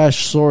that.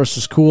 Bashosaurus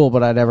is cool,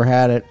 but I never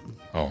had it.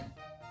 Oh.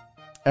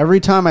 Every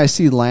time I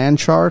see Land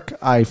Shark,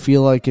 I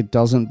feel like it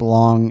doesn't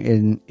belong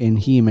in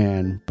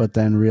He-Man, but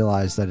then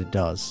realize that it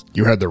does.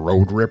 You had the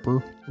Road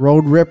Ripper?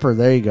 Road Ripper,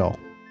 there you go.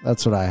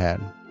 That's what I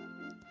had.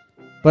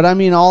 But I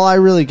mean, all I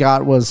really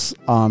got was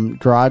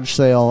garage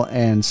sale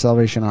and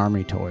Salvation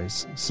Army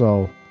toys.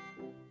 So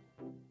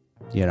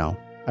you know,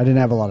 I didn't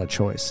have a lot of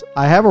choice.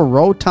 I have a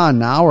Roton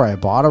now, or I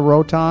bought a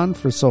Roton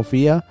for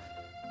Sophia,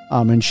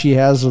 and she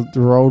has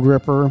the Road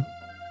Ripper.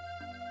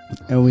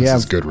 And we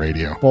have good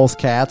radio. Both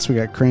cats. We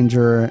got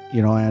Cringer,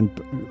 you know, and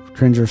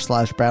Cringer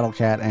 / Battle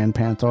Cat and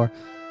Panther.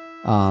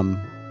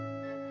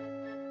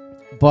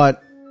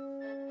 But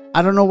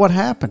I don't know what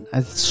happened.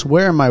 I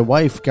swear my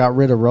wife got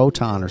rid of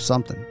Roton or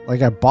something.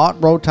 Like I bought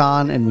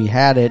Roton and we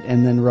had it,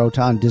 and then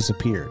Roton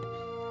disappeared.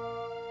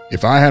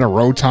 If I had a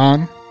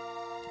Roton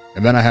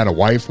and then I had a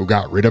wife who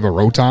got rid of a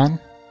Roton,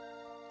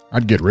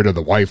 I'd get rid of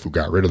the wife who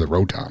got rid of the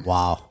Roton.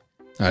 Wow.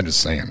 I'm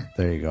just saying.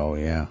 There you go,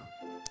 yeah.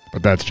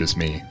 But that's just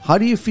me. How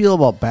do you feel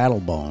about Battle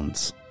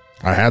Bones?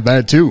 I had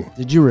that too.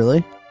 Did you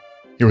really?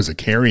 It was a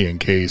carrying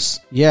case.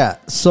 Yeah.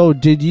 So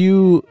did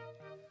you...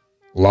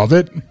 Love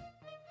it?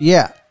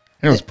 Yeah.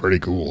 It was pretty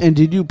cool. And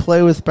did you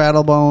play with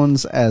Battle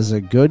Bones as a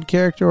good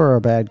character or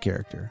a bad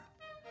character?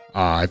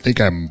 I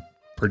think I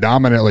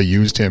predominantly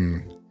used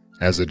him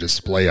as a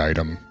display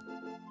item.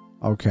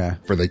 Okay.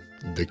 For the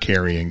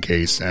carrying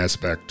case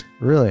aspect.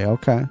 Really?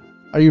 Okay.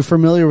 Are you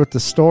familiar with the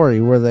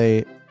story where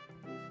they...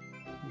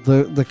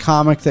 The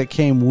comic that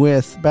came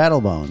with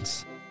Battle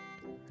Bones?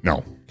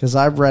 No. Because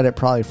I've read it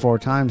probably 4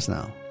 times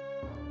now.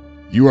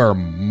 You are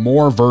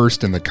more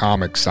versed in the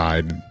comic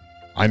side.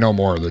 I know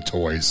more of the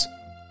toys.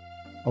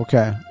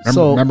 Okay.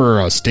 Remember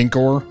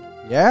Stinkor?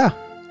 Yeah,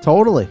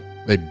 totally.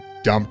 They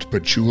dumped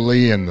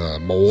Patchouli in the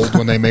mold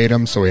when they made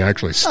him, so he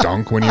actually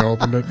stunk when you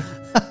opened it.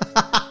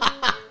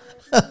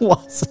 It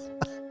was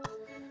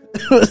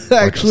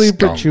actually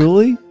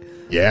Patchouli?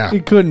 Yeah.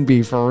 It couldn't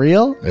be for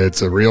real?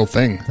 It's a real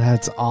thing.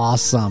 That's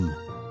awesome.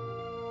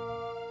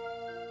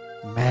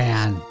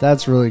 Man,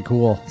 that's really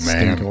cool.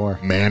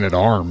 Stinkor. Man at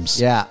Arms.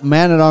 Yeah,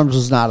 Man at Arms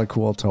was not a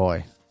cool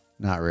toy.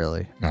 Not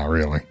really. Not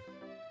really.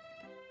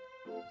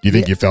 Do you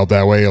think you felt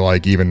that way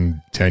like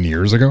even 10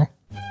 years ago?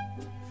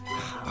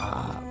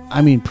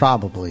 I mean,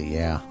 probably,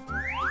 yeah.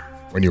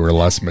 When you were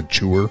less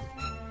mature?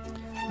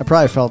 I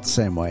probably felt the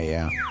same way,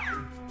 yeah.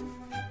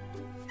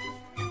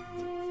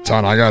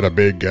 Ton, I got a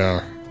big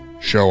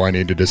show I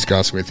need to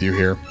discuss with you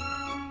here.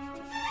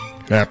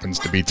 It happens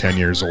to be 10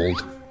 years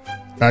old.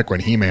 Back when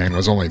He-Man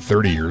was only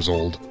 30 years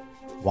old.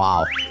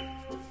 Wow.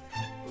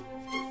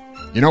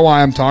 You know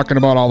why I'm talking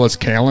about all this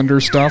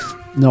calendar stuff?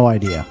 No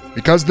idea.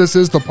 Because this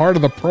is the part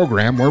of the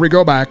program where we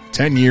go back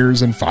 10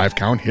 years in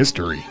 5-count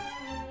history.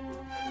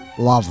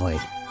 Lovely.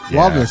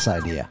 Yeah. Love this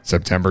idea.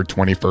 September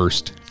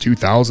 21st,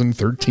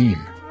 2013.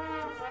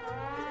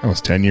 That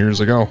was 10 years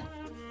ago.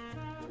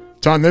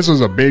 Ton, this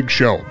was a big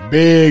show.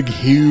 Big,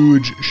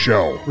 huge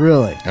show.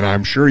 Really? And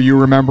I'm sure you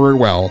remember it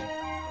well.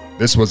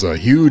 This was a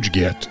huge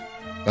get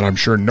that I'm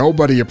sure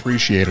nobody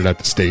appreciated at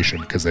the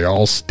station because they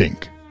all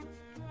stink.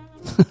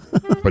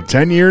 But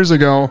 10 years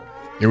ago,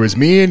 it was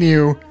me and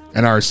you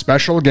and our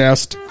special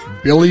guest,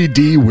 Billy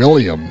D.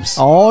 Williams.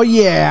 Oh,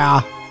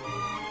 yeah.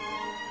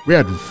 We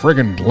had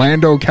friggin'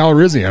 Lando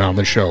Calrissian on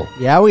the show.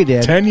 Yeah, we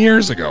did. 10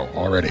 years ago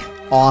already.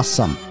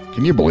 Awesome.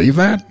 Can you believe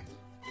that?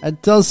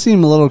 It does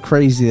seem a little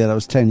crazy that it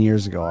was 10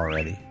 years ago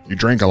already. You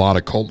drank a lot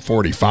of Colt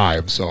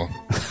 45, so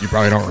you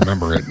probably don't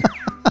remember it.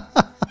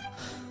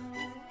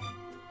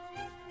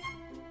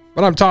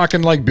 But I'm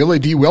talking like Billy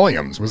D.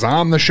 Williams was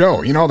on the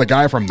show. You know, the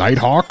guy from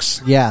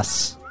Nighthawks?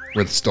 Yes.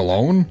 With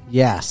Stallone?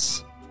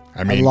 Yes.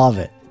 I mean, I love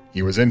it.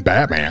 He was in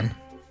Batman.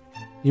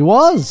 He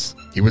was.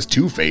 He was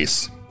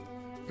Two-Face.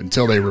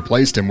 Until they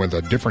replaced him with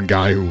a different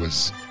guy who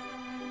was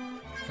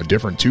a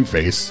different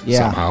Two-Face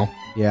somehow.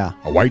 Yeah.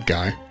 A white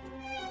guy.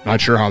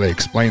 Not sure how they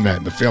explain that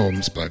in the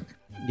films, but...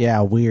 Yeah,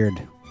 weird.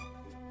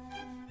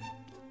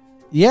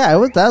 Yeah,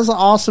 that was an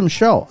awesome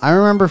show. I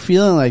remember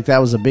feeling like that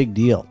was a big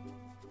deal.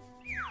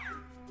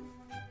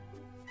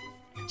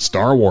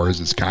 Star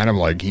Wars is kind of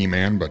like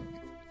He-Man, but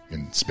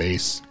in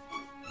space.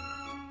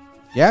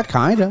 Yeah,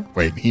 kind of.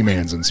 Wait,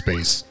 He-Man's in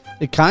space.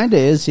 It kind of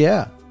is,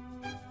 yeah.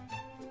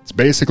 It's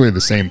basically the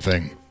same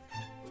thing.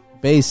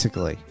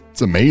 Basically.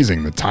 It's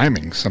amazing the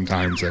timing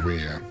sometimes that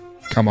we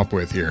come up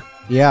with here.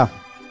 Yeah.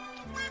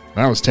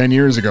 That was 10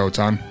 years ago,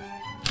 Ton.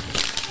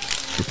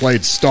 We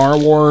played Star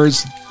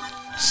Wars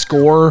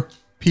score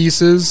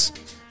pieces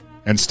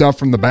and stuff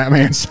from the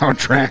Batman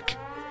soundtrack.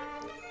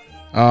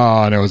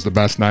 Oh, and it was the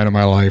best night of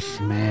my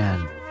life.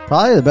 Man.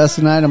 Probably the best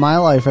night of my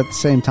life at the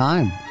same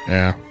time.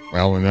 Yeah.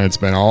 Well, and then it's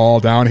been all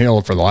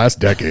downhill for the last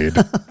decade.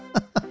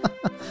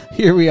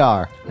 Here we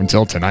are.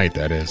 Until tonight,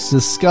 that is.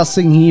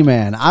 Discussing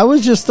He-Man. I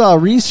was just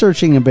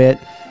researching a bit,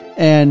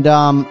 and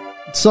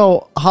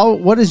so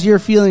what is your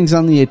feelings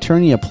on the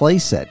Eternia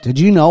playset? Did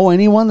you know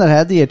anyone that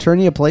had the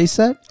Eternia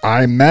playset?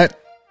 I met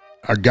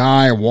a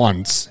guy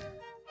once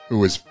who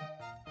was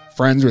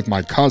friends with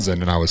my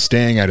cousin, and I was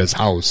staying at his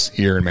house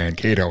here in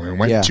Mankato and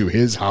went to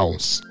his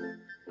house.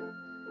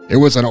 It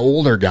was an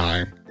older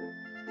guy.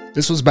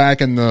 This was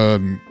back in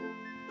the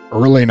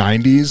early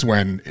 90s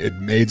when it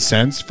made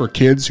sense for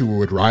kids who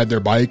would ride their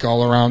bike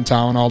all around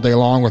town all day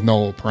long with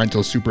no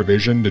parental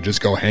supervision to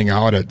just go hang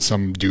out at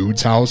some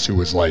dude's house who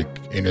was like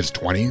in his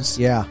 20s.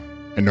 Yeah.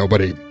 And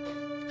nobody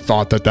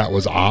thought that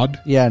was odd.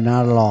 Yeah,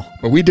 not at all.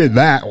 But we did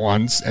that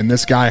once, and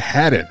this guy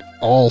had it.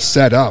 all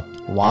set up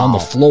Wow. on the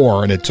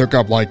floor, and it took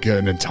up like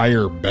an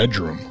entire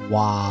bedroom.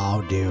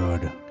 Wow,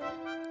 dude.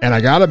 And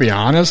I gotta be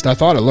honest, I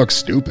thought it looked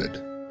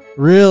stupid.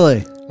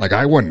 Really? Like,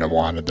 I wouldn't have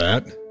wanted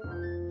that.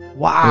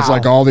 Wow. It's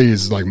like all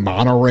these like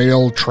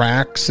monorail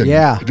tracks, and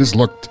Yeah. it just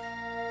looked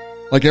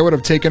like it would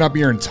have taken up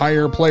your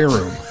entire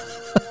playroom.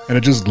 And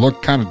it just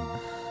looked kind of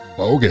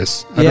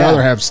bogus. I'd Yeah.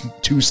 rather have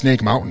two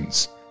Snake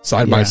Mountains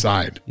side by Yeah.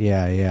 side.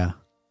 Yeah.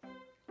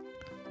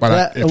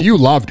 But if you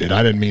loved it,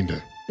 I didn't mean to.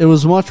 It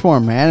was much more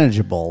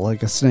manageable,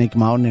 like a Snake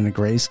Mountain and a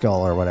Grayskull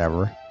or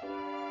whatever.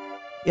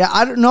 Yeah,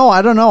 I don't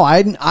know.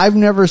 I've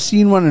never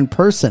seen one in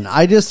person.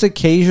 I just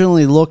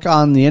occasionally look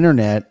on the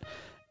internet,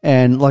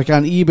 and like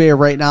on eBay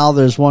right now,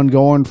 there's one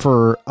going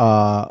for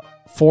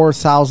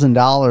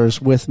 $4,000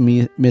 with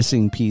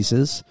missing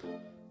pieces.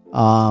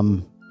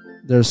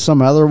 There's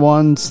some other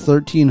ones,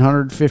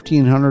 $1,300,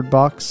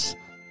 $1,500.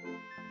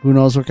 Who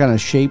knows what kind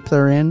of shape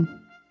they're in?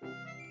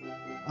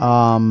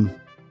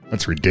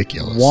 That's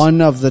ridiculous.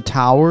 One of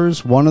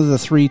the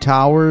 3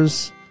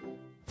 towers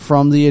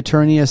from the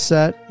Eternia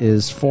set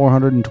is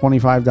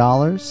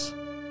 $425.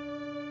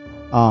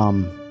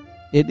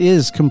 It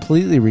is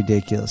completely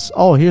ridiculous.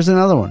 Oh, here's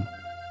another one.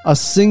 A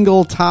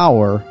single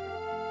tower,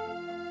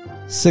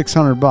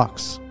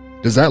 $600.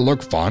 Does that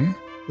look fun?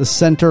 The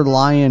Center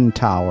Lion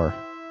Tower.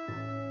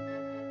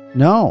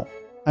 No.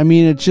 I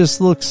mean, it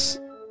just looks...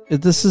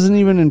 This isn't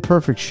even in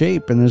perfect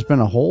shape, and there's been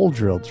a hole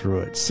drilled through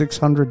it.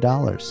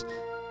 $600.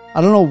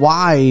 I don't know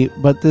why,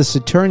 but this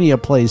Eternia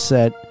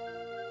playset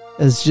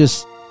has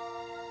just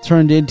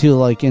turned into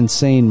like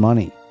insane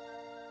money.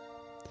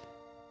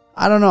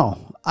 I don't know.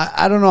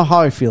 I don't know how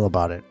I feel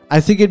about it. I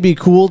think it'd be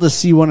cool to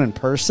see one in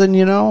person,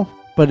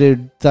 but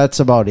that's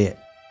about it.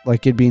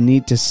 Like, it'd be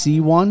neat to see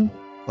one,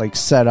 like,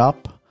 set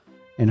up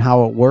and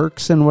how it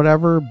works and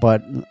whatever,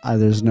 but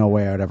there's no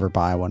way I'd ever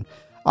buy one.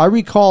 I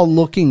recall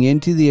looking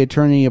into the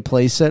Eternia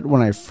playset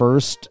when I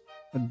first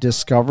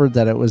discovered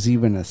that it was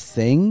even a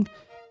thing,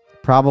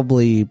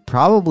 probably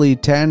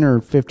 10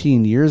 or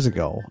 15 years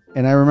ago.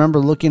 And I remember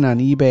looking on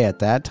eBay at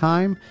that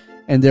time,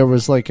 and there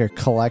was like a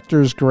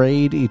collector's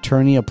grade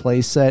Eternia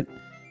playset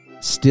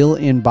still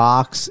in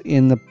box,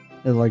 in the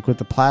like with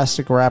the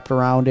plastic wrapped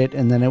around it,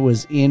 and then it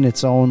was in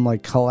its own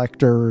like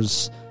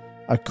collector's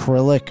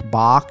acrylic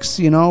box,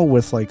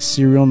 with like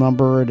serial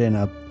numbered and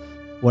a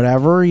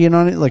whatever,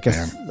 like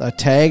a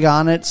tag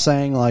on it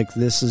saying like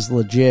this is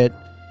legit,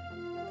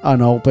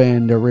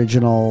 unopened,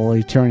 original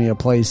Eternia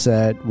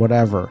playset,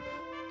 whatever.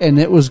 And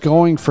it was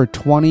going for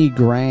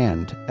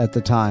 $20,000 at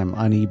the time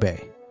on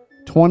eBay.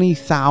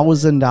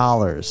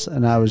 $20,000.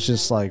 And I was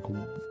just like,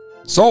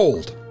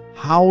 sold.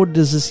 How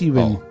does this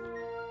even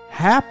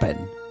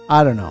happen?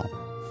 I don't know.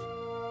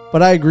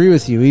 But I agree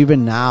with you.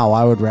 Even now,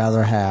 I would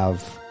rather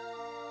have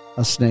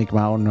a Snake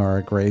Mountain or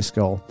a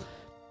Grayskull.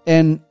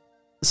 And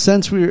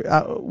since we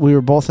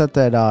were both at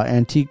that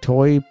antique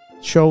toy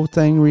show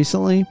thing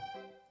recently,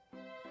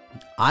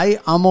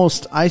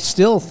 I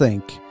still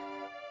think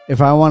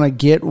if I want to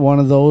get one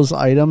of those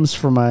items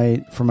for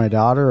my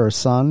daughter or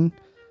son,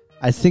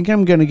 I think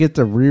I'm going to get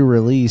the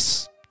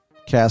re-release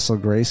Castle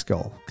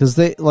Grayskull, because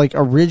they like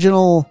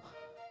original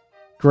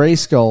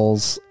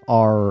Grayskulls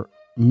are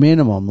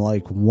minimum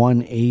like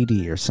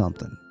 $180 or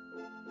something,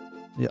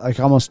 like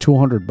almost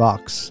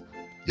 $200.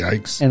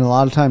 Yikes! And a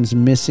lot of times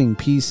missing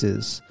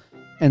pieces.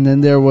 And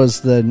then there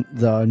was the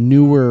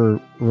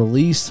newer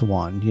released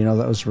one,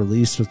 that was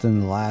released within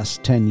the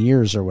last 10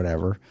 years or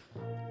whatever.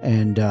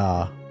 And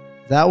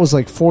that was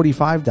like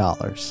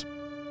 $45.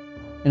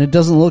 And it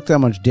doesn't look that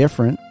much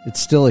different. It's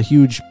still a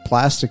huge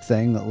plastic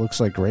thing that looks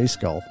like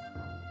Grayskull.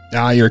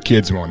 Your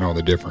kids won't know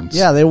the difference.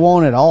 Yeah, they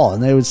won't at all.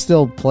 And they would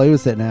still play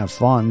with it and have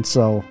fun.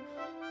 So,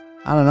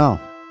 I don't know.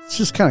 It's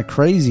just kind of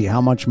crazy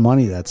how much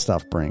money that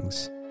stuff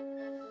brings.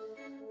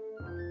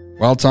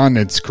 Well, Ton,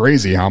 it's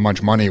crazy how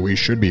much money we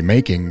should be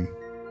making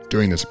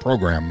doing this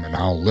program and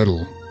how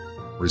little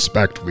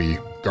respect we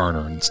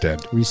garner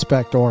instead.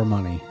 Respect or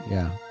money,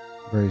 yeah.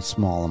 Very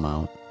small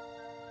amount.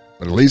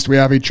 But at least we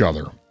have each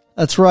other.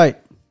 That's right.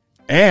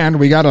 And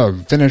we got to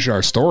finish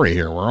our story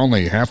here. We're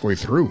only halfway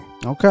through.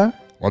 Okay.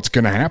 What's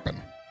going to happen?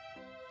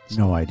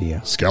 No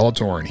idea.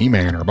 Skeletor and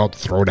He-Man are about to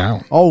throw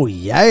down. Oh,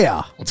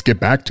 yeah. Let's get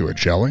back to it,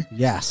 shall we?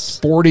 Yes.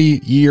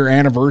 40-year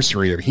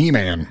anniversary of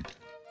He-Man.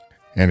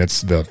 And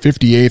it's the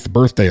 58th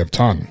birthday of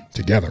Ton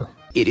together.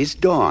 It is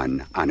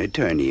dawn on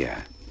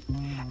Eternia.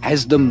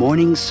 As the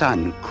morning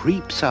sun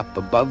creeps up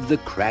above the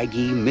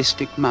craggy,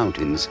 mystic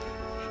mountains,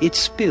 it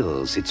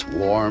spills its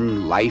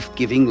warm,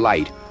 life-giving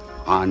light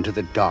onto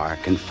the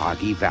dark and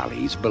foggy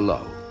valleys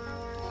below.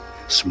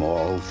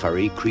 Small,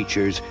 furry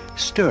creatures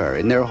stir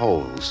in their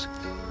holes.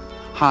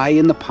 High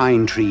in the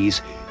pine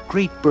trees,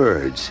 great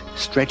birds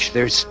stretch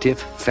their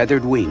stiff,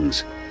 feathered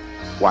wings,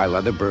 while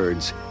other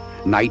birds,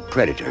 night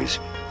predators,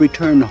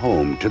 return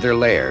home to their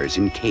lairs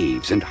in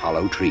caves and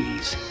hollow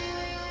trees.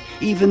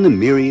 Even the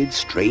myriad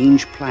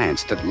strange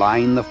plants that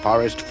line the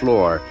forest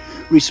floor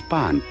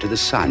respond to the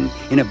sun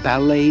in a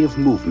ballet of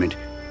movement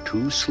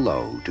too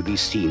slow to be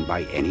seen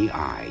by any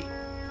eye.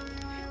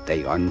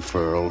 They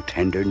unfurl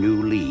tender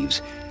new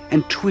leaves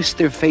and twist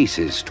their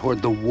faces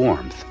toward the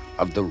warmth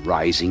of the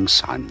rising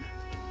sun.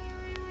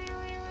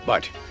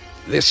 But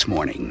this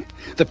morning,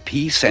 the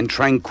peace and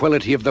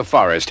tranquility of the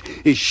forest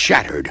is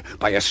shattered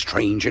by a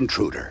strange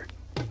intruder.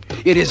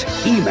 It is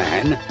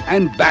He-Man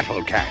and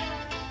Battle Cat.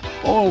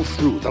 All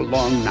through the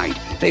long night,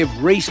 they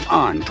have raced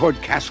on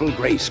toward Castle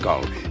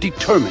Grayskull,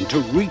 determined to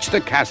reach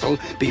the castle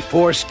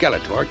before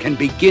Skeletor can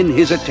begin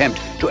his attempt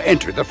to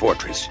enter the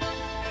fortress.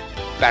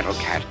 Battle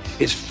Cat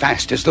is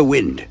fast as the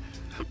wind,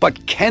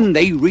 but can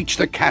they reach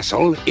the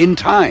castle in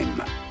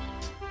time?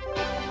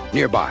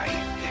 Nearby,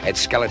 at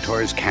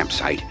Skeletor's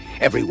campsite,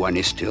 everyone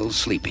is still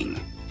sleeping.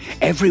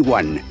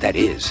 Everyone, that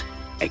is,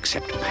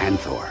 except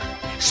Panthor,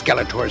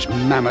 Skeletor's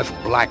mammoth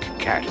black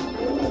cat.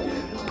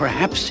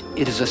 Perhaps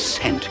it is a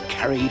scent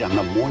carried on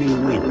the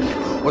morning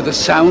wind, or the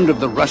sound of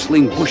the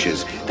rustling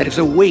bushes that has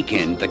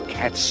awakened the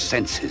cat's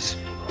senses.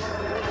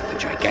 The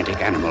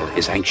gigantic animal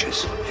is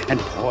anxious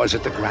and paws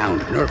at the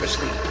ground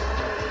nervously.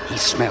 He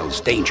smells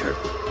danger.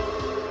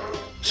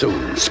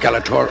 Soon,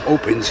 Skeletor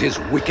opens his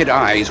wicked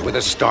eyes with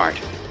a start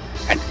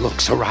and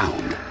looks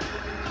around.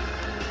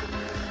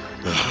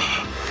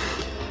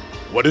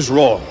 What is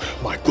wrong,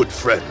 my good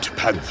friend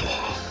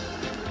Panthor?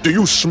 Do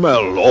you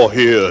smell or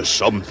hear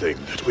something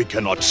that we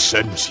cannot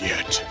sense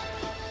yet?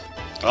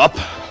 Up,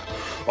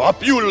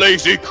 you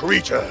lazy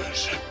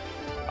creatures!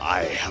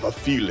 I have a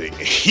feeling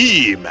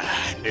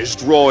He-Man is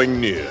drawing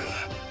near.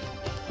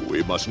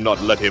 We must not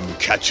let him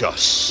catch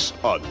us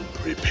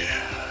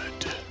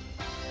unprepared.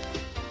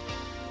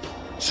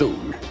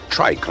 Soon,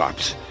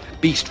 Triclops,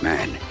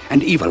 Beastman,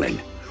 and Evelyn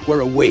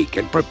were awake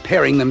and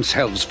preparing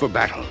themselves for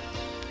battle.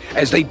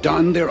 As they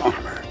donned their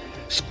armor,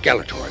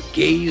 Skeletor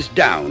gazed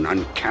down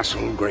on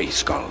Castle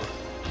Grayskull.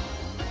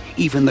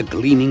 Even the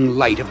gleaming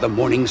light of the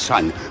morning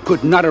sun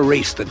could not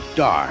erase the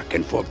dark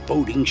and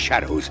foreboding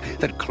shadows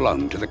that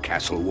clung to the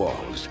castle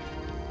walls.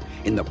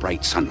 In the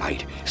bright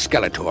sunlight,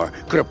 Skeletor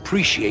could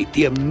appreciate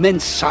the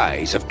immense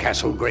size of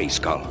Castle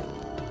Grayskull.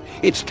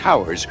 Its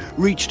towers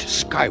reached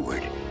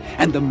skyward,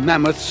 and the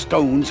mammoth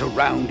stones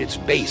around its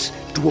base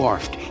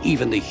dwarfed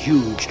even the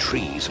huge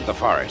trees of the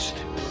forest.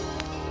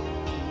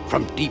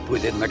 From deep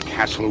within the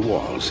castle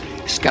walls,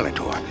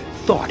 Skeletor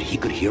thought he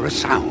could hear a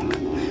sound.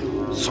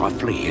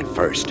 Softly at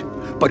first,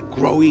 but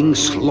growing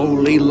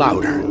slowly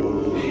louder.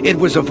 It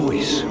was a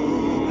voice.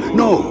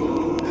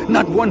 No,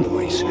 not one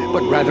voice,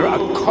 but rather a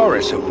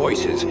chorus of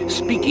voices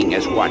speaking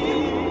as one.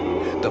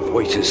 The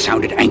voices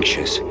sounded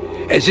anxious,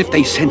 as if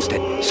they sensed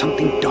that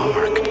something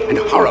dark and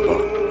horrible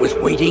was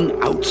waiting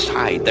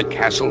outside the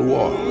castle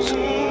walls.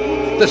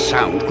 The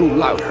sound grew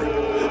louder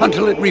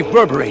until it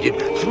reverberated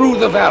through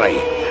the valley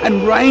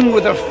and rang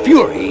with a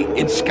fury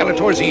in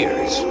Skeletor's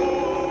ears.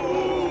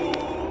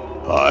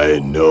 I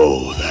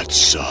know that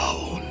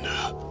sound,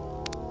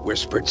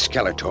 whispered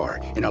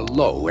Skeletor in a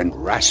low and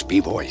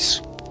raspy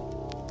voice.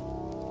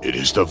 It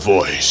is the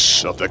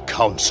voice of the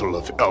Council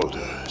of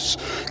Elders,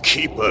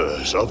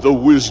 keepers of the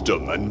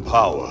wisdom and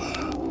power.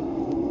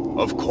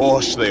 Of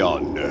course they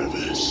are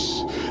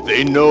nervous.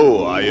 They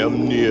know I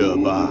am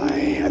nearby,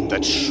 and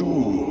that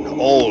soon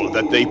all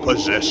that they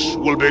possess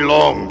will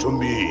belong to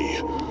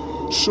me.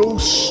 So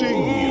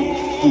sing, you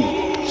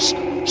fools.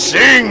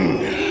 Sing!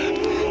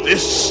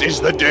 This is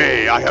the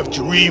day I have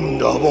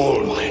dreamed of all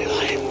my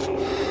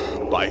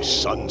life. By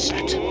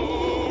sunset,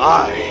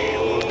 I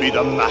will be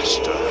the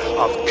master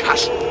of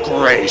Castle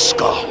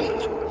Grayskull.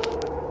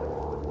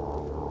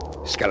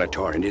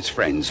 Skeletor and his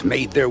friends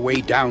made their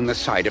way down the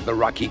side of the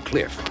rocky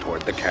cliff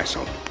toward the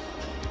castle.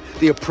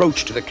 The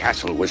approach to the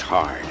castle was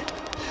hard.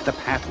 The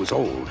path was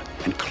old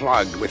and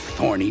clogged with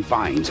thorny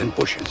vines and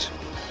bushes.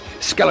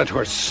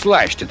 Skeletor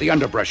slashed at the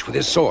underbrush with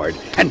his sword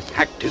and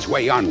hacked his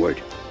way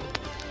onward.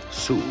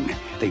 Soon,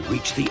 they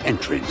reached the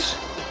entrance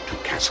to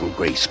Castle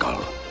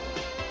Grayskull.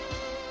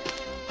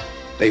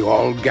 They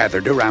all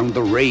gathered around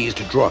the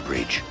raised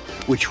drawbridge,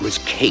 which was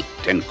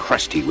caked and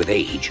crusty with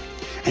age,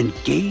 and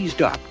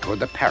gazed up toward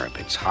the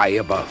parapets high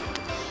above.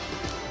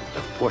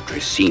 The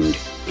fortress seemed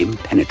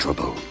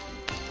impenetrable.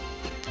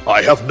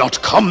 I have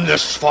not come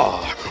this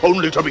far,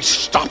 only to be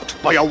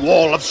stopped by a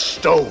wall of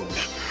stone.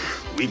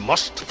 We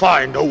must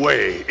find a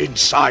way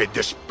inside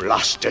this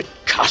blasted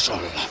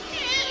castle.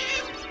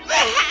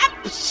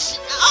 Perhaps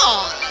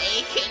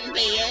I can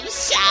be of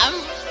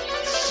some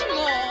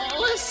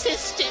small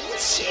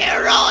assistance to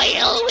your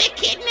royal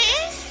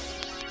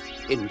wickedness,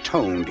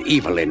 intoned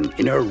Evelyn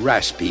in her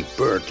raspy,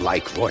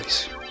 bird-like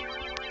voice.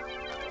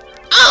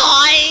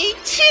 I,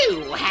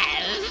 too,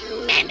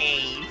 have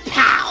many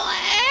powers.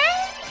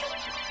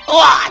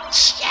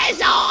 Watch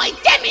as I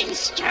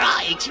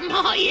demonstrate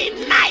my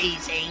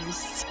amazing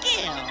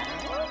skill.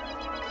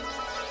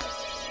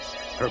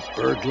 Her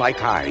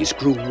bird-like eyes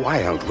grew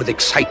wild with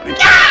excitement.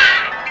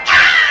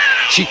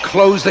 She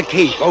closed the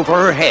cape over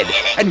her head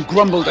and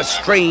grumbled a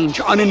strange,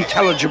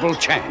 unintelligible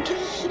chant.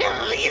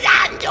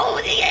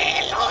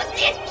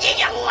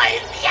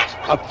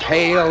 A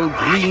pale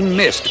green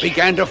mist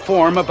began to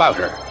form about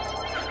her.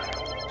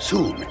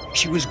 Soon,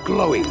 she was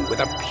glowing with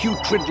a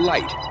putrid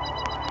light.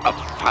 A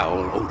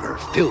foul odor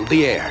filled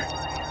the air.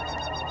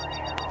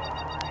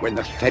 When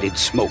the fetid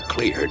smoke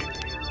cleared,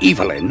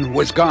 Evelyn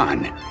was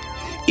gone.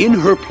 In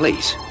her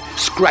place,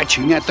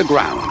 scratching at the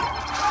ground,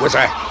 was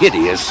a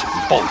hideous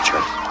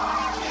vulture.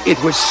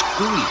 It was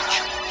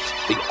Screech,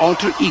 the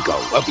alter ego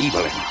of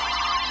Evelyn.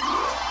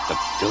 The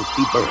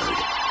filthy bird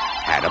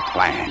had a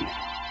plan.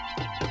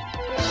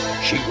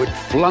 She would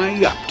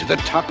fly up to the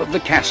top of the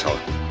castle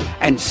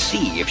and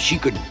see if she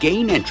could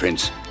gain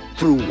entrance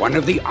through one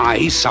of the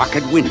eye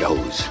socket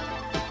windows.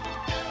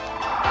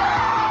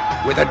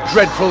 With a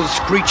dreadful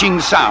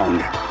screeching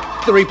sound,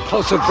 the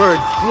repulsive bird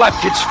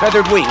flapped its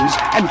feathered wings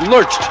and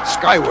lurched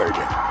skyward.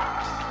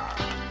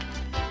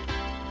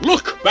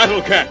 Look,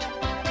 Battle Cat!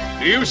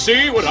 Do you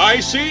see what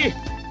I see?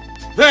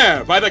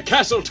 There, by the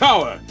castle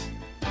tower.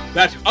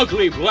 That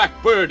ugly black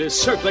bird is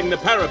circling the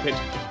parapet,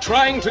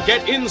 trying to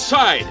get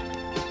inside.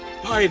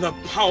 By the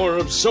power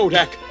of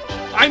Zodak,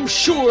 I'm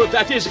sure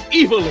that is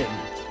Evelyn,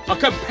 a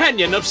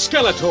companion of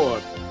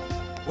Skeletor.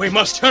 We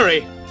must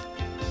hurry.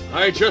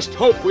 I just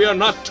hope we are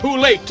not too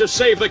late to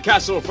save the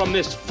castle from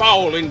this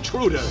foul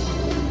intruder.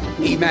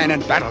 He-Man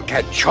and Battle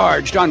Cat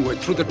charged onward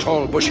through the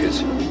tall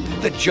bushes.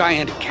 The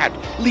giant cat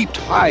leaped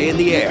high in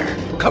the air,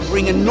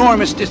 covering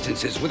enormous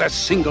distances with a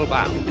single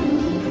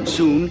bound.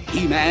 Soon,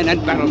 He-Man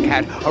and Battle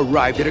Cat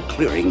arrived at a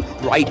clearing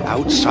right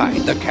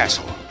outside the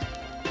castle.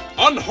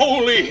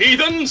 Unholy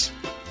heathens!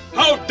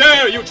 How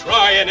dare you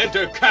try and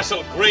enter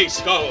Castle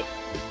Grayskull?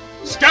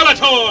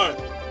 Skeletor,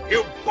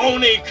 you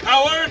bony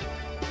coward!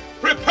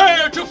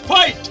 Prepare to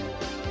fight!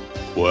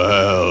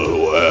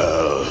 Well,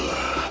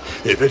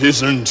 if it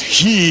isn't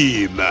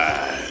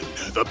He-Man,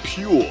 the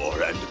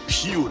pure and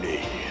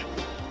puny.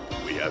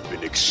 We have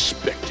been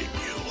expecting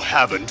you,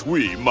 haven't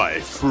we, my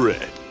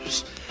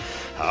friends?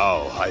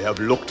 How I have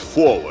looked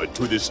forward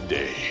to this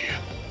day.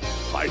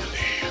 Finally,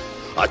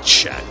 a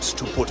chance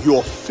to put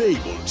your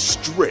fabled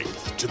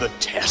strength to the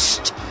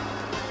test.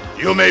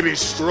 You may be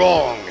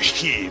strong,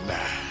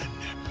 He-Man,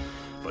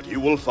 but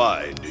you will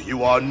find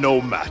you are no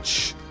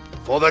match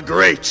for the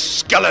great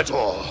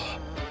Skeletor.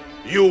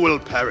 You will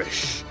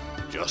perish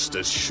just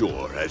as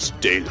sure as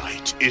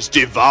daylight is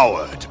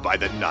devoured by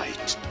the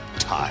night,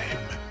 time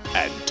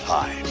and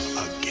time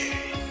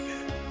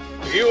again.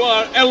 You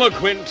are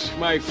eloquent,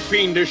 my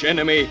fiendish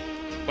enemy,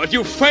 but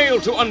you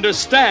fail to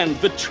understand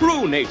the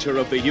true nature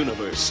of the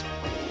universe.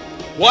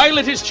 While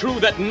it is true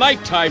that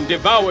nighttime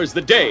devours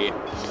the day,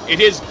 it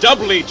is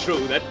doubly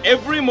true that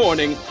every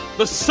morning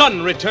the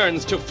sun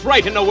returns to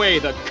frighten away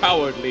the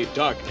cowardly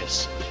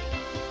darkness.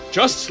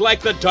 Just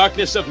like the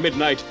darkness of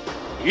midnight,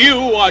 you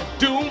are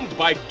doomed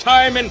by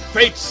time and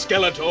fate,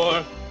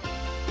 Skeletor.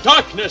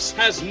 Darkness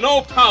has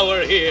no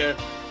power here.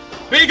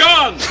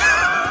 Begone!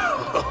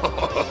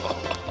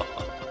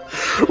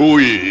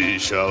 We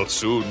shall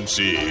soon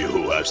see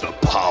who has the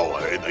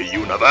power in the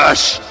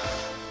universe.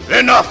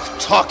 Enough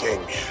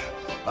talking.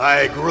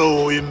 I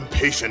grow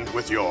impatient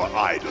with your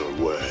idle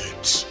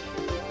words.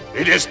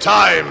 It is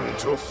time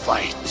to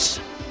fight.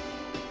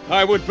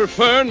 I would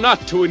prefer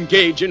not to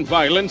engage in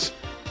violence,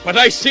 but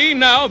I see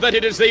now that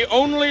it is the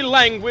only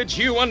language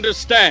you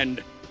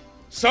understand.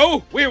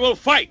 So we will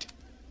fight.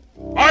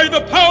 By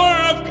the power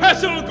of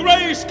Castle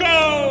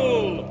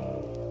Grayskull!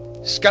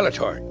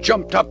 Skeletor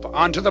jumped up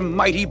onto the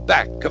mighty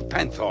back of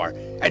Panthor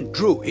and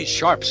drew his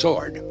sharp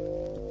sword.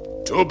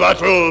 To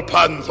battle,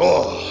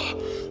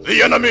 Panthor!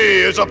 The enemy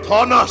is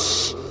upon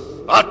us!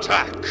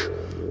 Attack!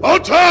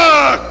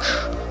 Attack!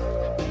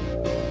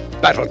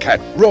 Battle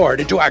Cat roared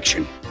into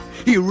action.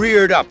 He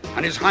reared up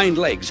on his hind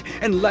legs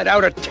and let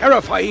out a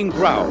terrifying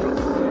growl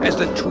as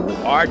the two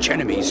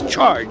arch-enemies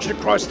charged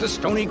across the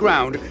stony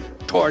ground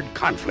toward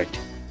conflict.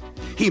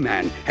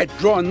 He-Man had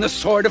drawn the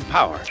Sword of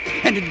Power,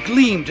 and it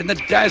gleamed in the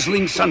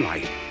dazzling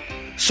sunlight.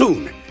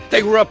 Soon,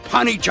 they were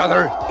upon each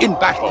other in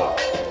battle.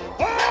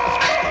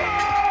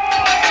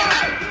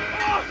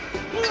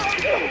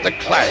 The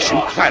clash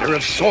and clatter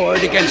of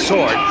sword against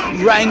sword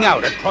rang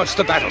out across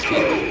the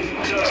battlefield.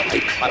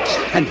 Cyclops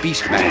and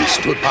Beastman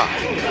stood by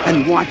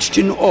and watched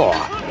in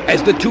awe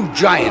as the two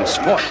giants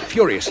fought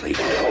furiously.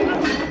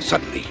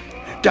 Suddenly,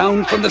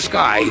 down from the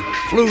sky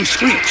flew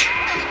Screech.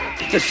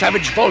 The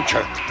savage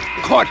vulture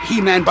caught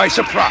He-Man by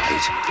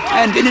surprise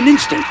and in an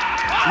instant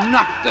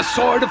knocked the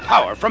Sword of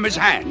Power from his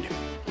hand.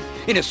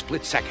 In a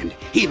split second,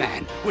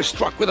 He-Man was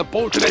struck with a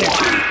bolt of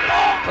energy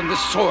from the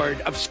sword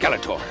of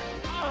Skeletor,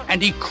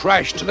 and he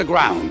crashed to the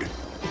ground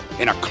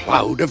in a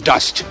cloud of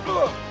dust.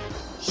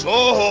 So,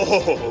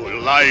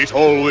 light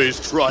always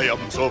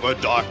triumphs over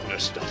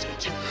darkness, does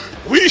it?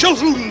 We shall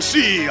soon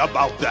see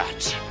about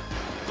that.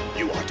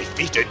 You are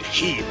defeated,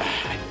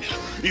 He-Man.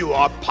 You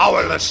are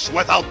powerless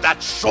without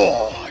that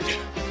sword.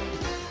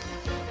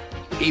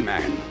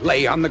 He-Man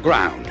lay on the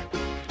ground,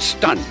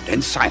 stunned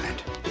and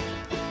silent.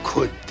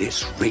 Could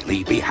this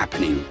really be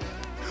happening?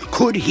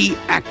 Could he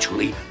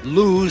actually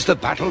lose the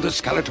battle to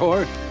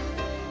Skeletor?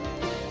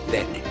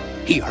 Then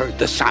he heard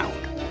the sound,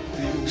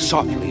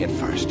 softly at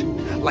first,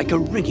 like a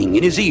ringing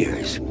in his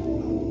ears.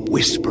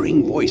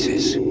 Whispering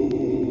voices.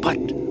 But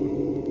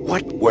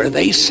what were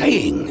they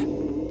saying?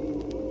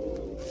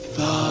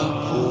 The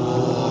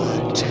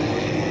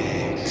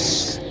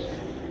vortex.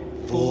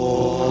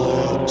 Vortex.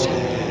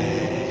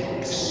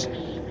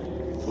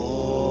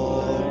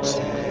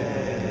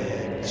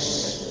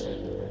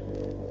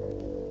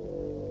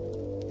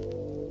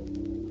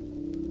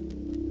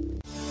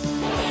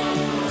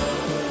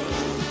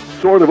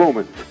 Sword of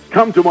Omens,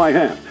 come to my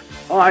hand.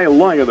 I,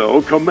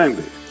 Lion-O, commend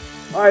it.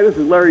 Hi, this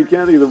is Larry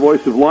Kennedy, the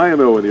voice of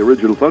Lion-O in the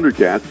original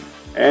Thundercats,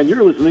 and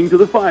you're listening to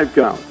The 5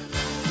 Count.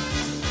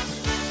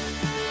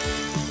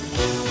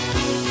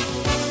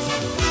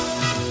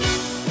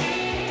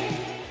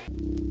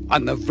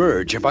 On the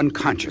verge of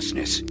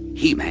unconsciousness,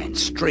 He-Man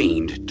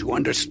strained to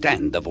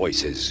understand the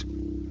voices.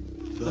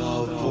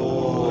 The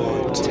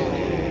vortex.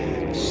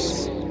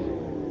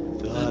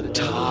 The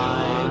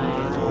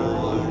time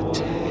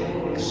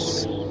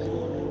vortex.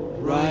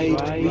 Right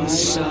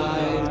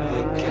beside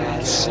the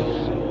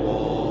castle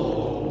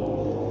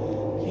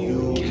wall.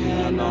 You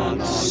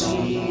cannot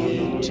see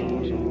it,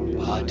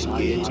 but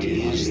it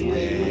is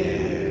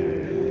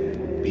there.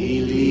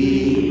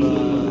 Believe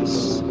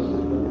us.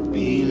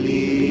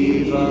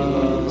 Believe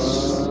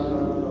us.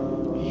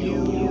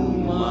 You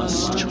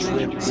must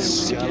trip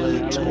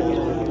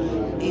Skeletor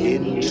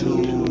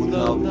into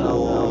the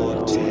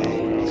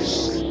vortex.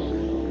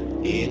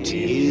 It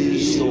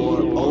is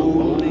your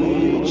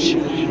only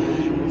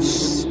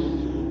chance.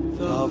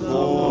 The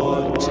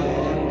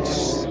vortex.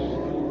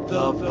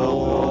 The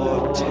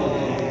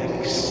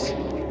vortex.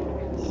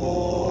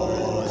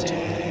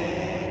 Vortex.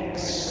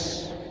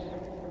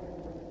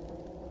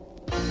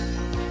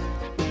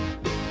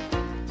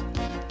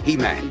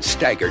 He-Man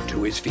staggered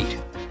to his feet.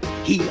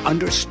 He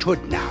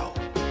understood now.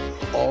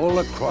 All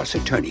across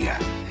Eternia,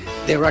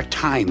 there are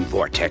time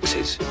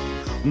vortexes.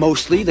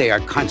 Mostly they are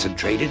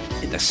concentrated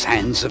in the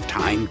sands of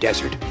Time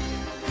Desert.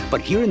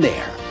 But here and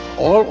there,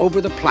 all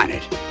over the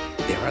planet,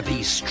 there are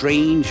these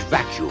strange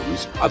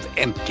vacuums of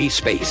empty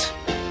space.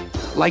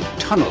 Like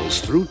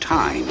tunnels through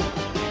time,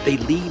 they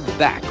lead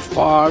back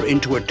far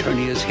into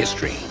Eternia's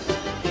history.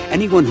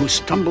 Anyone who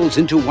stumbles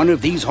into one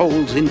of these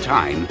holes in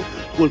time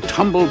will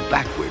tumble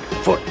backward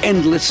for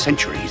endless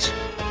centuries.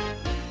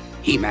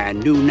 He-Man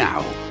knew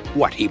now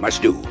what he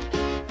must do.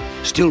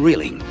 Still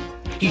reeling,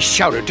 he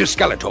shouted to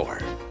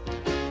Skeletor.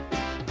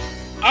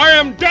 I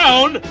am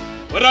down,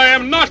 but I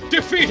am not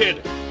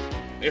defeated.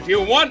 If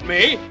you want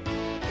me,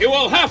 you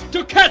will have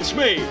to catch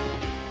me.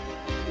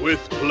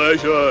 With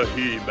pleasure,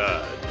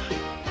 He-Man.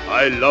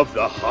 I love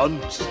the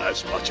hunt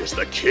as much as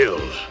the kill.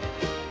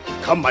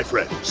 Come, my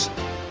friends,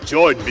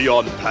 join me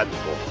on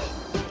Panther.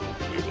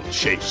 We will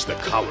chase the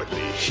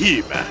cowardly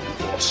He-Man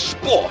for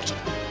sport.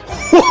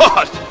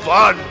 What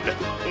fun!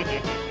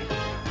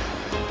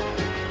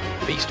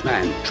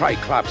 Beastman,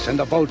 Triclops, and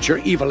the Vulture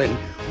Evelyn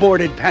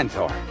boarded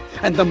Panther,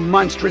 and the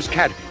monstrous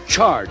cat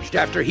charged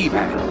after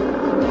He-Man.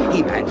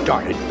 He-Man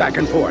darted back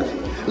and forth,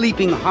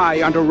 leaping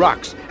high onto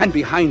rocks and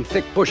behind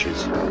thick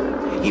bushes.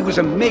 He was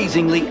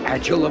amazingly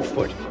agile of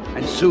foot,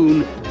 and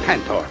soon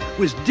Panther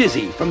was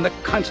dizzy from the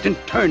constant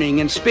turning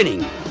and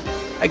spinning.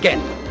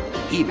 Again,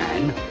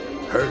 He-Man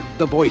heard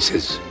the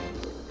voices.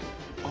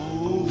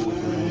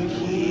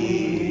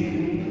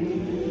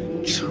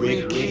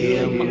 Trick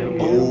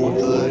him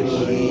over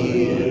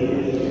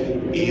here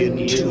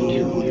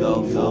into the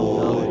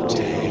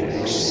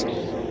vortex,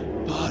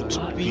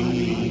 but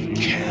be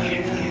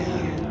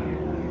careful.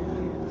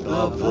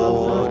 The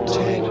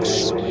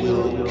vortex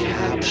will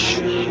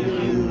capture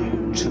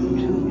you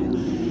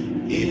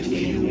too if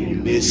you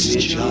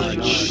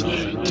misjudge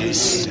the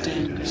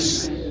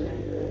distance.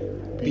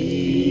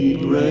 Be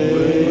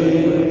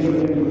brave,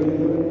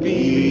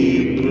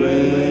 be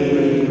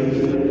brave.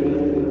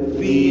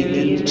 The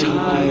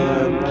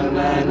entire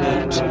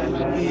planet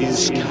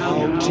is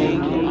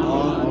counting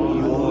on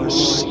your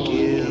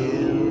skill.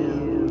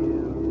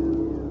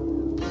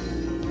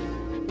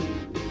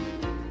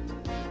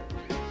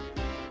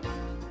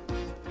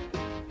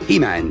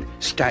 He-Man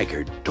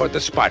staggered toward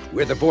the spot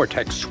where the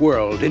vortex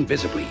swirled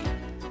invisibly.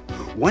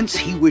 Once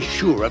he was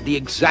sure of the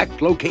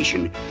exact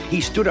location,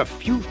 he stood a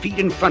few feet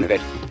in front of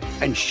it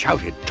and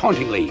shouted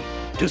tauntingly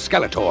to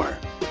Skeletor.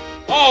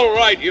 All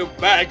right, you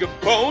bag of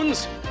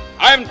bones.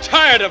 I'm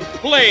tired of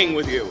playing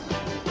with you.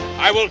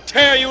 I will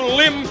tear you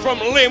limb from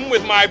limb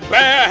with my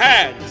bare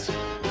hands.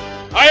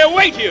 I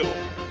await you.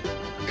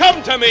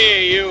 Come to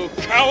me, you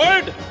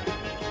coward!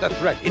 The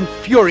threat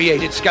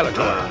infuriated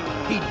Skeletor.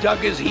 He dug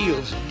his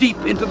heels deep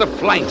into the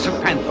flanks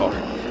of Panther,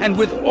 and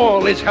with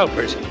all his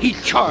helpers, he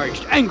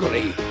charged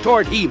angrily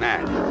toward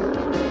He-Man.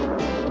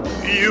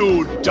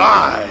 You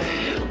die,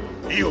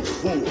 you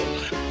fool!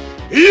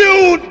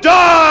 You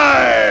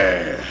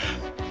die!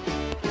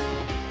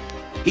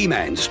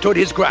 He-Man stood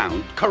his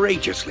ground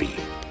courageously.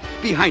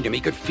 Behind him, he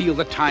could feel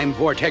the time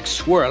vortex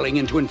swirling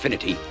into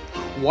infinity.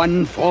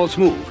 One false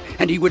move,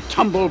 and he would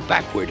tumble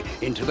backward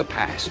into the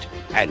past,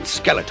 and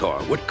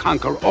Skeletor would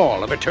conquer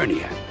all of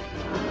Eternia.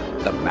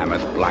 The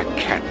mammoth black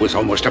cat was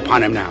almost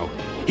upon him now.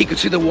 He could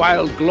see the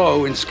wild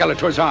glow in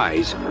Skeletor's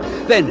eyes.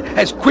 Then,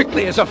 as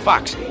quickly as a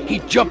fox, he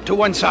jumped to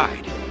one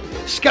side.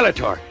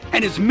 Skeletor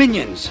and his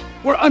minions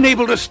were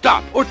unable to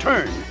stop or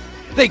turn.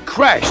 They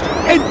crashed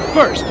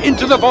headfirst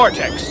into the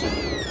vortex.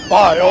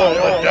 By all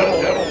the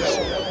devils,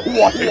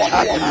 what is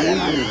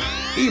happening?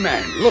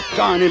 He-Man looked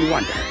on in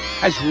wonder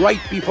as right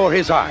before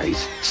his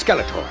eyes,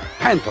 Skeletor,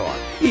 Panther,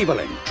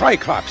 Evelyn,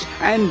 Triclops,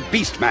 and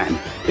Beastman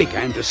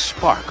began to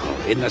sparkle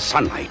in the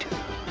sunlight.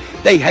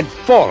 They had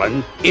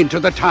fallen into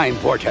the time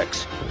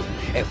vortex.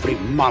 Every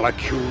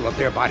molecule of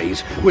their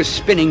bodies was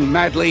spinning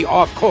madly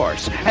off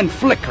course and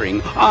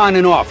flickering on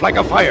and off like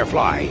a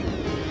firefly.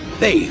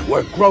 They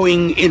were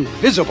growing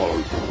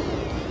invisible.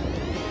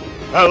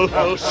 Help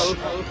us!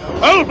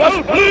 Help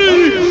us,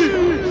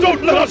 please!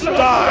 Don't let us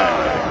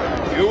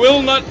die! You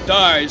will not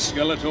die,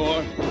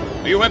 Skeletor.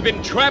 You have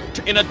been trapped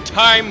in a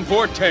time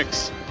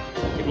vortex.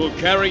 It will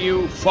carry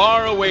you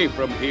far away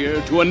from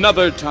here to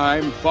another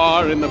time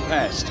far in the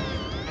past.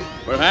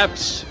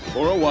 Perhaps,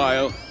 for a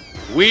while,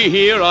 we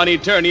here on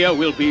Eternia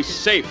will be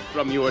safe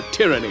from your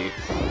tyranny.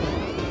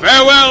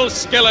 Farewell,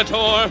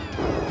 Skeletor!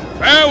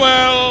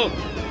 Farewell!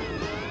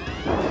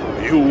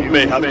 You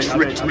may have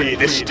tricked me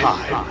this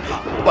time,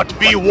 but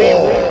be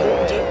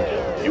warned.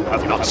 You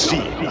have not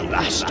seen the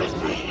last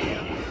of me.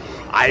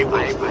 I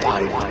will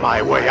find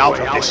my way out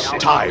of this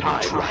time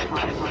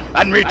trap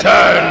and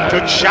return to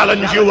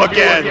challenge you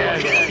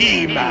again,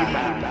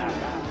 He-Man.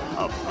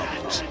 Of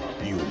that,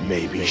 you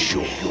may be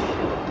sure.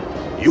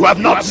 You have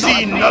not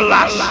seen the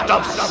last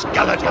of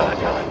Skeletor.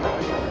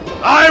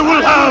 I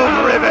will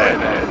have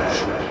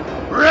revenge!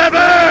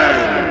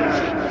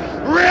 Revenge!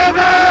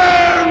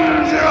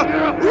 Revenge!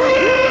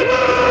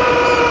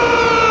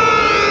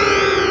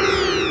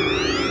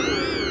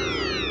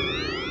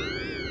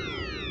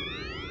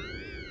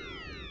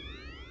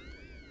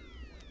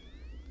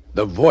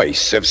 The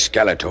voice of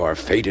Skeletor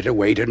faded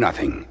away to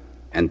nothing,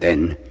 and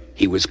then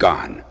he was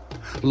gone,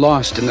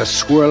 lost in the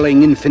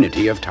swirling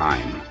infinity of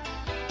time.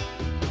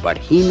 But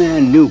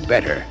He-Man knew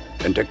better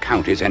than to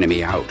count his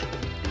enemy out.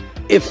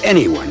 If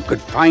anyone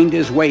could find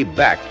his way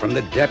back from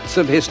the depths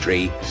of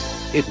history,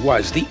 it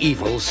was the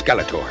evil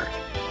Skeletor.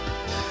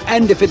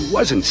 And if it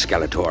wasn't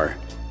Skeletor,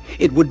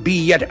 it would be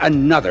yet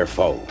another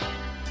foe.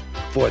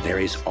 For there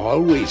is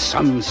always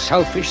some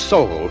selfish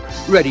soul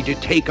ready to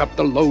take up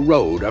the low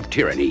road of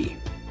tyranny.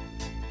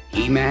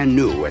 He-Man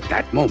knew at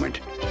that moment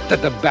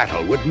that the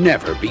battle would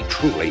never be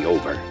truly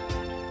over.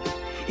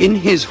 In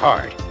his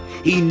heart,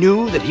 he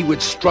knew that he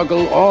would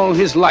struggle all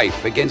his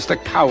life against the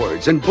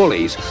cowards and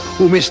bullies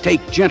who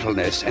mistake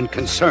gentleness and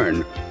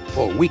concern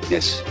for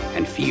weakness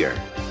and fear.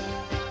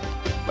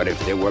 But if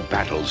there were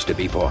battles to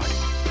be fought,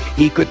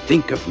 he could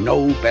think of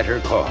no better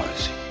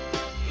cause.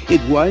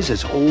 It was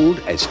as old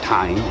as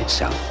time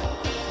itself.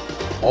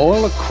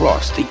 All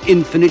across the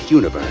infinite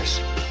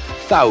universe,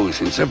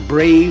 thousands of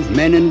brave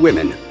men and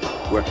women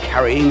were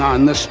carrying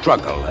on the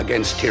struggle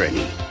against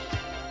tyranny.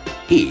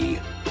 He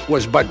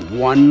was but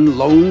one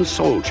lone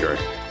soldier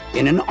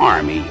in an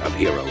army of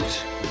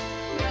heroes.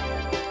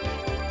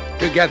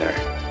 Together,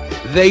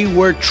 they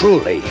were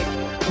truly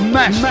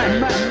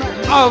masters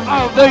of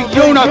the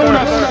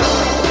universe.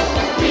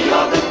 We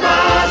are the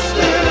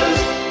masters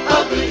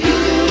of the universe.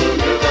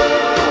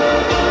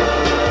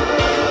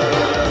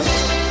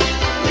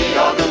 We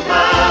are the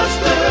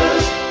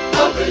masters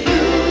of the universe.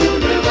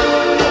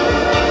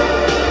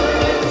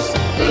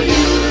 The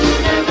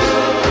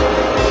universe.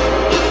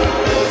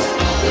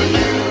 The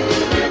universe.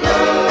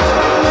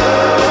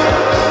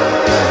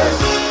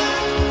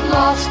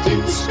 Lost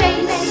in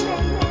space,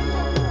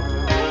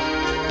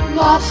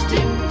 lost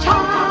in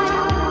time,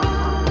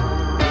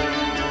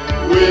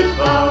 With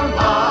our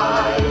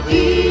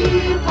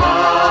mighty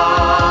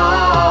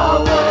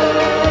powers,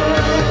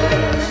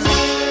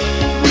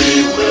 we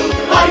will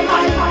fight.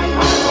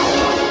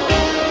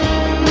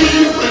 We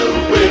will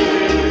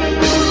win.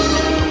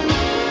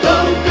 The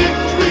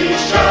victory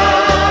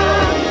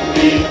shall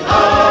be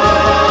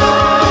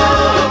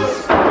ours.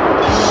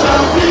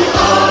 Shall be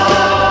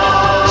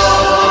ours.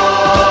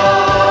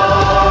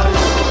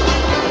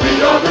 We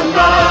are the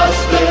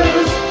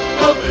masters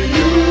of the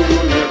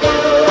universe.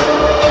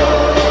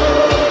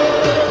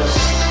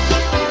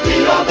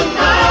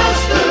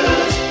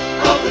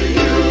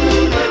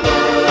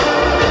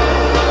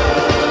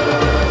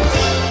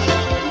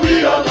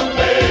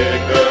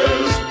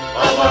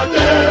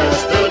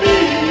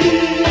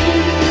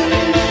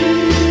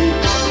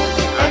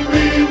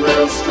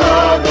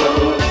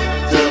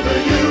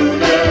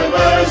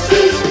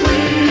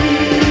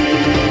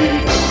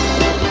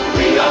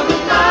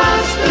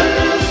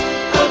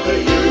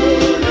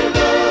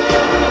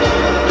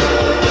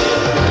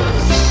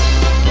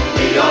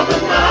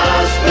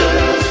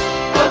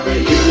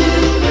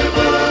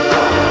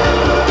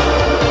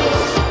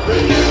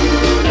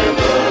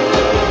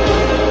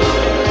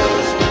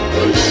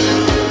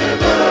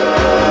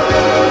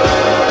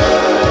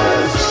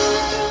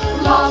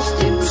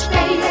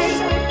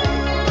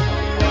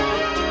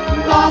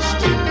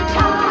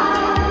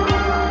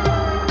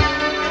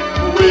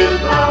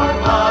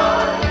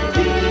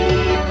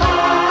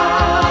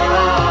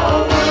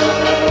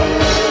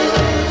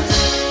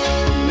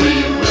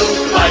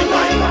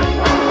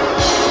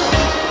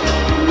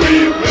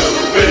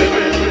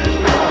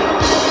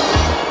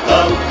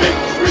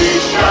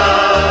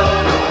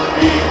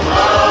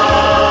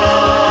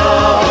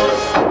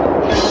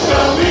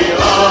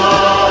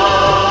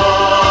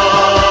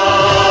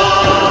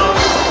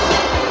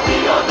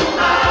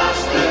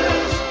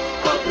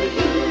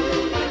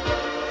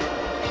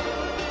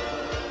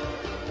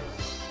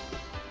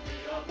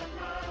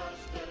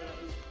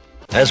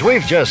 As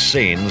we've just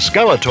seen,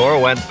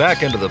 Skeletor went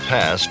back into the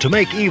past to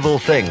make evil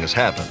things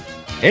happen.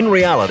 In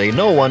reality,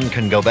 no one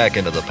can go back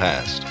into the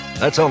past.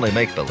 That's only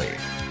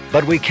make-believe.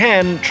 But we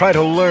can try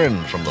to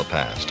learn from the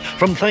past,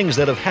 from things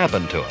that have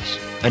happened to us,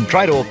 and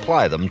try to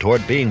apply them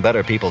toward being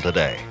better people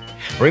today.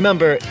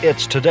 Remember,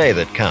 it's today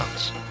that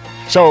counts.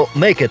 So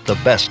make it the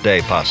best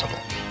day possible.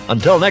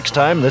 Until next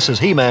time, this is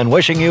He-Man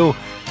wishing you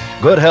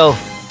good health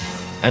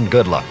and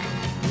good luck.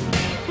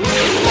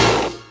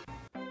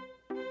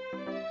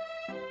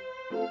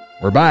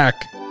 We're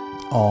back.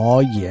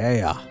 Oh,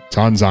 yeah.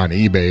 Tons on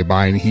eBay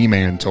buying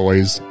He-Man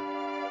toys.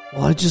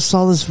 Well, I just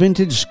saw this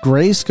vintage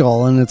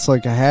Grayskull, and it's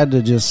like I had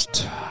to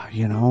just,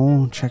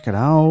 check it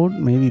out.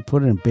 Maybe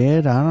put it in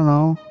bid. I don't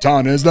know.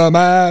 Ton is the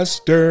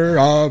master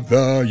of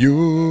the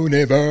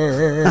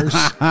universe.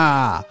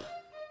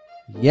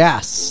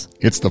 Yes.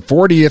 It's the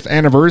 40th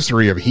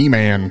anniversary of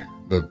He-Man,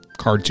 the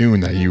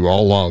cartoon that you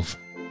all love.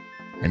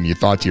 And you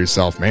thought to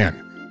yourself,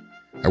 man,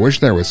 I wish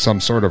there was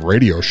some sort of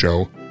radio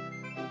show,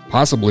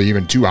 possibly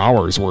even 2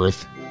 hours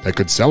worth, that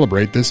could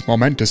celebrate this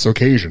momentous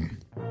occasion.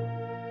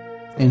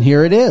 And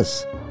here it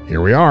is.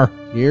 Here we are.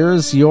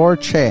 Here's your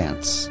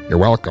chance. You're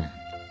welcome.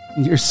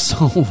 You're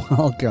so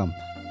welcome.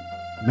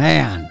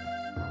 Man.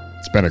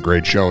 It's been a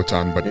great show,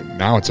 Ton, but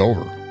now it's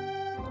over.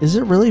 Is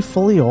it really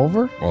fully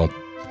over? Well,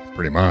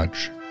 pretty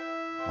much.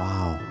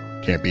 Wow.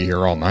 Can't be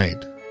here all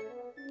night.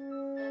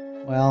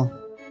 Well,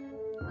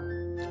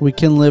 we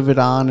can live it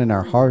on in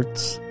our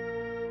hearts.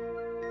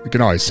 We can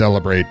always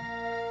celebrate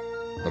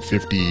the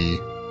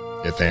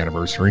 50th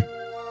anniversary.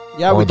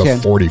 Yeah, or we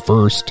can. Or the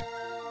 41st.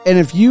 And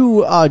if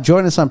you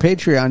join us on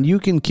Patreon, you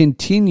can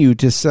continue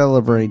to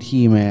celebrate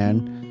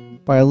He-Man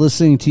by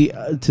listening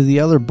to the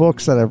other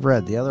books that I've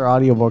read, the other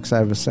audiobooks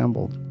I've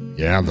assembled.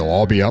 Yeah, they'll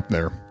all be up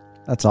there.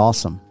 That's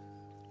awesome.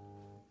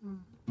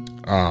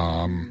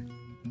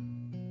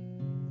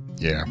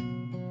 Yeah.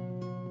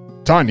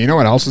 Ton, you know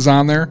what else is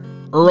on there?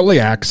 Early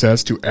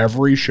access to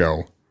every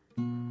show.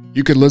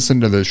 You could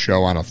listen to this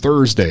show on a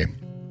Thursday,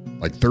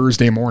 like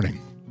Thursday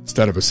morning,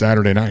 instead of a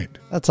Saturday night.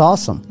 That's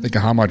awesome. Think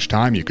of how much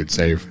time you could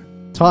save.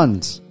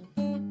 Tons.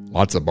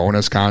 Lots of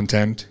bonus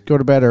content. Go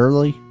to bed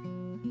early.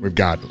 We've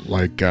got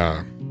like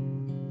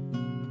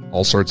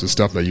all sorts of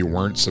stuff that you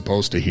weren't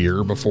supposed to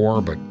hear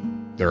before, but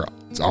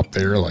it's up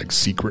there, like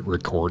secret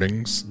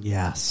recordings.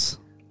 Yes.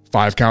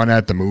 5 Count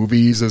at the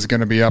Movies is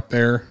going to be up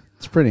there.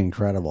 It's pretty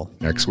incredible.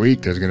 Next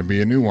week, there's going to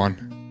be a new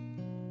one.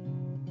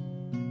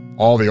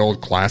 All the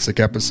old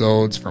classic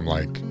episodes from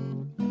like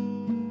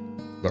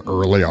the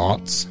early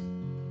aughts.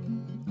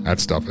 That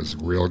stuff is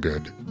real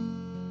good.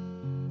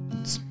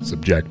 It's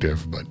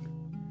subjective, but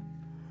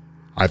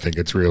I think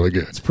it's really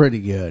good. It's pretty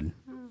good.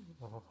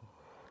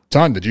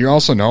 Ton, did you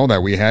also know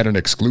that we had an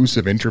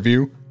exclusive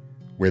interview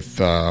with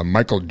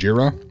Michael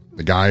Gira,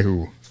 the guy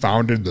who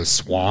founded the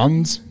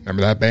Swans?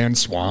 Remember that band,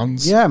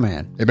 Swans? Yeah,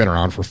 man. They've been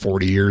around for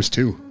 40 years,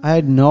 too. I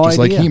had no idea. Just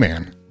like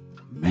He-Man.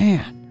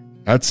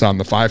 Man. That's on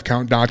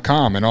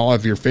the5count.com and all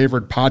of your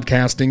favorite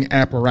podcasting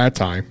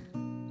apparati.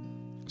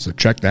 So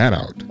check that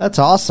out. That's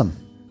awesome.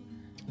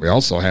 We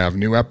also have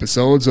new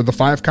episodes of the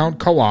 5 Count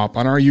Co-op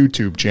on our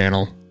YouTube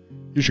channel.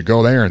 You should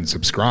go there and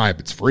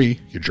subscribe. It's free,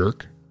 you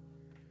jerk.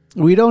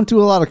 We don't do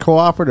a lot of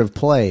cooperative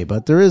play,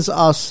 but there is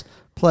us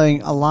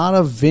playing a lot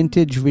of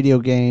vintage video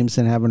games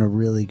and having a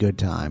really good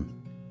time.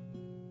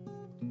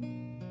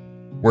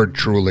 We're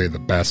truly the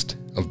best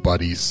of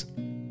buddies.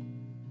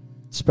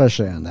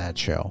 Especially on that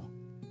show.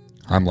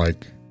 I'm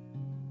like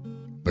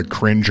the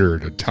cringer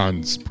to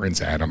Tons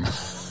Prince Adam.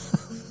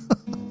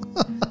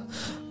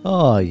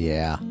 Oh,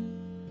 yeah.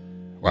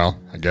 Well,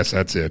 I guess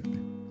that's it.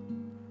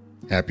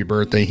 Happy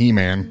birthday,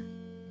 He-Man.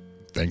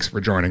 Thanks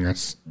for joining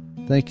us.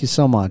 Thank you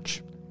so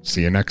much.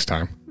 See you next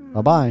time.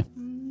 Bye-bye.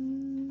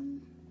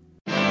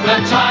 The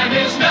time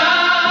is now.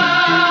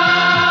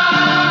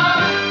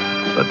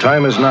 The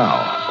time is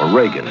now for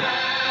Reagan.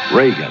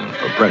 Reagan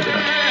for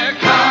president.